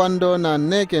wiki bi kwando na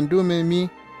neken dume mi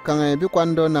kange bi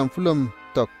kwando na fulum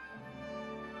tok.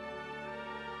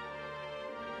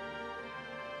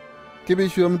 Kibi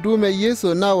shum dume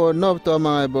Yesu nawo nob to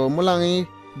bo mulangi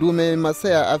dume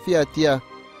masaya afia tia.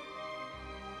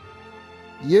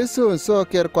 Yesu so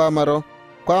ker kwa maro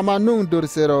kwa manung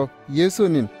dursero Yesu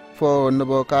nin fo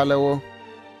nobo kalewo.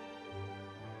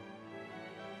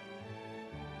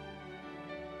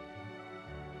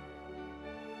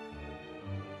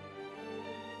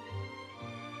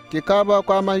 Kikaba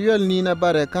kwa ma yel ni na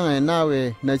bare kange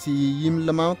nawe na si yim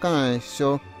lama kange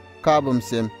sho kabum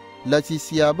sem. La si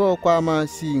siabo kwa ma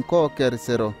si ko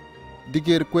kersero.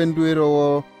 Digir kwenduero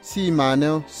wo si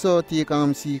maneo so ti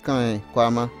kam si kange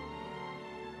kwa ma.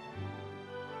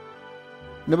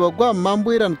 Nebo gwa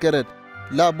mambuiran keret.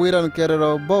 La buiran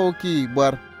kerero bo ki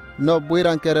bar. No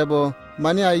buiran kerebo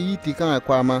mani a yiti kange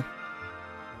kwa ma.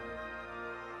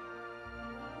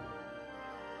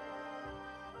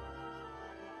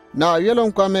 Na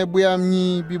yelon kwa me buyam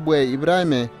nyi bibwe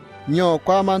Ibrahime. Nyo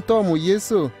kwa mantomu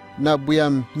Yesu. Na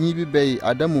buyam nyibi bay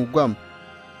Adamu gwam.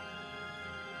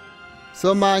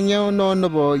 So ma nyaw no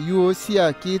nobo yuo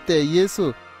siya kite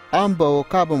Yesu ambo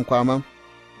kabum kwama.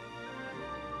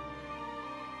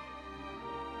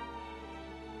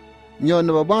 Nyo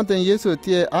nobo banten Yesu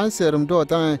tie anserum do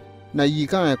tan na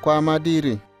yikan kwama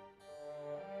diri.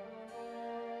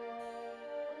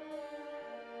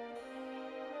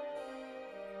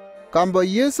 Kambo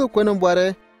Yesu kwenum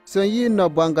bware son yi no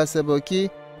bwanga seboki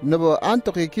nobo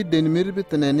antoki ki denmir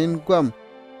bitenenin gwam.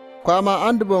 Kwama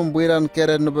andubom bwiran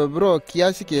kere nobo bro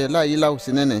kiasike la ilaw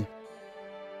sinene.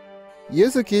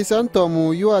 Yesu ki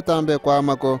santomu yuwa tambe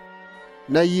kwama ko.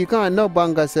 Na yikan no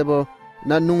bwanga sebo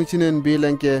na nungchinen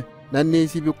bilenke na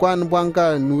nesi bi kwan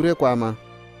bwanga nure kwama.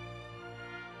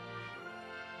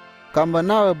 Kamba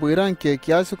nawe bwiran ke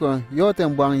kiasuko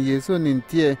yoten bwang Yesu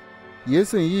nintie.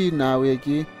 Yesu yi nawe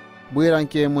ki bwiran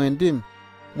ke mwendim.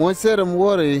 Mo serum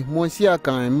wori mo siya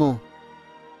kan mo.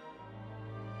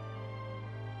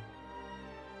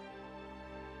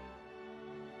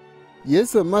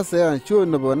 Yesu masaya cho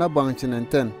nobo na Bangjinge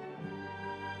ten.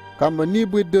 Kamba ni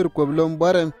bwidur koblom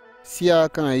barem siya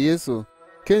kan Yesu.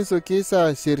 Kenso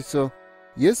kisa sirso.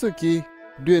 Yesu ki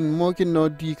duen mo ki no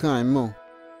di kan mo.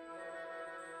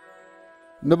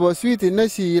 Nobo switi na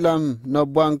si ilam no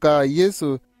bwanka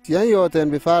Yesu siya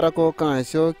yoten bifara ko kan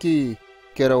sho ki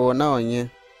kero na onye.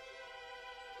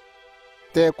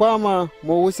 Te kwama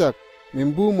mo wusak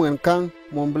min bu mwen kang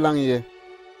mon blang ye.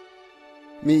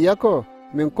 Mi yako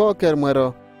min ko ker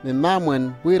mwero min ma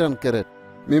mwen bwiran keret.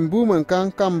 Min bu mwen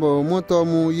kang kambo moto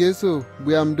mu Yesu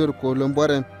buyam dur ko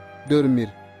lomborem dur mir.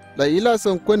 La ila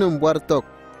son kwenum bwar tok.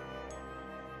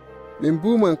 Min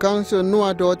bu mwen kang so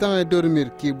nuwa do tang dur mir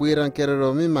ki bwiran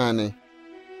kerero mi mane.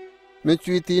 Mi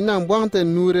chuiti nang bwangte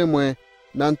nure mwe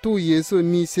nan tu Yesu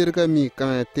ni sirka mi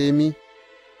kan temi.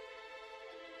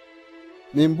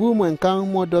 Min bu mwen kang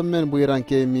mo do men bwiran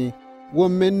ke mi wo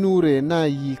men nure na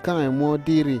yi kan mo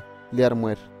diri ler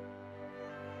mwer.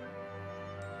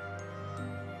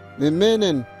 Min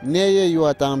menen neye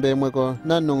yuwa tambe mwe ko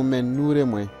na nung men nure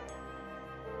mwe.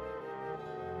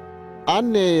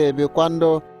 An neye be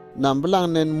kwando nan blang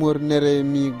nen mur nere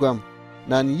mi gwam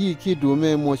nan yi ki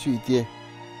dume mo shuitie.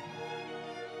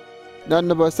 Nan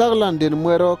nebo saglan din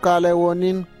mwero kale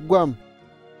wonin gwam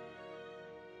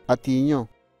atinyo.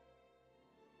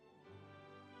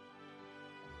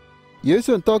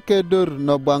 Yesu toke dur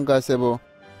no bwanga sebo.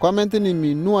 Kwa menteni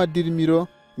mi nuwa dirmiro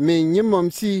me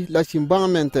nyimom si la shimbang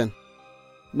menten.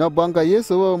 No bwanga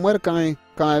Yesu wo mwer kange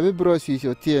bibro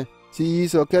shisho tie. Si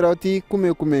yiso keroti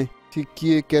kume. Si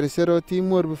kie kersero ti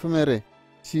mur bifumere.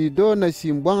 Si do na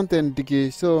shimbang ten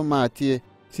dike so ma tie.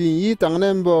 Si yi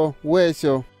tangnembo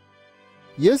wesho.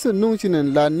 Yesu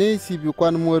nungchinen la ne si bi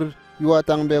kwan mur yuwa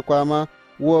tangbe kwama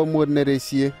wo mur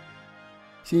neresie.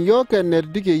 Si yoke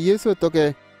nerdike Yesu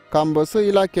toke kambo so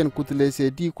ila ken kutule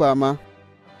se di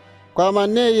kwama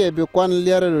ne ye be kwan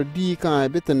liarero di kan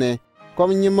bitne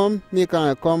kom nyimom mi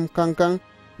kan kom kankan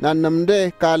na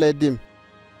namde kale dim